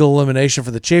them single elimination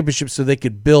for the championship so they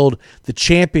could build the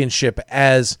championship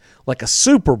as like a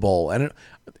Super Bowl. And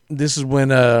this is when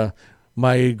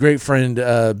my great friend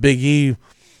Big E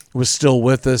was still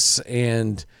with us,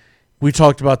 and we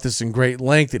talked about this in great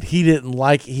length, that he didn't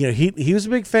like, he was a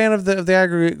big fan of the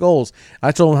aggregate goals.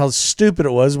 I told him how stupid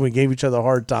it was, and we gave each other a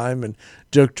hard time and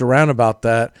joked around about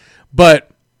that.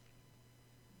 But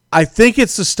I think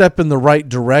it's a step in the right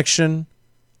direction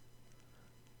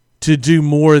to do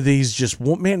more of these,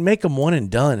 make them one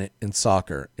and done in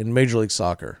soccer, in Major League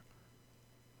Soccer.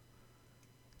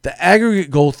 The aggregate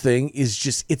goal thing is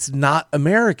just, it's not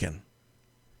American.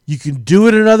 You can do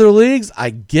it in other leagues.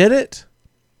 I get it.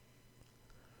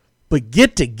 But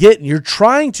you're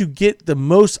trying to get the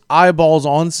most eyeballs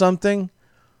on something.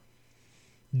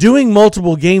 Doing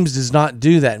multiple games does not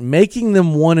do that. Making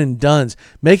them one and dones,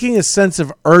 making a sense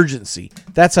of urgency,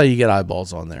 that's how you get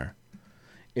eyeballs on there.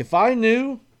 If I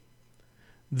knew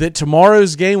that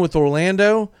tomorrow's game with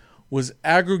Orlando was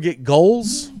aggregate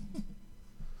goals,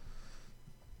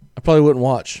 I probably wouldn't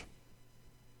watch.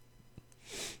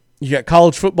 You got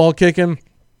college football kicking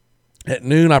at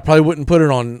noon. I probably wouldn't put it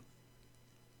on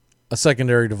a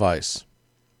secondary device.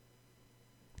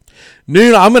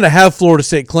 Noon, I'm going to have Florida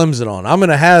State Clemson on. I'm going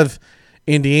to have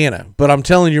Indiana. But I'm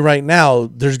telling you right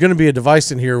now, there's going to be a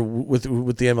device in here with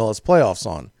the MLS playoffs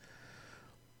on.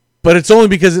 But it's only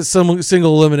because it's some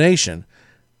single elimination.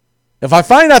 If I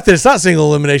find out that it's not single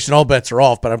elimination, all bets are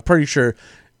off. But I'm pretty sure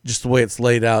just the way it's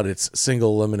laid out, it's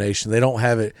single elimination. They don't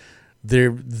have it. They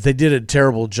did a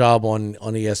terrible job on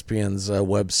ESPN's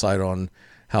website on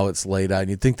how it's laid out. And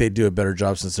you'd think they'd do a better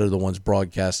job since they're the ones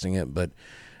broadcasting it. But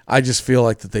I just feel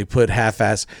like that they put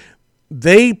half-ass.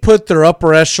 They put their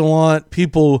upper echelon,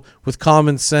 people with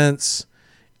common sense,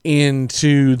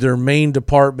 into their main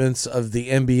departments of the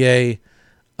NBA,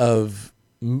 of,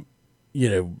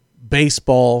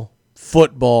 baseball,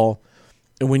 football.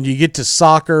 And when you get to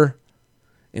soccer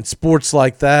and sports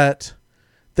like that,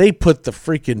 they put the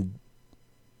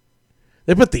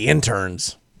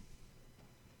interns.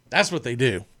 That's what they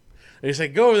do. They say,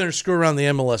 go over there and screw around the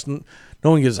MLS.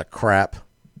 No one gives a crap.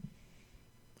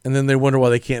 And then they wonder why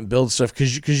they can't build stuff.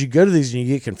 Because you go to these and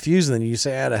you get confused, and then you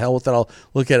say, to hell with that, I'll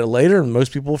look at it later, and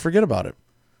most people will forget about it.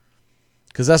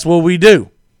 Because that's what we do.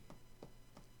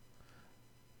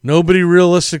 Nobody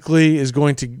realistically is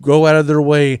going to go out of their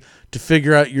way to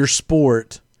figure out your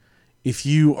sport if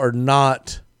you are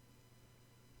not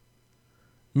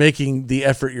making the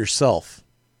effort yourself.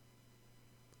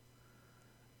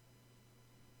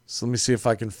 So let me see if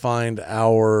I can find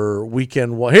our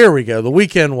weekend. Here we go. The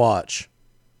Weekend Watch.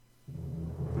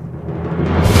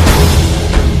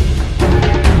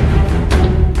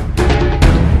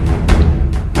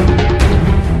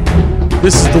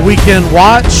 This is the Weekend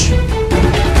Watch.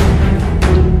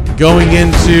 Going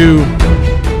into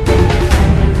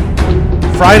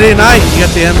Friday night, you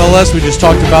got the MLS. We just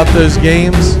talked about those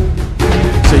games.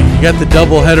 So you got the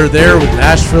doubleheader there, with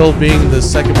Nashville being the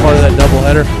second part of that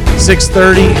doubleheader.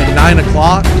 6:30 and 9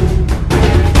 o'clock.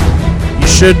 You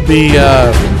should be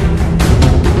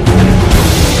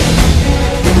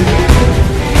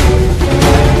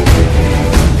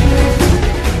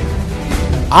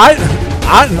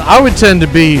I would tend to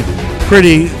be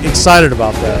pretty excited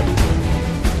about that.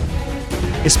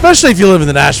 Especially if you live in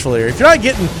the Nashville area. If you're not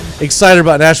getting excited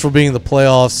about Nashville being in the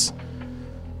playoffs,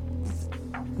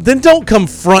 then don't come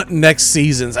front next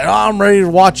season and say, I'm ready to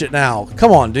watch it now.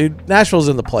 Come on, dude. Nashville's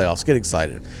in the playoffs. Get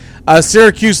excited.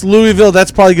 Syracuse, Louisville,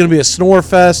 that's probably going to be a snore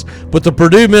fest. But the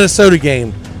Purdue, Minnesota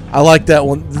game, I like that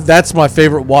one. That's my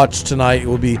favorite watch tonight. It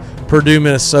will be Purdue,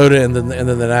 Minnesota, and then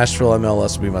the Nashville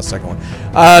MLS will be my second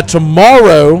one.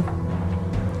 Tomorrow,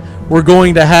 we're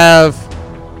going to have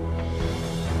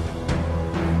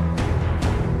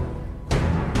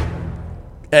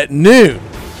at noon,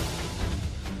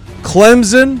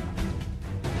 Clemson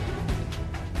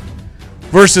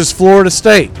versus Florida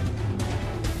State.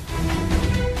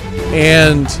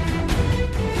 And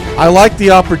I like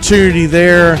the opportunity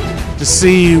there to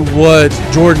see what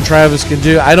Jordan Travis can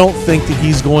do. I don't think that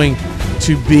he's going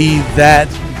to be that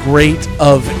great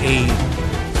of a...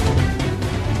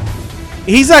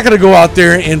 He's not going to go out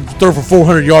there and throw for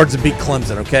 400 yards and beat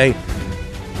Clemson, okay?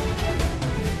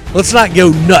 Let's not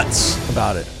go nuts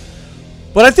about it.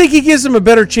 But I think he gives them a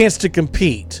better chance to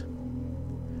compete.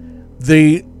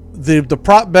 The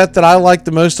prop bet that I like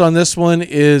the most on this one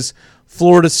is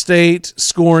Florida State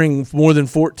scoring more than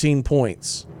 14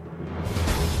 points.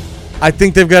 I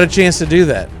think they've got a chance to do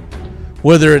that.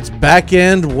 Whether it's back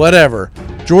end, whatever.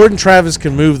 Jordan Travis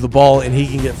can move the ball and he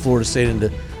can get Florida State into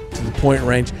the point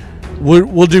range.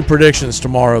 We'll do predictions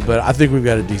tomorrow, but I think we've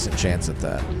got a decent chance at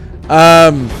that.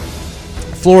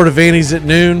 Florida Vandy's at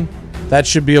noon. That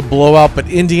should be a blowout. But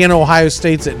Indiana, Ohio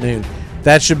State's at noon.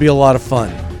 That should be a lot of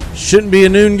fun. Shouldn't be a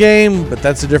noon game, but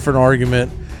that's a different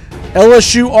argument.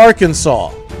 LSU,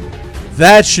 Arkansas.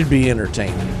 That should be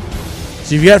entertaining.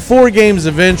 So you've got 4 games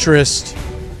of interest.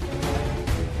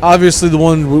 Obviously, the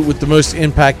one with the most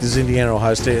impact is Indiana,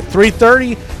 Ohio State. At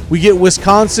 3:30, we get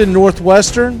Wisconsin,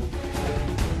 Northwestern.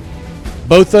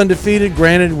 Both undefeated.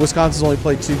 Granted, Wisconsin's only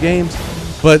played 2 games,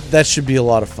 but that should be a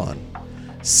lot of fun.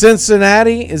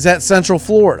 Cincinnati is at Central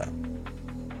Florida.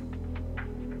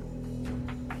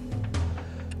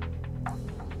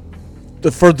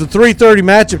 For the 3:30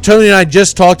 matchup, Tony and I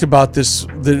just talked about this.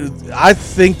 I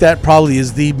think that probably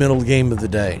is the middle game of the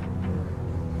day.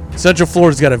 Central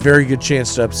Florida's got a very good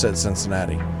chance to upset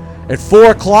Cincinnati. At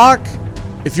 4 o'clock,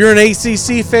 if you're an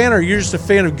ACC fan or you're just a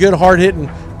fan of good, hard-hitting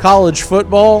college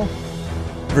football,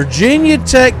 Virginia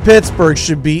Tech Pittsburgh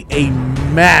should be a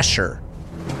masher.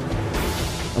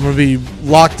 I'm going to be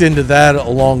locked into that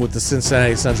along with the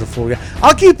Cincinnati Central Florida.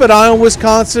 I'll keep an eye on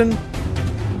Wisconsin,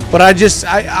 but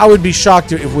I would be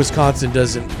shocked if Wisconsin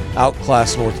doesn't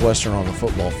outclass Northwestern on the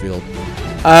football field.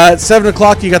 At 7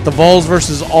 o'clock, you got the Vols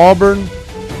versus Auburn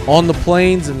on the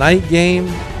Plains, a night game.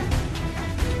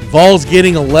 Vols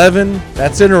getting 11.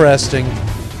 That's interesting.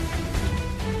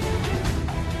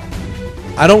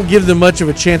 I don't give them much of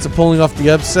a chance of pulling off the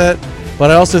upset,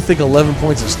 but I also think 11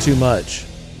 points is too much.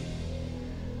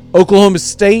 Oklahoma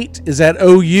State is at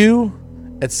OU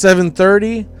at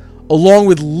 7:30, along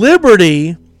with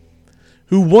Liberty,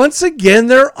 who once again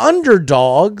they're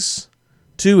underdogs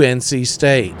to NC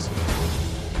State.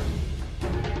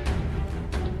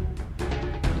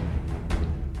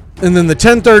 And then the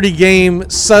 10:30 game,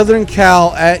 Southern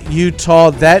Cal at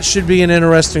Utah. That should be an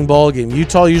interesting ball game.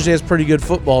 Utah usually has a pretty good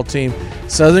football team.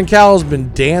 Southern Cal has been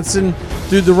dancing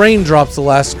through the raindrops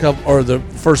the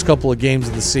first couple of games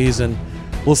of the season.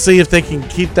 We'll see if they can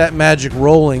keep that magic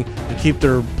rolling and keep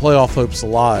their playoff hopes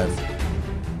alive.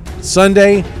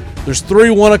 Sunday, there's 3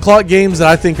 1 o'clock games that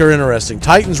I think are interesting.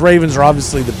 Titans-Ravens are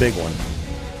obviously the big one.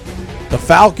 The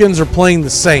Falcons are playing the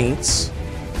Saints.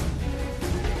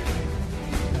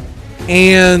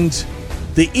 And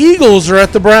the Eagles are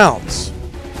at the Browns.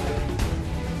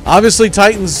 Obviously,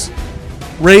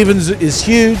 Titans-Ravens is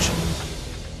huge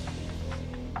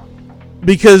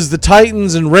because the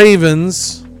Titans and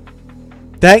Ravens,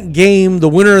 that game, the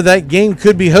winner of that game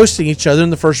could be hosting each other in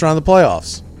the first round of the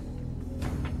playoffs.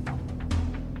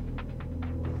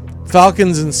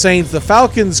 Falcons and Saints. The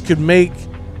Falcons could make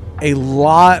a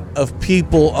lot of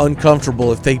people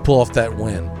uncomfortable if they pull off that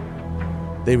win.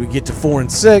 They would get to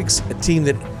 4-6, a team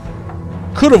that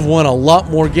could have won a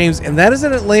lot more games, and that is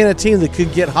an Atlanta team that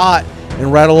could get hot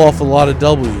and rattle off a lot of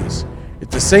W's. If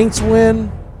the Saints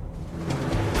win,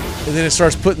 and then it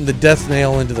starts putting the death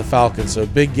nail into the Falcons, so a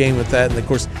big game with that. And of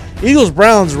course,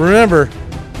 Eagles-Browns, remember,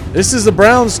 this is the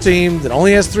Browns team that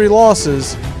only has 3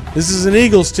 losses. This is an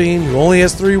Eagles team who only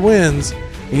has 3 wins,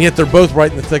 and yet they're both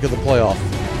right in the thick of the playoff.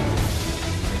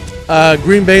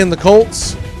 Green Bay and the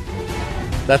Colts.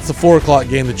 That's the 4 o'clock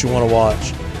game that you want to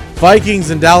watch. Vikings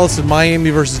and Dallas and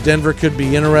Miami versus Denver could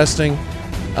be interesting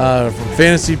from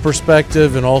fantasy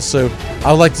perspective. And also,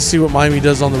 I would like to see what Miami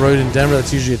does on the road in Denver.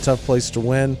 That's usually a tough place to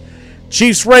win.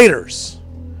 Chiefs-Raiders.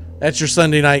 That's your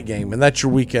Sunday night game, and that's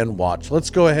your weekend watch. Let's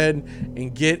go ahead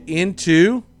and get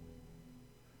into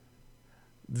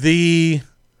the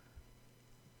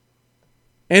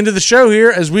end of the show here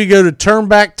as we go to turn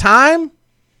back time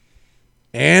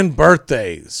and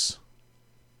birthdays.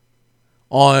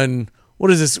 On,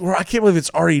 what is this? I can't believe it's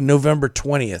already November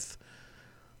 20th.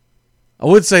 I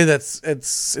would say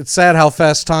it's sad how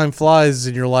fast time flies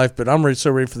in your life, but I'm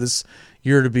so ready for this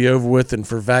year to be over with and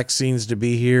for vaccines to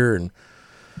be here. And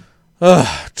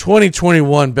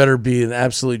 2021 better be an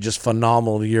absolutely just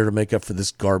phenomenal year to make up for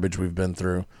this garbage we've been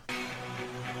through.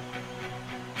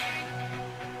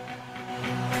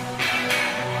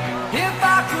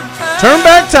 Turn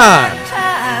back time.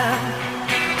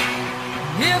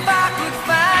 If I could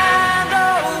find a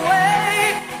way,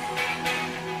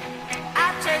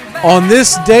 On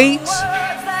this date,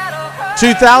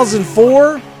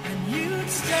 2004,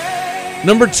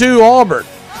 number 2 Auburn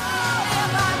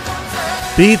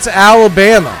beats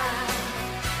Alabama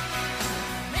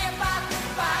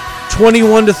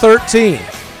 21-13.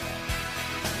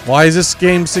 Why is this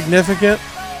game significant?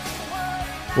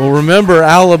 Well, remember,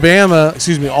 Auburn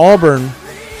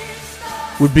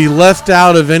would be left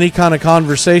out of any kind of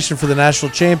conversation for the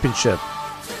national championship.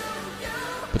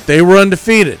 But they were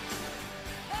undefeated.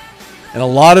 And a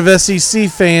lot of SEC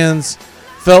fans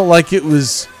felt like it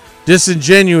was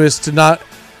disingenuous to not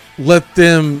let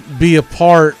them be a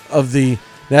part of the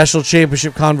national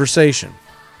championship conversation.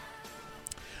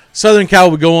 Southern Cal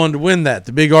would go on to win that.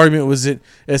 The big argument was that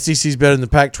SEC's better than the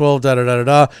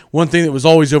Pac-12, One thing that was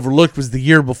always overlooked was the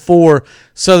year before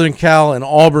Southern Cal and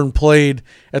Auburn played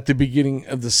at the beginning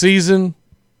of the season.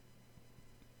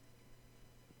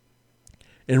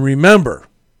 And remember,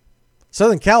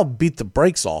 Southern Cal beat the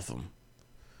brakes off them.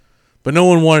 But no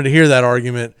one wanted to hear that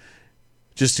argument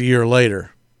just a year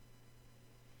later.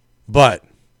 But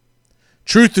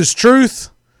truth is truth.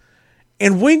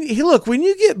 And when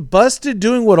you get busted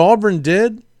doing what Auburn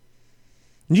did,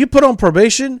 and you put on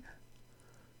probation,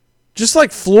 just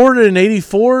like Florida in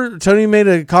 84, Tony made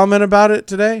a comment about it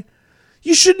today,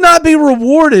 you should not be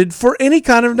rewarded for any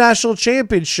kind of national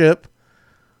championship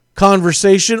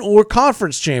conversation or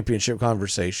conference championship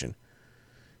conversation.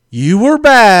 You were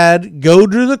bad, go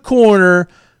to the corner,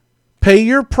 pay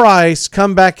your price,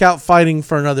 come back out fighting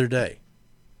for another day.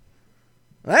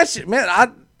 That's it, man.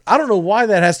 I don't know why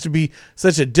that has to be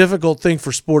such a difficult thing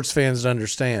for sports fans to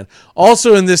understand.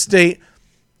 Also in this date,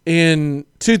 in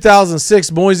 2006,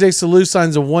 Moises Alou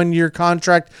signs a 1-year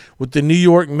contract with the New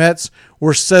York Mets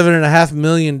worth $7.5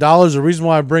 million. The reason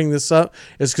why I bring this up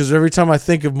is because every time I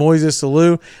think of Moises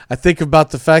Alou, I think about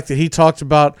the fact that he talked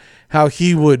about how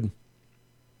he would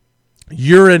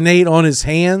urinate on his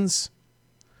hands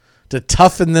to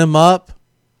toughen them up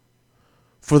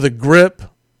for the grip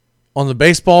on the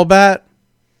baseball bat.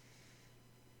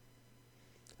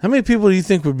 How many people do you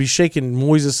think would be shaking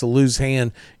Moises Alou's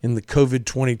hand in the COVID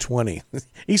 2020?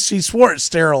 He swore it's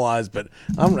sterilized, but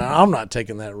I'm not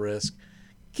taking that risk.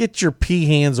 Get your pee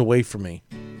hands away from me.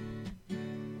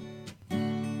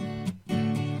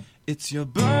 it's your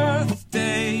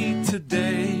birthday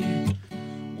today.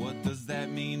 What does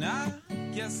that mean? I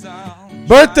guess I'll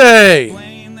Birthday!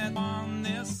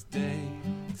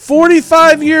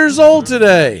 45 years old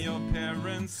today.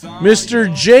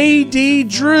 Mr. J.D.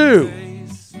 Drew.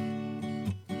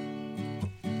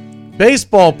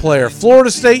 Baseball player, Florida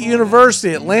State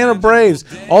University, Atlanta Braves.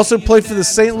 Also played for the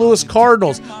St. Louis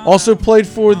Cardinals. Also played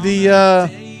for the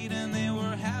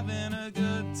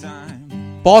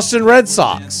Boston Red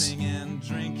Sox.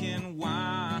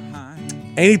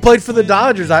 And he played for the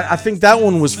Dodgers. I think that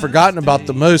one was forgotten about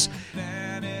the most.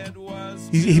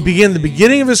 He began the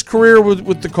beginning of his career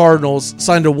with the Cardinals,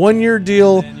 signed a 1-year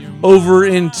deal over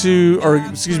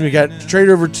got traded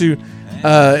over to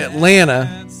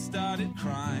Atlanta.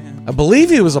 I believe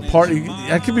he was a part.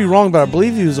 I could be wrong, but I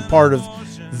believe he was a part of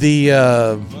the.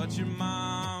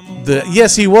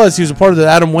 Yes, he was. He was a part of the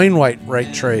Adam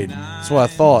Wainwright trade. That's what I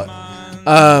thought.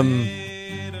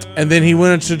 And then he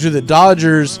went into the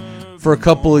Dodgers for a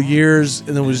couple of years,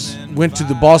 and then went to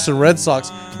the Boston Red Sox,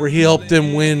 where he helped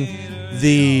them win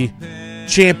the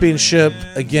championship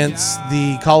against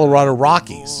the Colorado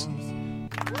Rockies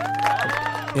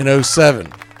in 2007.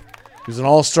 He was an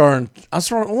all-star, and I'm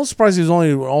almost surprised he was only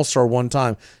an all-star one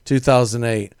time,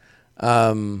 2008.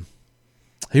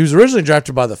 He was originally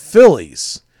drafted by the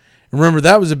Phillies. Remember,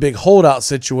 that was a big holdout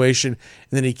situation,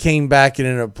 and then he came back and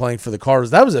ended up playing for the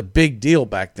Cardinals. That was a big deal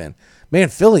back then. Man,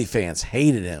 Philly fans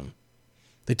hated him.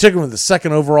 They took him with the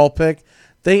second overall pick.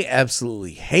 They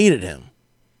absolutely hated him.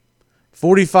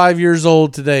 45 years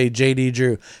old today, J.D.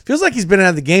 Drew. Feels like he's been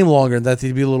out of the game longer than that.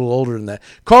 He'd be a little older than that.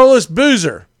 Carlos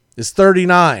Boozer is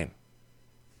 39.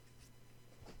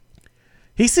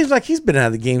 He seems like he's been out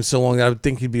of the game so long that I would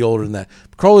think he'd be older than that.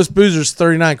 But Carlos Boozer's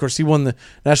 39. Of course, he won the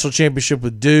national championship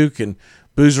with Duke, and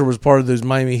Boozer was part of those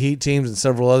Miami Heat teams and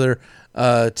several other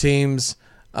teams.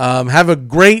 Have a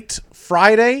great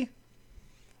Friday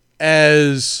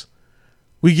as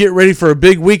we get ready for a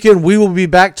big weekend. We will be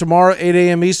back tomorrow, 8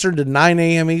 a.m. Eastern to 9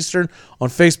 a.m. Eastern on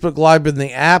Facebook Live in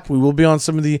the app. We will be on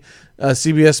some of the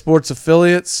CBS Sports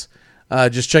affiliates.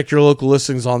 Just check your local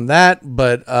listings on that.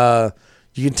 But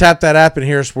you can tap that app and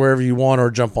hear us wherever you want or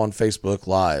jump on Facebook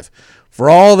Live. For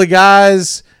all the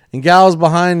guys and gals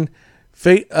behind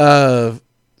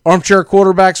Armchair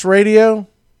Quarterbacks Radio,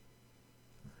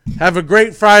 have a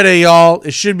great Friday, y'all.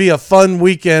 It should be a fun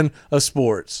weekend of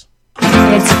sports.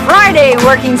 It's Friday,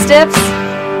 working stiffs.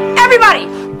 Everybody!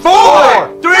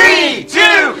 4, 3, 2,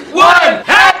 1,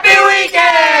 happy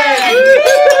weekend!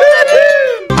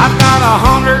 I've got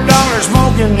 $100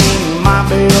 smoking in my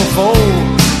billfold.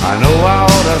 I know I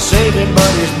ought to save it, but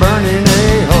it's burning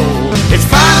a hole. It's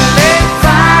finally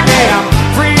Friday, I'm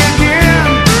free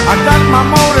again. I got my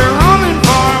motor running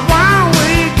for a wild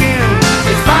weekend.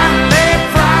 It's finally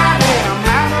Friday, I'm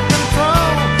out of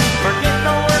control. Forget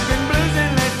the working blues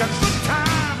and let the good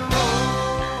times roll.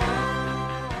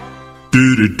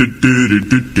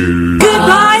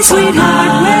 Goodbye,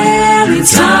 sweetheart, well,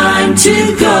 it's time to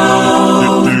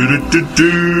go.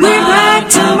 We're back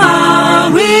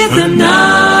tomorrow with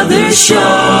another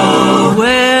show.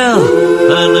 Well,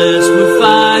 unless we're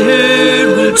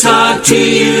fired, we'll talk to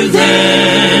you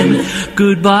then.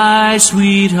 Goodbye,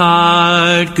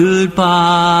 sweetheart,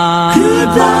 goodbye.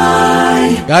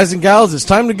 Goodbye. Guys and gals, it's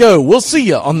time to go. We'll see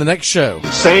you on the next show.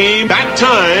 Same bat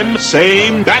time,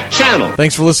 same bat channel.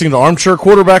 Thanks for listening to Armchair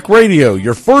Quarterback Radio,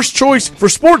 your first choice for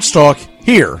sports talk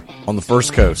here on the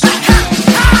First Coast.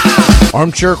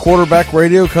 Armchair Quarterback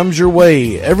Radio comes your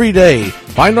way every day.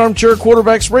 Find Armchair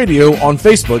Quarterbacks Radio on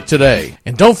Facebook today.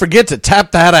 And don't forget to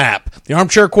tap that app. The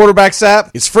Armchair Quarterbacks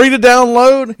app is free to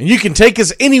download, and you can take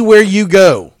us anywhere you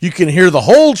go. You can hear the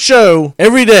whole show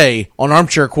every day on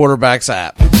Armchair Quarterbacks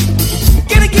app.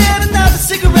 Can I get another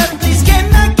cigarette, please?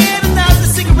 Can I get another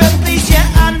cigarette, please? Yeah,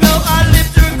 I know I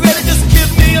live to regret it. Just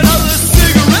give me another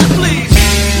cigarette, please.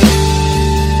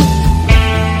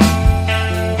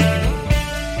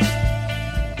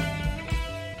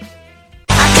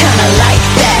 I kinda like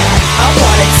that. I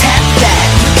wanna tap that.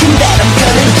 And that I'm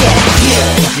gonna get you.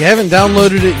 If you haven't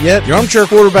downloaded it yet, the Armchair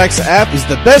Quarterbacks app is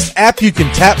the best app you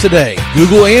can tap today.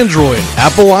 Google Android,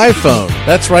 Apple iPhone.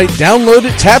 That's right, download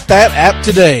it, tap that app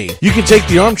today. You can take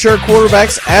the Armchair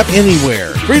Quarterbacks app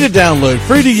anywhere. Free to download,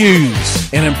 free to use,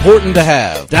 and important to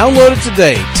have. Download it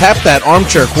today. Tap that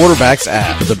Armchair Quarterbacks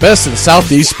app. The best in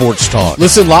Southeast sports talk.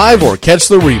 Listen live or catch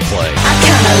the replay. I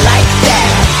kinda like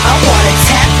that. I wanna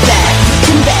tap that.